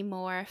have any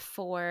more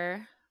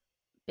for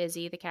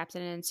Busy, the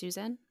captain, and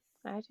Susan?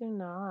 I do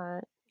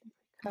not.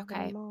 Covered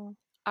Okay. them all.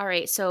 All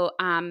right. So,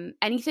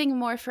 anything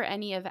more for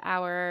any of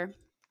our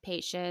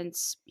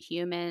patients,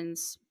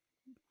 humans,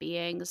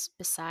 beings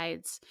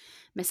besides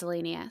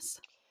miscellaneous.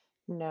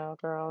 No,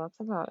 girl, that's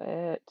about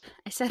it.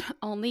 I said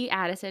only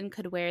Addison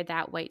could wear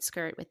that white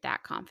skirt with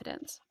that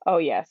confidence. Oh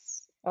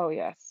yes. Oh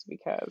yes,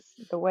 because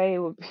the way it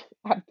would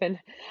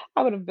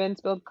I would have been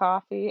spilled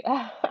coffee.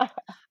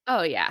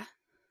 Oh, yeah.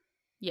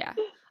 Yeah.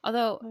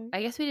 Although,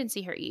 I guess we didn't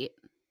see her eat.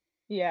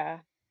 Yeah,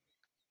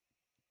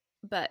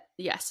 But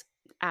yes,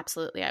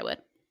 absolutely I would.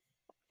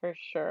 for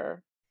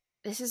sure.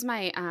 This is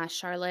my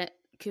Charlotte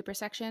Cooper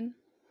section.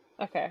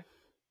 Okay.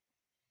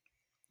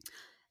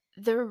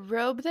 The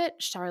robe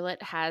that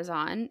Charlotte has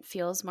on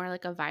feels more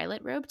like a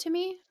violet robe to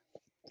me.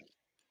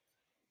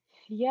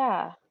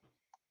 Yeah.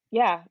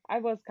 Yeah, I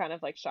was kind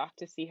of like shocked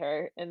to see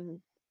her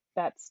in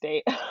that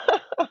state.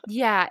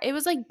 Yeah, it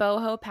was like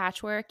boho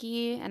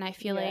patchworky, and I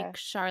feel Yeah, like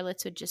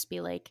Charlotte's would just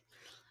be like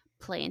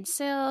plain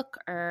silk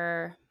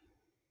or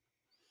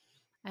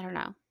I don't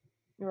know.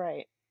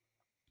 right.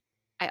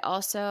 I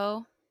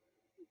also,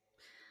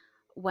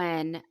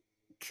 when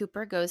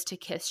Cooper goes to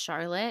kiss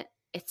Charlotte,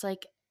 it's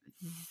like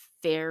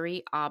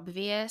very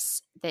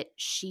obvious that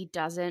she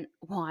doesn't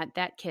want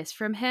that kiss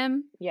from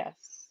him.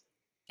 Yes.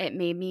 It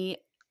made me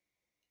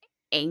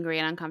angry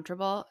and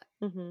uncomfortable.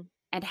 Mhm.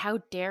 And how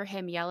dare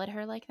him yell at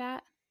her like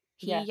that?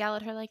 He Yes. yell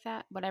at her like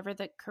that, whatever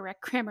the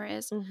correct grammar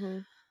is.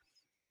 Mhm.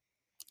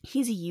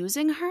 He's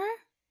using her,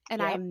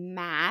 and Yep. I'm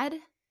mad.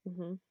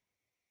 Mhm.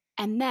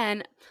 And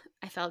then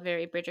I felt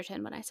very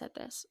Bridgerton when I said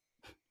this.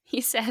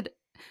 He said,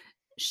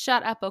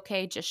 "Shut up,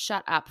 okay? Just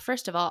shut up."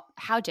 First of all,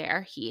 how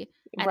dare he?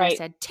 And I Right.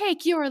 said,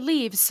 "Take your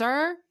leave,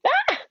 sir."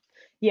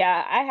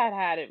 Yeah, I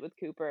had it with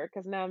Cooper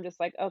because now I'm just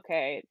like,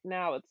 okay,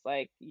 now it's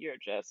like you're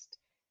just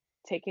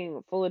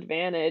taking full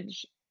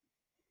advantage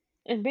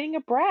and being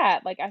a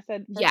brat. Like I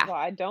said, first of Yeah. all,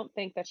 I don't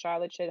think that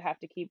Charlotte should have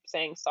to keep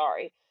saying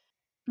sorry,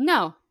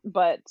 No.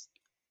 but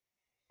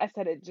I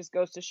said it just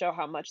goes to show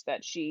how much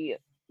that she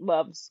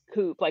loves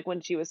Coop. Like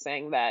when she was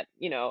saying that,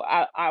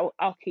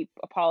 I'll keep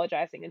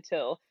apologizing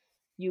until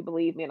you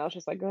believe me. And I was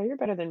just like, girl, you're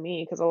better than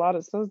me. Cause a lot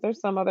of so there's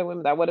some other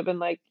women that would have been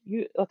like,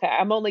 you okay,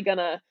 I'm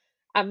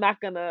not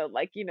gonna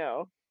like,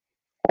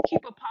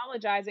 keep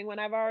apologizing when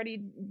I've already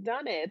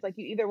done it. It's like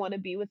you either want to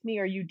be with me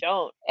or you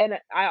don't. And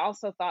I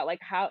also thought like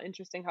how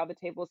interesting how the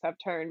tables have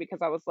turned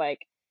because I was like,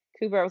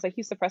 Cooper, I was like,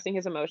 he's suppressing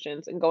his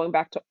emotions and going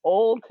back to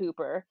old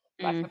Cooper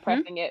by Mm-hmm.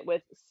 suppressing it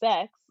with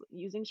sex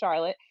using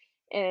Charlotte.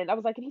 And I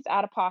was like, and he's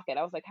out of pocket.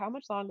 I was like, how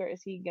much longer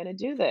is he gonna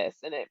do this?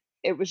 And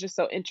it was just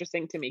so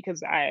interesting to me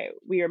because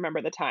we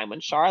remember the time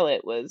when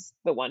Charlotte was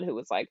the one who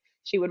was like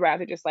she would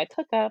rather just like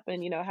hook up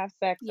and have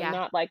sex and Yeah.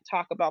 not like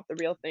talk about the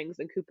real things.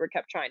 And Cooper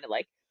kept trying to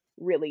like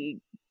really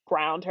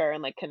ground her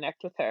and like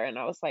connect with her. And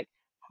I was like,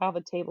 how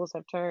the tables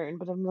have turned.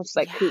 But I'm just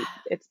like, Yeah. Coop,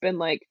 it's been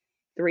like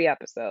 3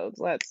 episodes.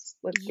 Let's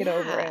get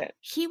over Yeah. it.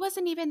 He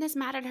wasn't even this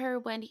mad at her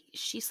when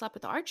she slept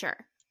with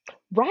Archer.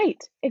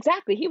 Right.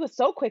 Exactly. He was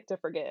so quick to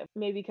forgive.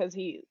 Maybe because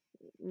he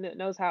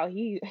knows how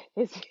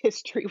his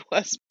history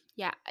was.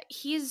 Yeah,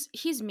 he's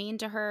mean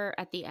to her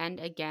at the end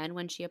again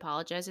when she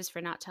apologizes for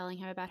not telling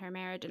him about her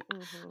marriage. And I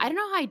Hmm. don't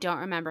know how I don't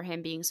remember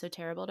him being so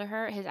terrible to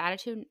her. His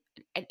attitude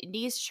it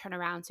needs to turn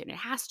around soon. It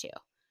has to.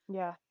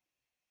 Yeah.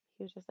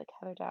 He was just like,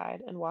 Heather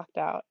died and walked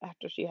out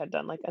after she had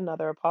done like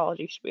another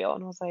apology spiel.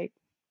 And I was like,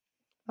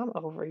 I'm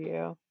over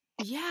you.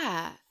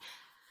 Yeah.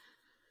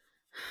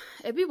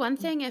 It'd be one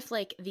thing if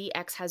like the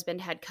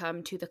ex-husband had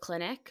come to the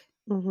clinic,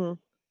 Hmm.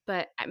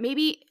 but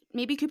maybe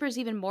Cooper's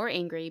even more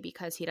angry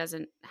because he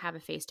doesn't have a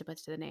face to put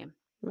to the name.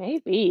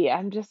 Maybe.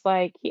 I'm just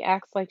like, he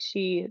acts like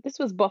this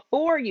was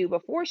before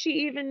she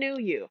even knew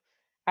you.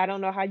 I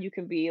don't know how you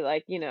can be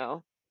like,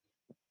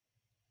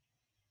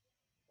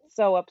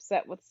 so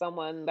upset with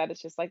someone that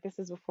it's just like, this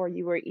is before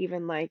you were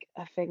even like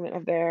a figment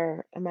of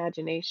their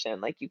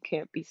imagination. Like, you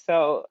can't be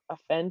so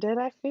offended,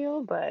 I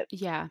feel, but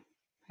Yeah.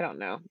 I don't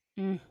know.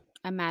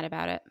 I'm mad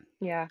about it.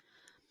 Yeah.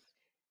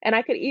 And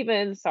I could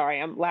even,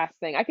 sorry, I'm last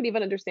thing. I could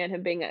even understand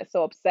him being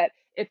so upset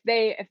if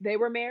they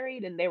were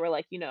married and they were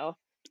like, started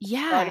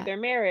Yeah. their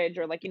marriage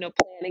or like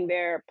planning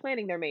their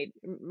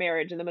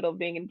marriage in the middle of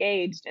being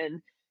engaged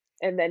and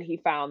then he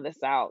found this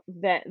out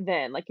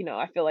then like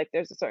I feel like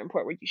there's a certain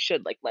point where you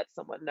should like let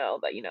someone know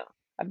that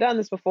I've done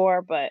this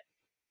before but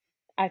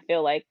I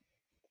feel like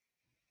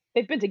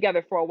they've been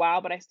together for a while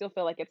but I still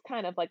feel like it's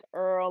kind of like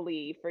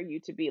early for you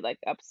to be like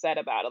upset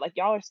about it like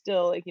y'all are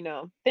still like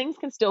things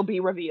can still be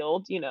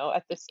revealed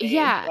at this stage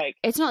Yeah. like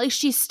It's not like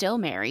she's still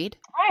married.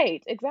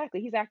 right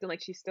exactly he's acting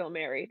like she's still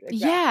married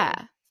Yeah.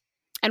 exactly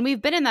And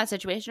we've been in that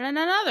situation in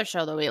another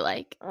show that we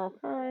like.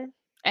 okay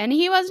And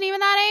he wasn't even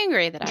that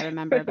angry that I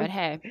remember, but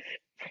hey.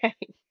 right.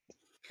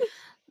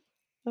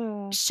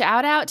 Uh,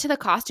 Shout out to the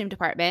costume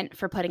department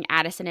for putting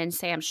Addison in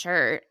Sam's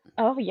shirt.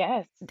 oh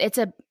yes.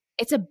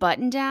 It's a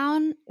button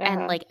down and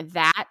Uh-huh. like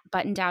that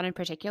button down in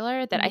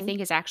particular that I Mhm.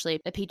 think is actually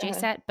a PJ Uh-huh.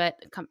 set, but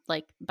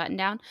like button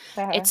down.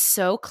 Uh-huh. It's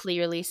so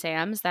clearly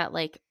Sam's, that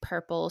like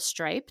purple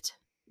striped.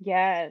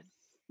 Yes.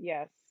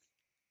 Yes.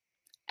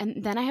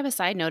 And then I have a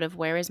side note of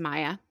where is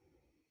Maya?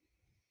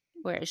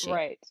 Where is she?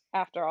 Right.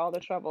 After all the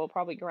trouble,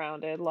 probably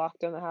grounded,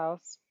 locked in the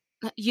house.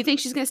 You think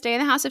she's going to stay in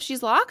the house if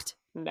she's locked?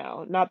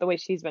 No, not the way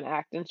she's been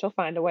acting. She'll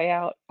find a way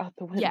out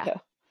the Yeah.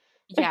 window.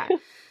 Yeah.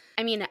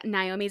 I mean,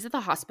 Naomi's at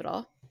the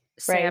hospital.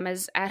 Right. Sam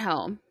is at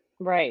home.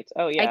 Right.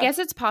 Oh, I yeah. guess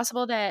it's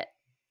possible that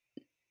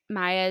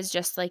Maya is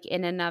just like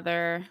in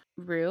another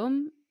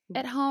room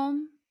at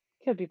home,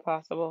 Could be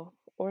possible.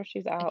 Or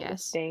she's I out with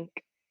guess. Dink.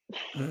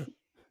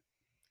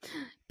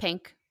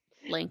 Pink,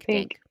 Link, Pink,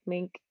 Dink.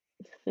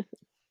 mink.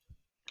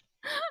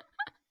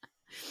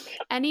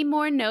 Any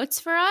more notes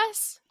for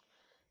us?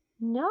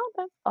 No,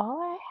 that's all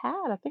I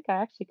had. I think I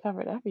actually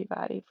covered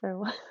everybody for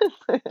once.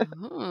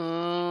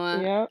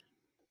 Oh. Yep.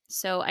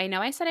 So I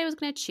know I said I was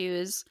going to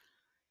choose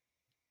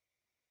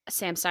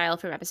Sam Style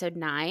from episode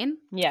 9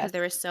 because Yes.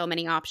 there were so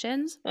many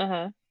options.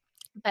 Uh-huh.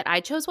 But I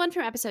chose one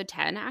from episode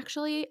 10,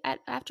 actually,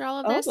 after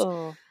all of this.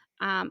 Oh.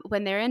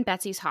 When they're in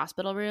Betsy's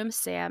hospital room,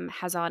 Sam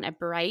has on a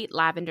bright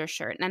lavender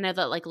shirt. And I know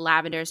that like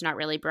lavender is not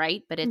really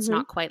bright, but it's Mhm.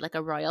 not quite like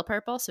a royal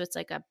purple. So it's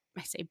like I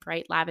say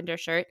bright lavender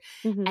shirt.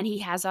 Mhm. And he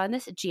has on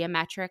this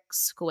geometric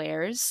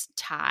squares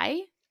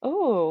tie.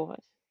 Oh,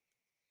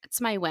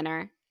 It's my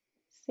winner.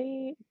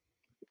 see,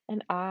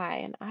 an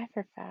eye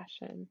for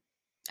fashion.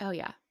 Oh,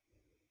 yeah.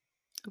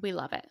 We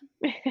love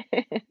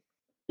it.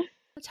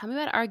 Tell me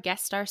about our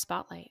guest star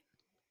spotlight.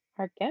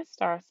 Our guest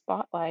star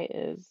spotlight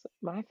is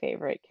my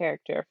favorite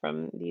character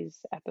from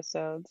these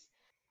episodes,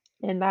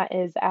 and that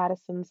is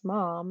Addison's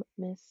mom,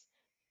 Miss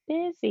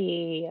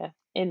Busy.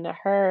 And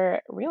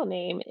her real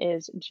name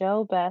is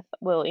Jo Beth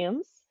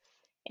Williams,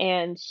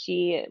 and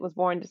she was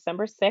born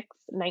December 6th,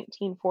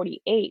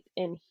 1948,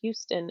 in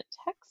Houston,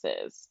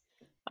 Texas.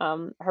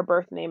 Her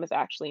birth name is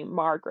actually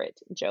Margaret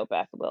Jo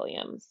Beth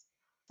Williams.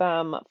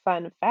 Some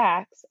fun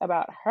facts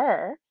about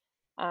her.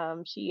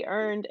 She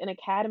earned an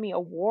Academy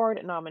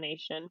Award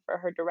nomination for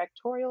her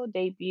directorial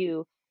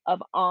debut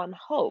of On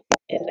Hope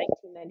in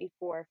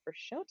 1994 for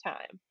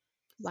Showtime.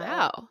 So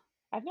Wow.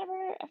 I've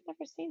never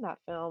seen that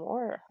film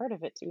or heard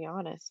of it, to be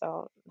honest.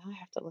 So now I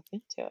have to look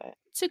into it.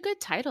 It's a good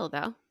title,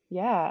 though.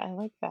 Yeah, I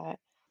like that.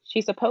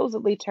 She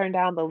supposedly turned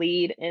down the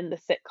lead in the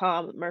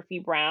sitcom Murphy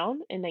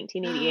Brown in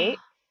 1988,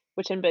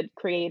 which had been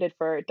created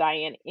for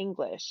Diane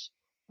English,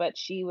 but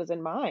she was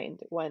in mind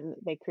when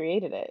they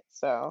created it.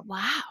 So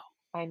Wow.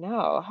 I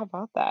know. How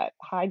about that?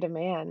 High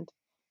demand.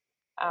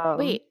 Um,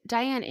 Wait,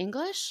 Diane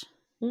English?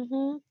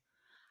 mhm.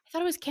 I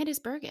thought it was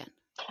Candice Bergen.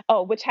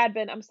 Oh,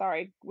 I'm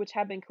sorry, which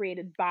had been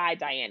created by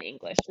Diane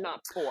English,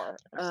 not for.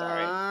 I'm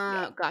sorry.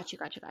 Yeah, Got you.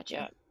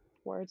 yeah.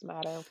 Words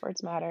matter.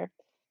 Words matter.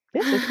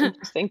 This is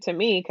interesting to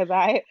me because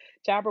I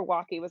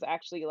Jabberwocky was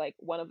actually like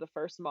one of the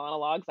first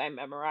monologues I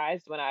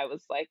memorized when I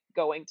was like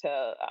going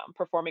to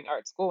performing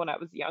arts school when I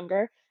was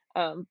younger.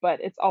 But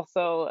it's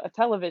also a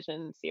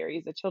television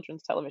series, a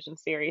children's television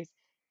series,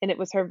 and it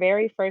was her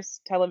very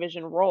first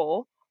television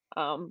role.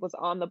 Was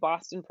on the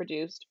Boston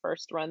produced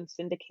first run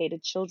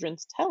syndicated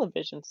children's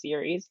television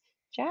series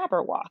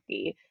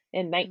Jabberwocky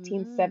in Mm.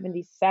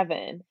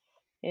 1977,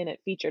 and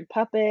it featured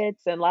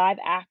puppets and live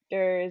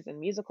actors and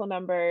musical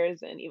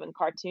numbers and even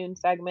cartoon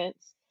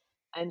segments.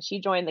 And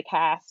she joined the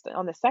cast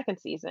on the second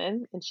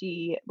season, and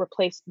she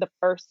replaced the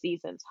first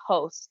season's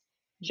host,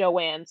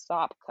 Joanne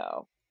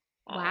Sopko.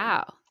 Um,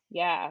 Wow.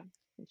 yeah,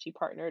 and she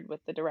partnered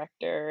with the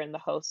director and the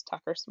host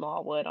Tucker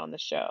Smallwood on the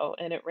show,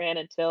 and it ran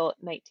until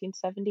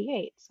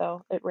 1978.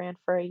 So it ran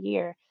for a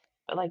year.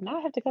 But like now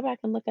I have to go back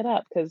and look it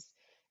up because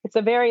it's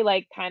a very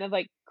like kind of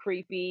like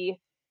creepy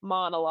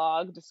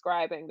monologue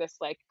describing this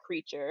like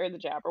creature, the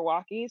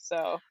Jabberwocky.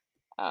 So,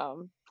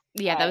 um,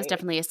 Yeah, that was I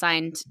definitely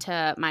assigned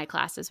to my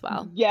class as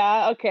well.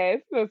 yeah,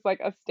 okay, so it's like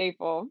a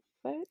staple.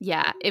 But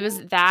Yeah, it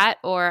was that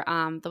or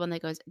the one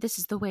that goes, "This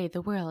is the way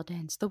the world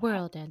ends. The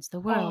world ends. The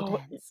world oh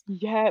ends."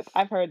 yes,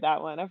 I've heard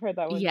that one. I've heard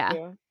that one Yeah.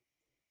 too.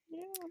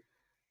 Yeah,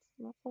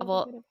 that's a little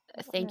Well, bit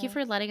about thank you her.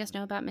 for letting us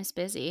know about Miss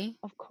Busy.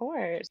 Of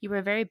course, You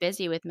were very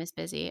busy with Miss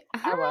Busy.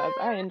 I was.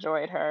 I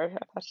enjoyed her.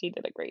 I thought she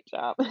did a great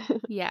job.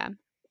 Yeah.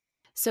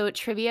 So,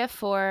 trivia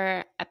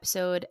for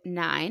episode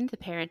 9, The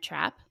Parent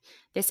Trap.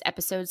 This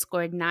episode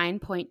scored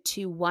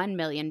 9.21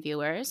 million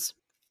viewers.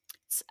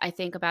 It's, I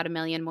think, about a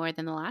million more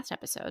than the last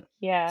episode.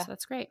 Yeah. So,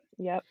 that's great.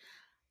 Yep.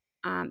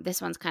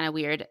 This one's kind of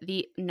weird.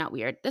 Not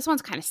weird. This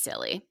one's kind of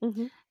silly.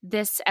 Hmm.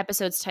 This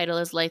episode's title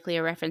is likely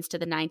a reference to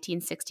the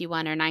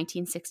 1961 or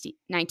 1960.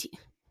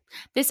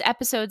 This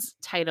episode's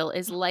title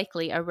is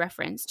likely a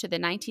reference to the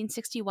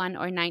 1961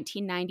 or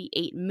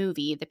 1998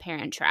 movie, The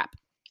Parent Trap.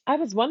 I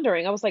was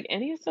wondering. I was like,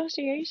 any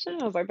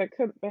association? I was like,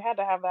 they had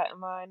to have that in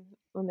mind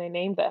when they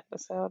named the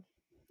episode.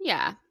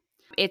 Yeah.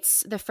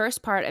 It's the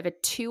first part of a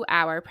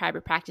 2-hour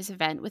private practice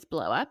event with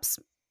blow-ups.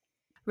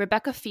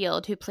 Rebecca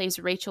Field, who plays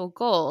Rachel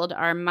Gold,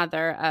 our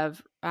mother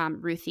of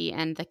Ruthie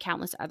and the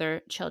countless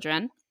other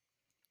children,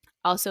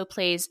 also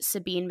plays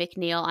Sabine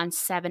McNeil on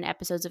 7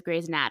 episodes of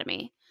Grey's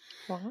Anatomy.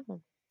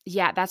 Wow.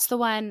 Yeah, that's the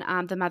one,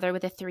 the mother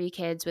with the 3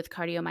 kids with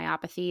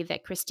cardiomyopathy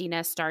that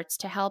Christina starts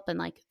to help. And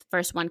like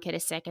first one kid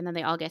is sick and then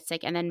they all get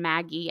sick. And then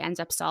Maggie ends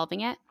up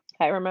solving it.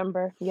 I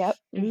remember. Yep.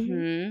 Hmm.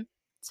 Mm-hmm.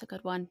 It's a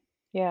good one.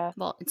 Yeah.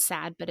 Well, it's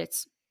sad, but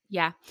it's a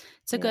Yeah.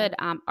 good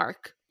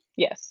arc.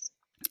 Yes.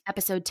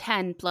 Episode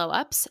 10, Blow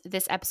Ups.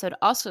 This episode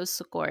also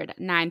scored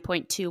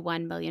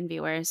 9.21 million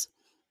viewers.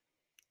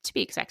 To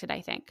be expected,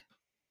 I think.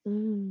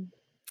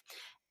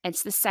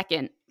 It's the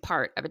second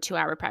part of a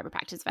 2-hour private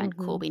practice event.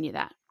 Cool, we knew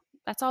that.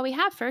 That's all we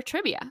have for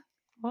trivia.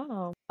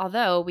 Wow.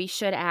 Although we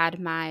should add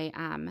my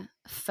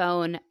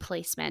phone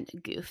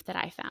placement goof that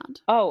I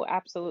found. Oh,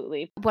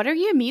 absolutely. What are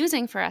you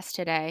musing for us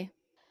today?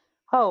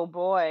 Oh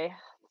boy,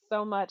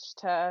 so much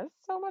to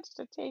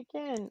take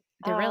in.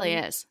 There really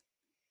is.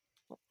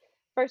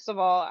 First of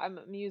all, I'm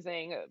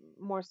musing,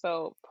 more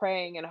so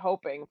praying and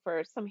hoping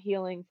for some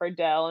healing for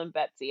Dell and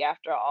Betsy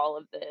after all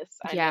of this.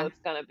 I know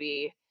it's gonna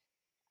be.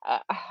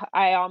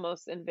 I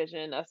almost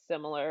envision a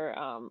similar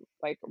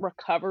like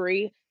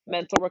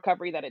mental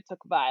recovery that it took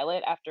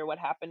Violet after what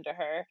happened to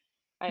her.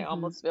 I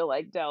almost feel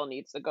like Dell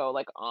needs to go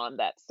like on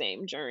that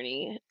same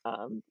journey,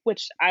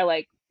 which I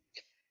like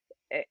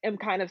am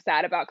kind of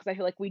sad about because I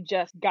feel like we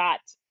just got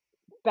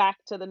back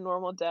to the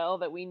normal Dell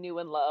that we knew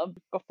and loved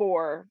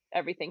before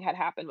everything had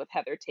happened with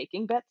Heather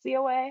taking Betsy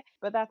away.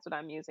 But that's what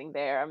I'm using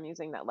there. I'm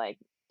using that like,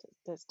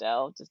 does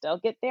Dell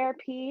get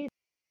therapy?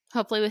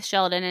 Hopefully with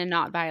Sheldon and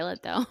not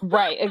Violet, though.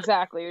 Right,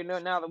 exactly. You know,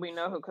 now that we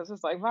know who, because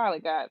it's like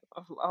Violet got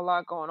a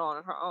lot going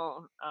on her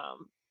own.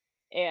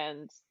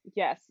 And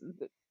yes,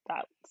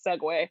 that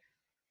segue.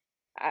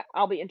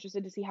 I'll be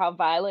interested to see how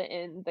Violet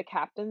and the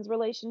captain's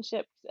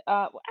relationship.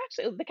 Well,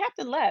 actually, the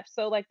captain left,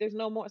 so like, there's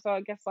no more. So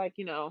I guess like,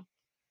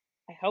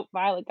 I hope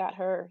Violet got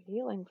her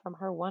healing from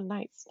her one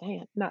night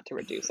stand. Not to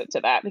reduce it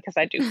to that, because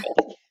I do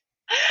feel,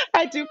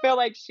 I do feel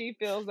like she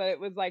feels that it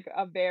was like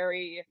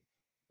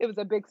it was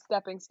a big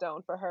stepping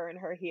stone for her in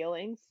her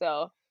healing.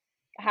 So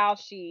how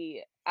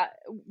she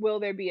will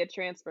there be a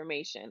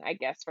transformation, I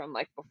guess, from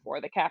like before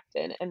the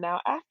captain and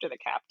now after the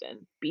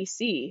captain,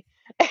 BC.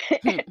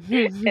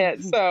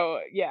 And so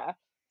yeah,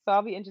 so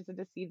I'll be interested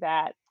to see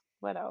that.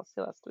 What else?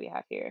 Who else do we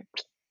have here?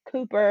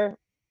 Cooper.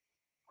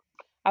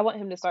 I want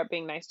him to start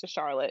being nice to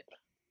Charlotte.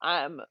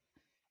 I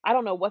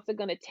don't know what's it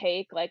gonna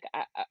take. Like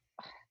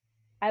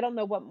I don't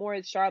know what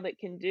more Charlotte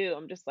can do.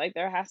 I'm just like,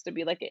 there has to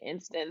be like an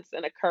instance,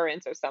 an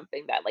occurrence or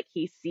something that like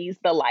he sees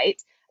the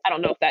light. I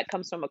don't know if that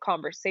comes from a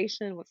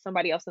conversation with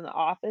somebody else in the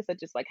office that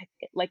just like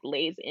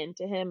lays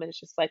into him and it's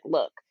just like,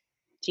 look,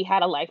 she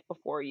had a life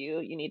before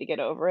you. You need to get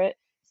over it.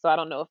 So I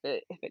don't know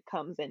if it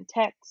comes in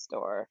text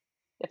or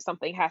if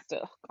something has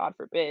to, God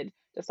forbid,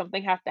 does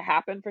something have to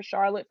happen for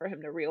Charlotte for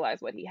him to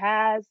realize what he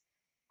has?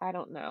 I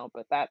don't know,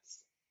 but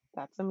that's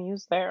a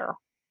muse there.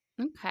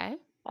 Okay.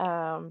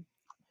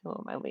 Who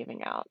am I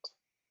leaving out?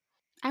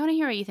 I want to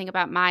hear what you think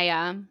about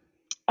Maya.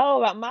 Oh,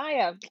 about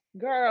Maya.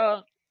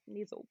 Girl,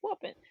 needs a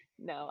whooping.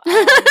 No.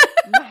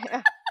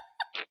 Maya.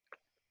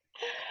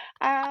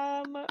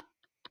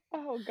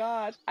 Oh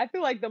gosh. I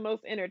feel like the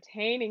most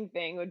entertaining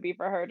thing would be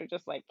for her to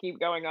just like keep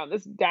going on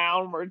this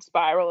downward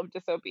spiral of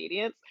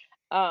disobedience.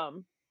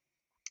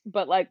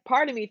 But like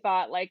part of me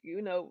thought like,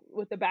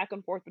 with the back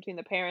and forth between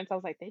the parents, I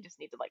was like, they just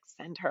need to like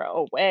send her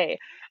away.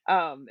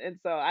 And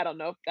so I don't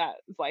know if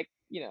that's like,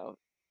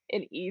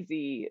 an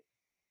easy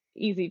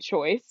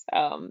choice,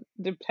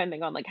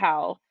 depending on like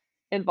how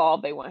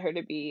involved they want her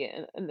to be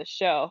in the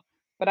show.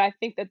 But I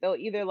think that they'll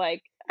either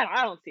like,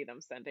 I don't see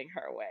them sending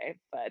her away,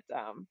 but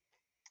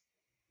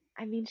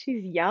I mean,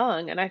 she's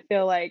young, and I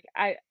feel like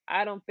I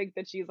don't think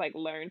that she's like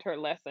learned her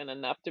lesson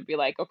enough to be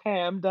like, okay,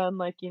 I'm done,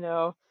 like,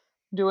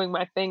 doing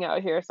my thing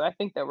out here. So I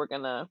think that we're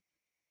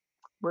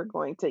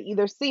going to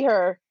either see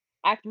her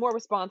act more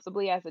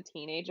responsibly as a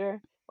teenager,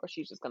 or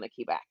she's just gonna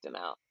keep acting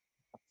out.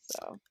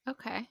 So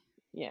Okay.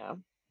 yeah,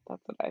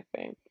 that's what I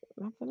think.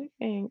 That's what I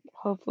think.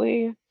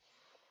 Hopefully,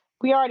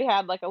 we already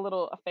had like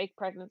a fake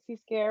pregnancy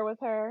scare with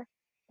her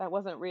that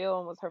wasn't real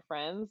and was her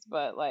friends,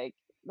 but like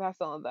that's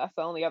the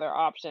only other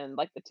option,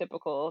 like the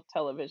typical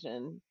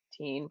television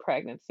teen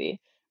pregnancy.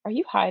 Are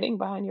you hiding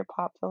behind your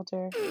pop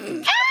filter?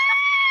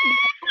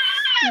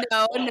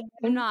 No,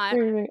 I'm not.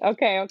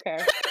 Okay.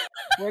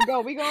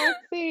 We gonna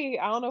see.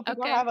 I don't know if we're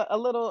gonna Okay. have a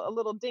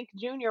little Dink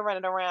Jr.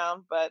 running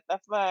around, but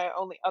that's my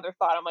only other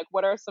thought. I'm like,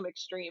 what are some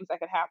extremes that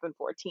could happen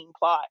for a teen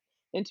plot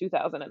in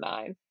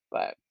 2009?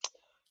 But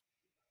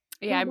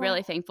Yeah, I'm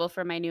really thankful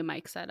for my new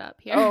mic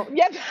setup here. oh,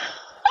 yep.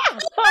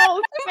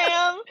 Oh,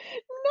 Sam.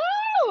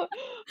 No.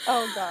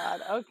 Oh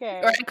God.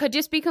 Okay. Or I could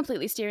just be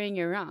completely steering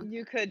you wrong.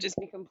 You could just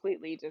be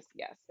completely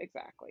yes,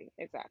 exactly.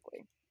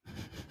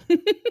 Who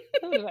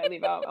did I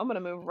leave out? I'm gonna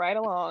move right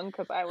along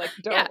because I like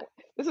don't. Yeah.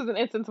 This is an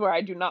instance where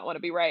I do not want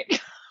to be right.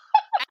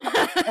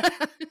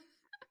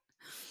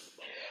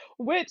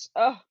 Which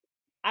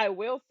I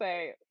will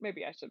say,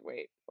 maybe I should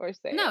wait or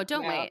say no,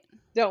 don't wait.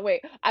 Don't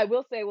wait. I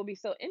will say will be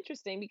so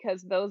interesting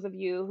because those of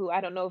you who,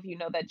 I don't know if you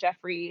know that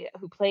Jeffrey,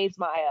 who plays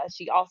Maya,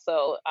 she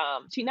also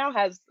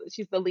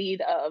she's the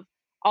lead of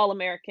All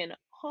American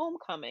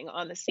Homecoming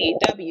on the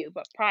CW.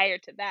 But prior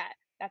to that,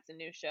 that's a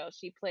new show.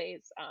 She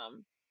plays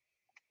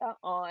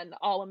on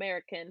All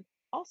American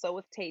also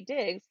with Taye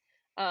Diggs.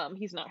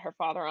 He's not her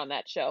father on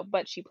that show,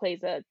 but she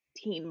plays a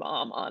teen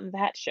mom on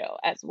that show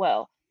as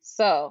well.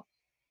 So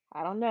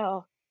I don't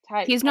know.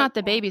 He's not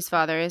the baby's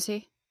father, is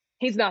he?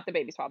 He's not the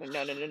baby's father.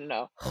 No, no, no, no,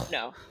 no,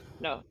 no,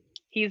 no.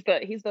 He's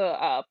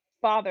the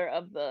father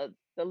of the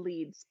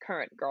lead's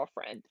current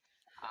girlfriend.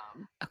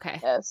 Um, Okay.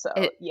 so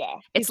It yeah,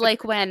 he's it's the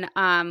like when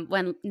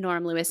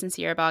Norm Lewis and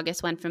Sierra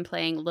Bogus went from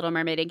playing Little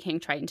Mermaid and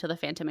King Triton to The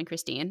Phantom and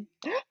Christine.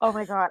 oh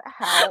my god,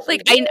 how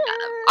Like, weird.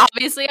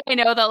 obviously I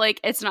know that, like,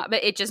 it's not,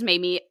 but it just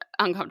made me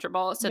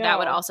uncomfortable. So that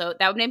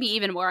No, would make me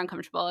even more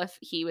uncomfortable if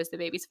he was the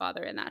baby's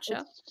father in that show.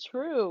 it's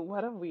true.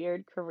 What a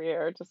weird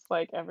career. Just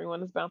like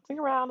everyone is bouncing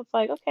around. It's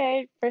like,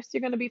 okay, first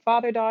you're gonna be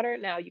father daughter.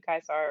 Now you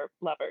guys are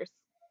lovers.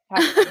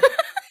 Have fun.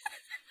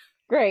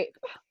 Great.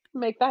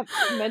 Make that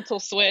mental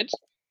switch.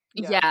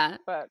 Yeah, Yeah.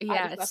 but I Yeah,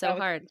 just it's thought so that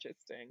was hard.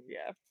 interesting.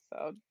 Yeah.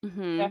 So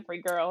Mhm.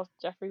 Jeffrey girl,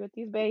 Jeffrey with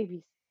these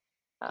babies.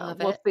 Love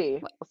We'll it. see.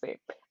 What We'll see.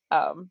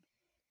 Um,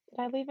 did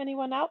I leave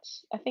anyone out?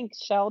 I think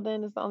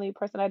Sheldon is the only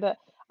person I did.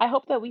 I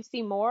hope that we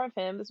see more of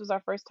him. This was our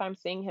first time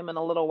seeing him in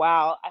a little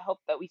while. I hope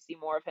that we see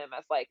more of him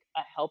as like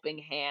a helping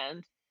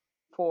hand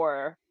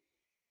for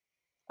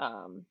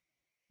um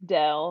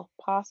Dell,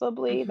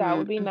 possibly. That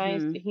would Mhm. be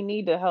nice. Mhm. He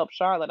need to help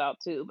Charlotte out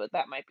too, but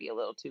that might be a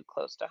little too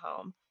close to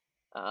home.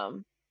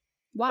 Um,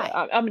 but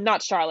Why? I'm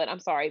not Charlotte. I'm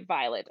sorry,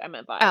 Violet. I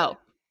meant Oh, Violet.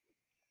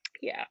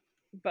 Yeah,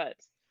 but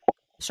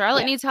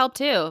Charlotte yeah, needs help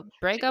too.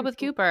 Break up she, with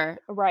Cooper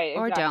right,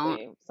 or don't.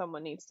 exactly.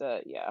 Someone needs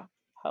to, yeah,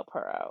 help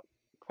her out.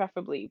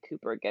 Preferably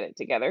Cooper get it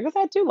together because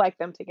I do like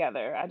them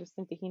together. I just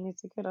think that he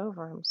needs to get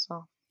over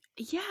himself.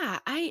 Yeah,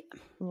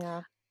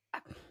 Yeah,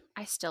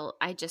 I still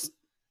I just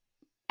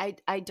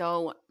I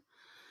don't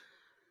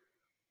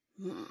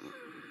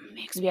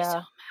makes me so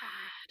yeah,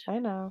 I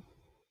know.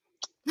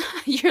 mad.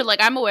 You're like,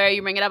 I'm aware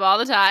you bring it up all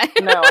the time.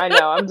 No, I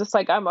know. I'm just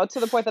like I'm to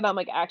the point that I'm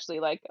like actually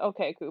like,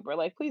 okay, Cooper,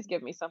 like please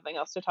give me something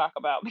else to talk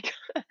about because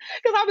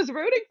I was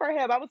rooting for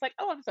him. I was like,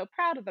 oh, I'm so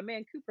proud of the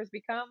man Cooper's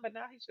become, but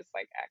now he's just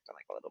like acting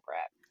like a little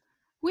brat.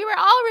 We were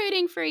all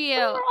rooting for We you.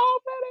 were all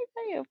rooting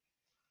for you,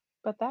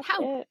 but that's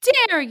How it.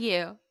 dare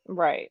you?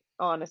 Right,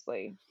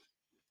 honestly.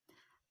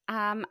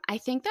 I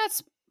think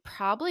that's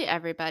probably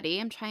everybody.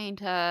 I'm trying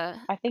to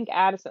I think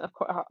Addison, of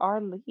course,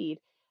 our lead.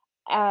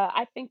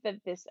 I think that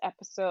this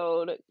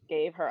episode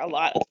gave her a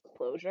lot of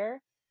closure.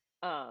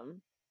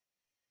 Um,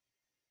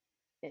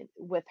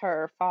 with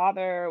her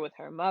father, with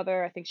her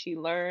mother. I think she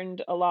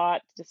learned a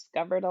lot,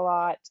 discovered a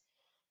lot.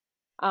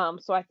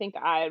 So I think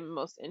I'm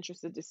most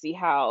interested to see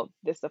how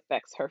this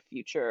affects her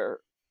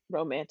future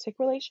romantic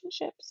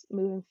relationships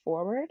moving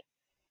forward.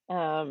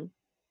 Um,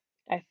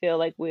 I feel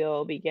like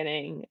we'll be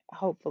getting,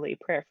 hopefully,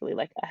 prayerfully,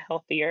 like a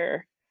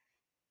healthier,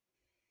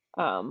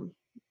 um,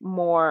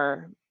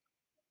 more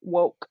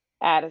woke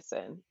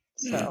Addison.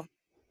 So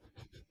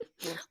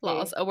we'll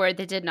lols, see. a word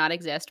that did not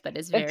exist but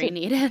is It's very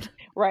needed.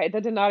 right.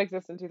 That did not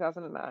exist in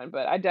 2009,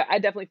 but I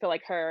definitely feel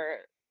like her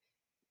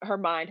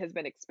mind has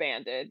been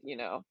expanded,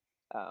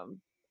 um,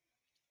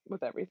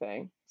 with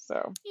everything.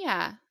 So,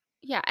 Yeah.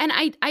 Yeah, and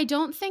I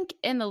don't think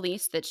in the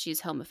least that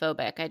she's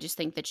homophobic. I just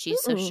think that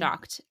she's so mm-mm.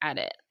 shocked at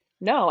it.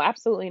 No,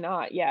 absolutely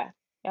not. Yeah.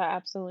 Yeah,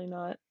 absolutely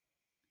not.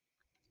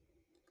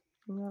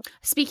 Yep.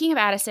 Speaking of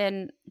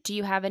Addison, do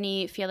you have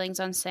any feelings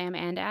on Sam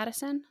and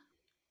Addison?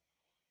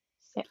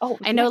 Oh,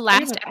 I know yes,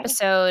 last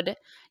episode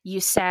you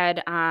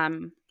said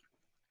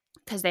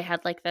because they had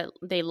like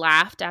they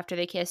laughed after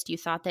they kissed, you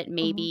thought that mhm.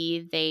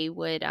 maybe they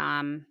would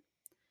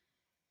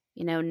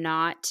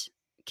not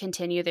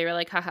continue. They were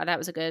like, haha, that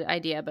was a good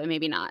idea, but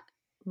maybe not.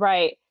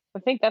 Right. I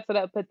think that's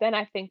but then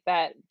I think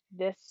that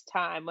this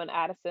time when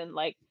Addison,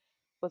 like,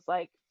 was,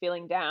 like,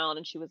 feeling down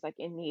and she was, like,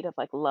 in need of,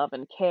 like, love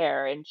and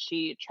care, and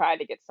she tried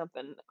to get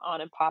something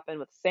on and poppin'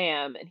 with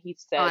Sam, and he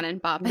said, On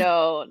and popping.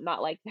 "No,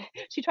 not like"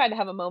 she tried to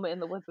have a moment in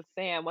the woods with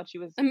Sam when she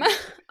was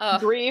Oh.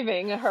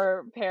 grieving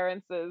her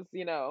parents' the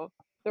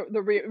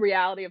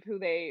reality of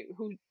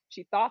who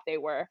she thought they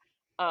were.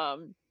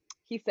 Um,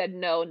 he said,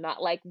 "No,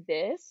 not like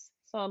this."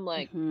 So I'm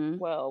like, Hmm.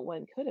 "Well,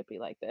 when could it be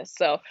like this?"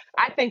 So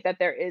I think that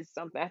there is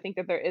something. I think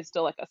that there is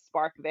still like a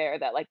spark there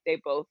that like they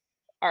both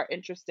are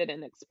interested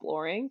in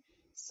exploring.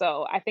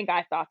 So I think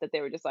I thought that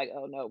they were just like,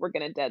 "Oh no, we're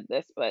gonna dead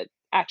this," but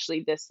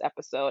actually this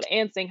episode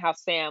and seeing how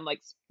Sam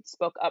like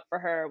spoke up for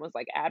her and was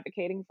like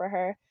advocating for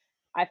her,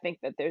 I think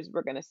that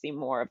we're gonna see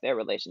more of their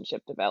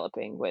relationship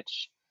developing,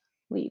 which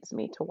leads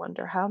me to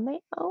wonder how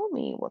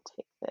Naomi will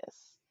take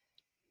this.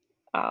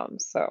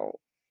 So,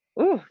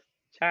 ooh,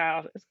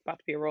 child, it's about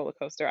to be a roller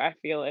coaster. I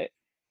feel it.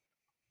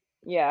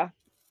 Yeah.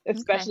 Okay.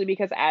 Especially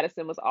because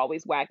Addison was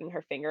always wagging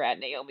her finger at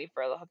Naomi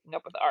for hooking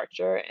up with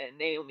Archer, and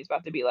Naomi's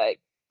about to be like,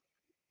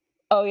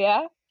 "Oh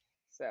yeah."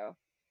 So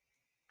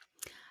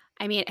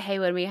I mean, hey,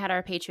 when we had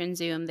our patron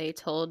Zoom, they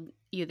told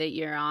you that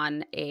you're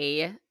on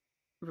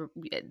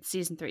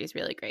season 3 is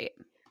really great.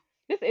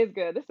 this is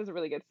good. This is a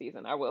really good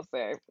season, I will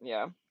say.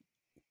 Yeah.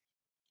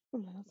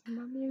 That's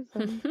my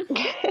musing.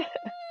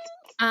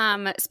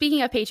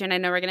 Speaking of patron, I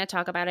know we're going to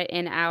talk about it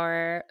in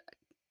our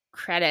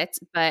credits,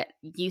 but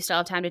you still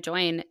have time to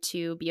join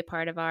to be a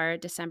part of our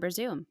December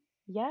Zoom.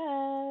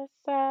 Yes.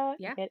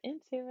 Yeah, Get into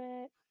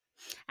it.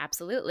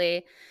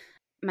 absolutely.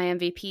 My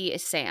MVP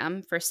is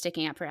Sam for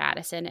sticking up for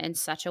Addison in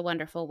such a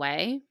wonderful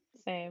way.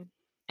 Same.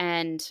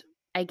 And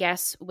I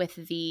guess with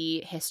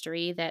the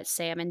history that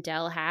Sam and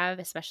Dell have,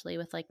 especially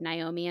with like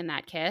Naomi and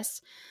that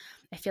kiss,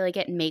 I feel like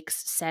it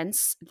makes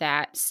sense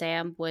that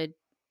Sam would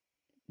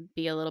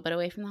be a little bit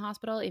away from the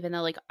hospital, even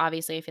though like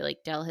obviously I feel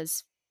like Dell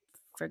has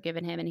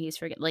forgiven him and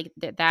he's like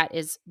that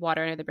is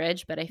water under the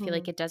bridge, but I feel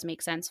like Mhm. it does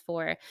make sense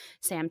for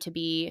Sam to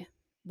be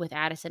with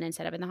Addison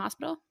instead of in the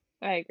hospital.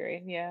 I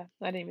agree, yeah.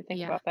 I didn't even think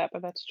Yeah. about that,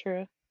 but that's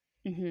true.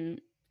 Hmm.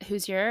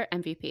 Who's your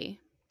MVP?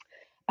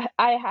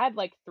 I had,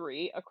 like,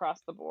 3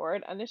 across the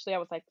board. Initially, I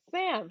was like,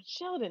 "Sam,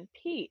 Sheldon,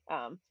 Pete,"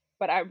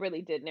 but I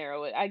really did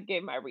narrow it. I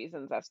gave my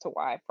reasons as to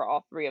why for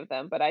all 3 of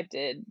them, but I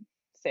did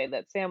say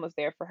that Sam was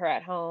there for her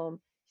at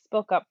home,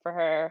 spoke up for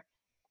her,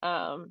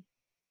 um,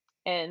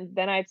 and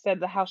then I said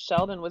the how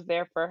Sheldon was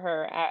there for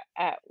her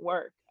at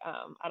work.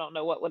 I don't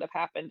know what would have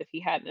happened if he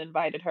hadn't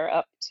invited her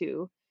up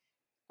to,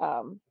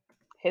 um,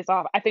 his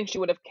off I think she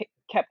would have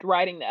kept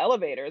riding the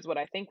elevator is what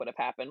I think would have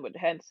happened, with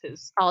hence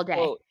his All day.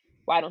 quote,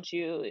 "Why don't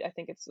you" I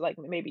think it's like,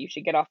 "Maybe you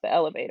should get off the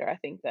elevator." I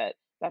think that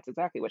that's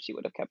exactly what she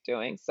would have kept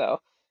doing, so,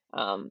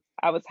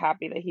 I was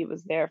happy that he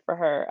was there for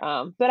her,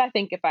 but I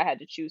think if I had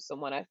to choose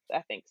someone, I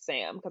think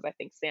Sam, because I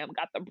think Sam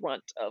got the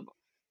brunt of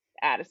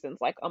Addison's,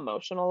 like,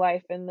 emotional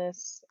life in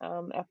this,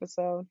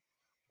 episode,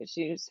 'cause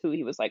she's who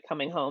he was, like,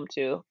 coming home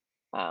to,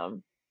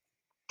 um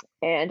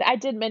and I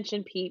did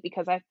mention Pete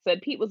because I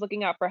said Pete was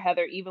looking out for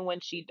Heather even when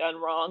she done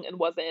wrong and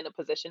wasn't in a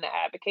position to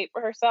advocate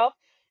for herself,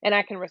 and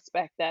I can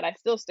respect that. I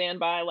still stand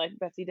by, like,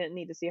 Betsy didn't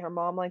need to see her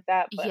mom like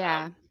that, but,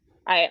 Yeah.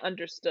 I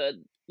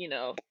understood,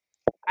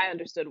 I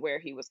understood where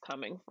he was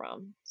coming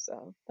from.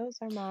 So, those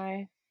are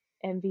my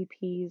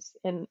MVPs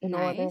in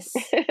order.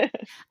 Nice.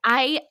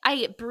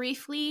 I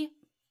briefly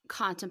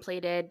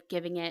contemplated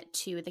giving it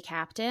to the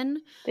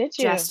captain Did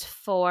you? just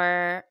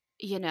for,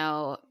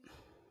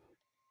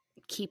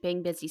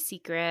 keeping busy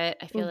secret.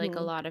 I feel like a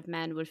Mhm. lot of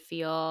men would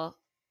feel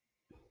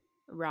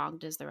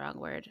wronged is the wrong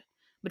word.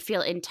 Would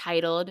feel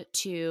entitled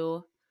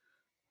to,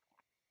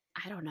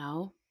 I don't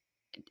know.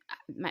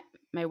 My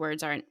my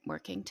words aren't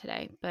working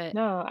today, but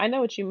No, I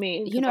know what you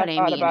mean you because know I what I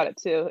thought mean. about it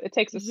too. It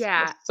takes a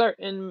Yeah.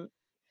 certain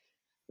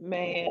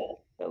man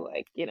to,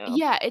 like,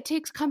 Yeah, it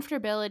takes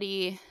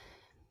comfortability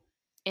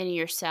in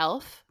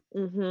yourself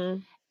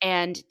Mhm.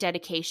 and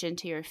dedication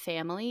to your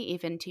family,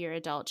 even to your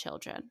adult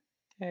children.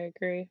 I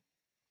agree.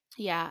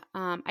 Yeah,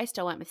 I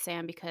still went with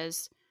Sam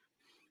because,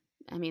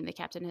 I mean, the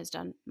captain has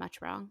done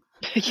much wrong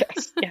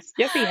Yes, yes,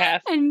 yes, he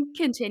has. and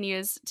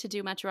continues to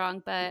do much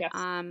wrong. But Yes.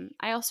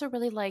 I also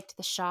really liked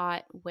the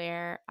shot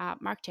where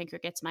Mark Tinker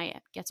gets my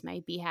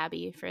Be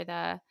Happy for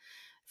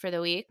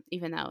the week,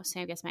 even though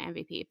Sam gets my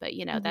MVP. But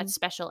that Mhm.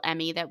 special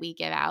Emmy that we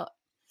give out.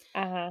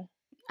 Uh-huh.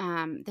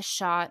 The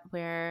shot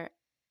where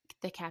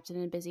the captain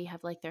and Busy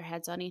have like their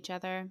heads on each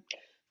other.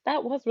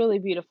 That was really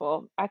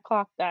beautiful. I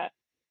clocked that.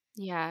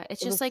 Yeah,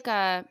 it's It just was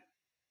like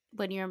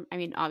when you're, I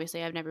mean,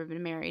 obviously I've never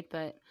been married,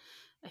 but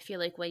I feel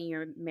like when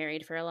you're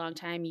married for a long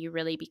time, you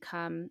really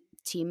become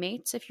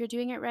teammates if you're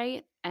doing it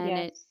right. And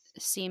it yes.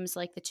 seems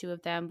like the two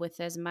of them, with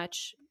as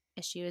much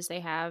issue as they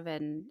have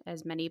and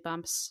as many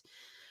bumps,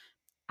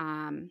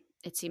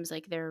 it seems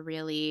like they're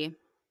really,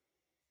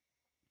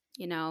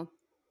 you know,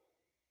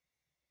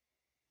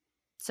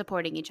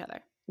 supporting each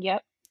other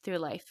Yep, through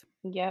life.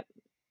 yep,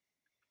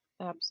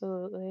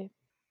 absolutely.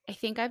 I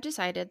think I've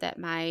decided that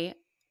my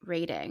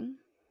rating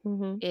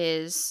Mhm.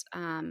 is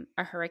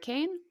a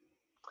hurricane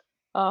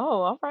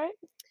Oh, alright.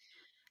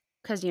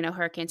 because,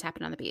 hurricanes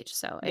happen on the beach.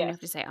 So I don't Yes, have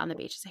to say on the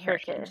beach, it's a for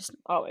hurricane. sure. Just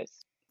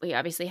Always. we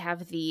obviously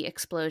have the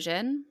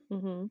explosion.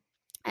 Mhm.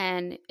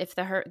 And if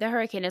the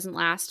hurricane doesn't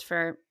last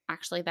for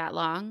actually that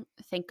long,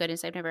 thank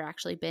goodness I've never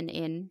actually been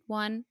in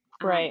one.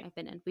 Right. We've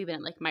been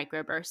in like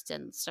microbursts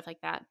and stuff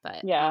like that.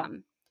 But Yeah.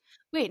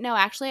 wait, no,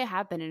 actually I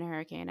have been in a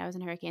hurricane. I was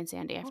in Hurricane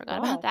Sandy. I Oh forgot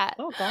about gosh. that.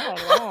 Oh god,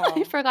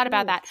 I wow. forgot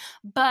about that.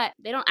 Jeez. But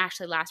they don't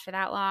actually last for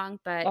that long.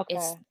 But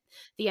it's Okay.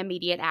 the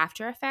immediate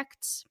after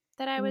effects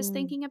that I was Mm.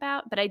 thinking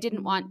about. But I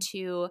didn't want Mhm.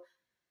 to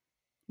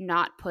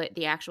not put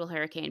the actual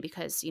hurricane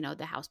because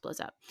the house blows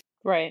up.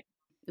 Right.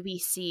 We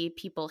see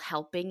people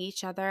helping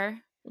each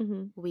other.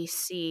 Mhm. We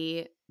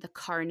see the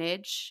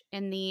carnage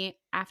in the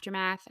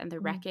aftermath and the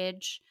Mm.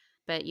 wreckage,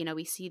 but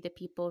we see the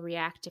people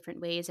react different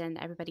ways and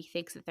everybody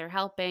thinks that they're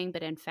helping,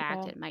 but in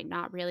fact Yeah. it might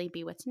not really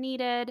be what's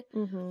needed.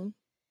 Mhm.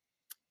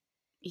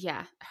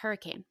 Yeah,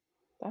 hurricane.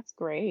 That's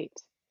great.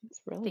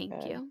 That's really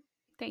Thank good. you.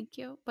 Thank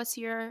you. What's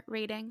your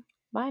rating?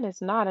 Mine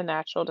is not a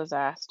natural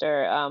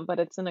disaster, but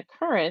it's an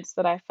occurrence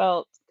that I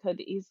felt could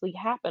easily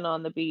happen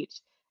on the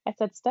beach. I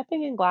said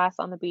stepping in glass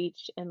on the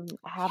beach and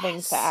having to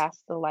Yes.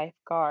 ask the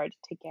lifeguard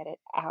to get it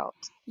out.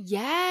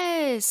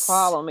 Yes.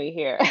 Follow me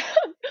here.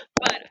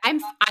 But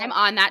I'm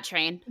on that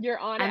train. you're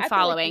on it. I'm I feel like you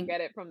following.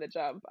 get it from the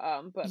jump.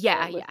 But for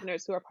Yeah, yeah.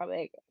 listeners who are probably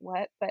like,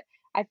 what? But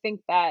I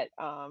think that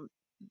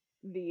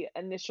the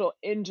initial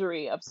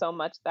injury of so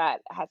much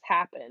that has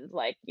happened,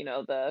 like,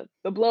 the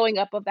blowing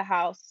up of the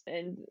house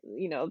and,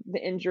 the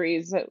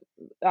injuries,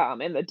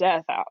 and the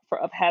death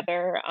of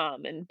Heather,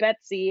 and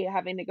Betsy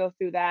having to go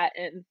through that,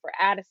 and for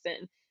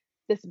Addison,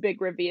 this big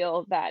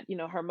reveal that,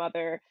 her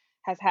mother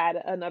has had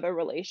another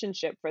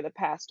relationship for the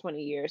past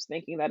 20 years,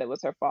 thinking that it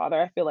was her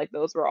father. I feel like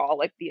those were all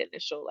like the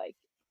initial like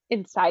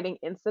inciting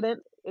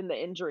incident in the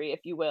injury, if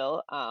you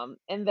will.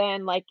 And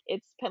then like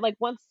like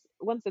once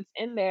it's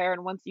in there,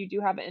 and once you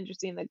do have an injury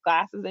and the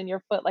glass is in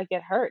your foot, like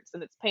it hurts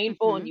and it's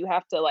painful, and Mhm. you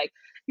have to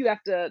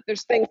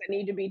there's things that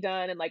need to be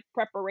done and like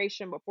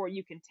preparation before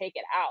you can take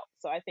it out.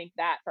 So I think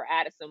that for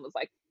Addison was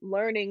like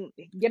learning,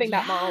 getting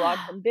that monologue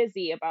Yeah. from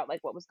Busy about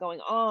like what was going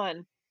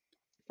on.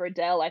 For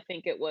Dell, I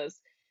think it was,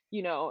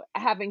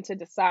 having to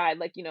decide,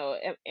 like,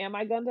 am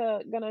I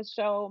gonna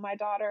show my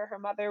daughter her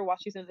mother while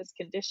she's in this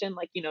condition?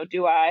 Like,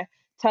 do I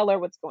tell her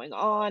what's going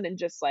on? And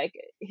just like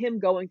him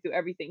going through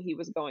everything he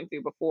was going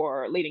through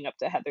before leading up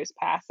to Heather's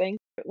passing.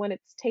 But when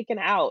it's taken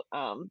out,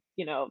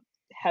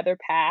 Heather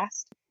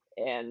passed,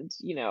 and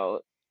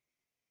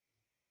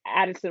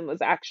Addison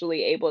was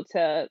actually able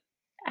to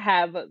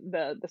have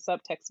the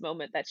subtext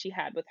moment that she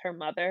had with her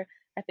mother.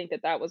 I think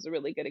that that was a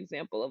really good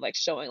example of like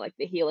showing like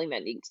the healing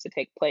that needs to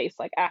take place.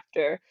 Like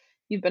after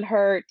you've been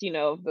hurt,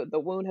 the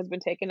wound has been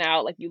taken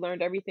out, like you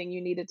learned everything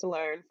you needed to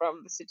learn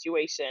from the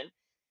situation.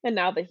 And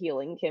now the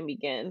healing can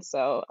begin.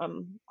 So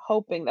I'm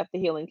hoping that the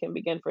healing can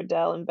begin for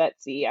Dell and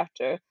Betsy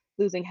after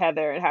losing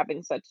Heather and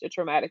having such a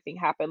traumatic thing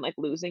happen, like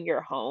losing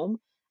your home,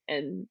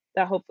 and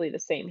that hopefully the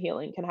same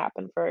healing can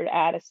happen for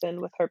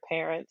Addison with her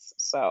parents.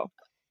 So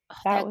Oh,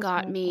 that that was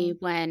got my me thing.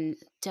 when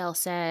Dell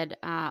said,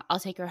 "I'll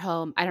take her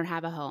home. I don't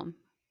have a home."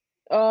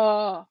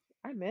 Oh,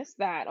 I missed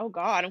that. Oh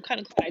God, I'm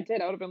kind of glad I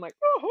did. I would have been like,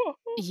 oh,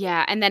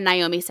 Yeah, and then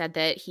Naomi said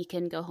that he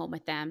can go home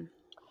with them.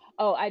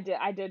 oh, I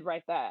did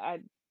write that.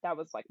 That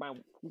was like my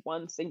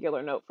one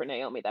singular note for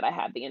Naomi that I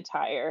had the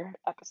entire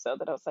episode.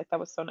 That I was like, that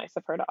was so nice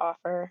of her to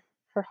offer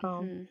her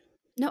home. Mhm.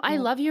 No, I Yeah,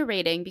 love your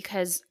rating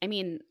because, I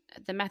mean,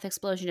 the meth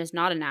explosion is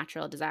not a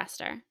natural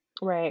disaster,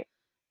 right,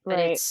 but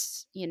right.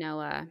 it's,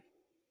 mm.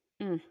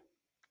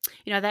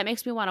 That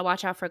makes me wanna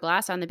watch out for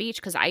glass on the beach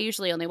because I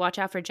usually only watch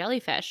out for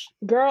jellyfish.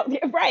 Girl,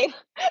 yeah, right.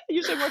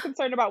 Usually more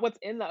concerned about what's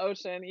in the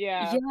ocean.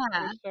 Yeah, for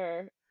Yeah.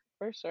 sure,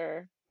 for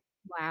sure.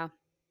 Wow. I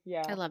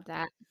Yeah, love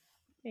that.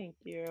 thank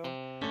you.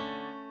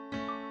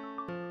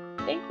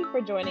 Thank you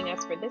for joining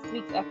us for this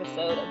week's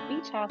episode of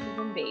Beach Houses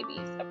and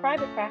Babies, a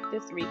private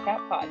practice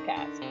recap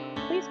podcast.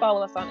 Please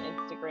follow us on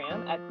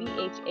Instagram at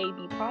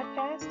BHAB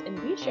Podcast, and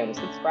be sure to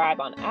subscribe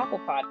on Apple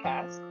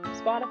Podcasts,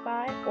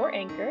 Spotify, or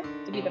Anchor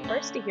to be the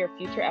first to hear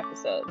future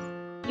episodes.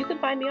 You can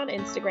find me on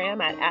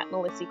Instagram at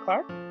Melissy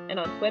Clark, and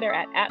on Twitter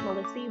at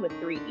Melissy with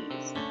 3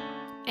 E's.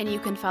 And you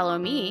can follow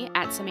me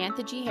at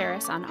Samantha G.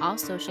 Harris on all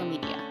social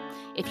media.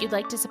 If you'd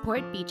like to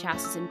support Beach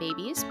Houses and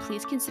Babies,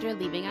 please consider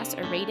leaving us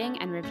a rating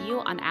and review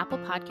on Apple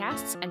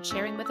Podcasts and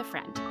sharing with a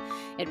friend.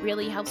 It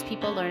really helps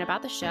people learn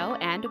about the show,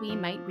 and we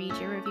might read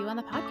your review on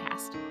the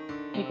podcast.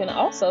 You can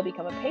also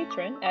become a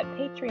patron at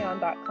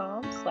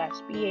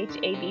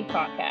patreon.com/BHAB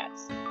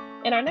Podcast.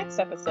 In our next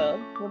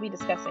episode, we'll be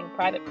discussing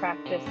Private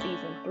Practice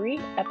Season 3,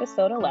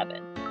 Episode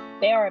 11.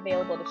 They are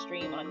available to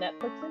stream on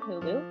Netflix and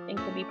Hulu and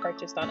can be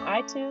purchased on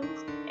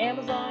iTunes,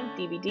 Amazon,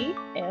 DVD,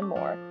 and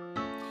more.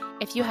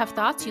 If you have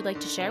thoughts you'd like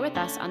to share with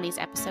us on these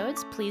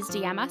episodes, please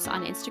DM us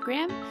on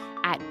Instagram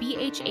at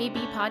BHAB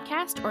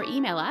Podcast or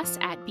email us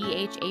at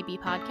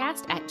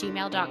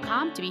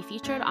bhabpodcast@gmail.com to be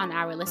featured on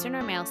our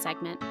listener mail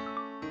segment.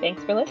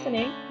 Thanks for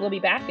listening. We'll be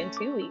back in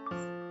 2 weeks.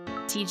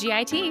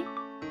 TGIT!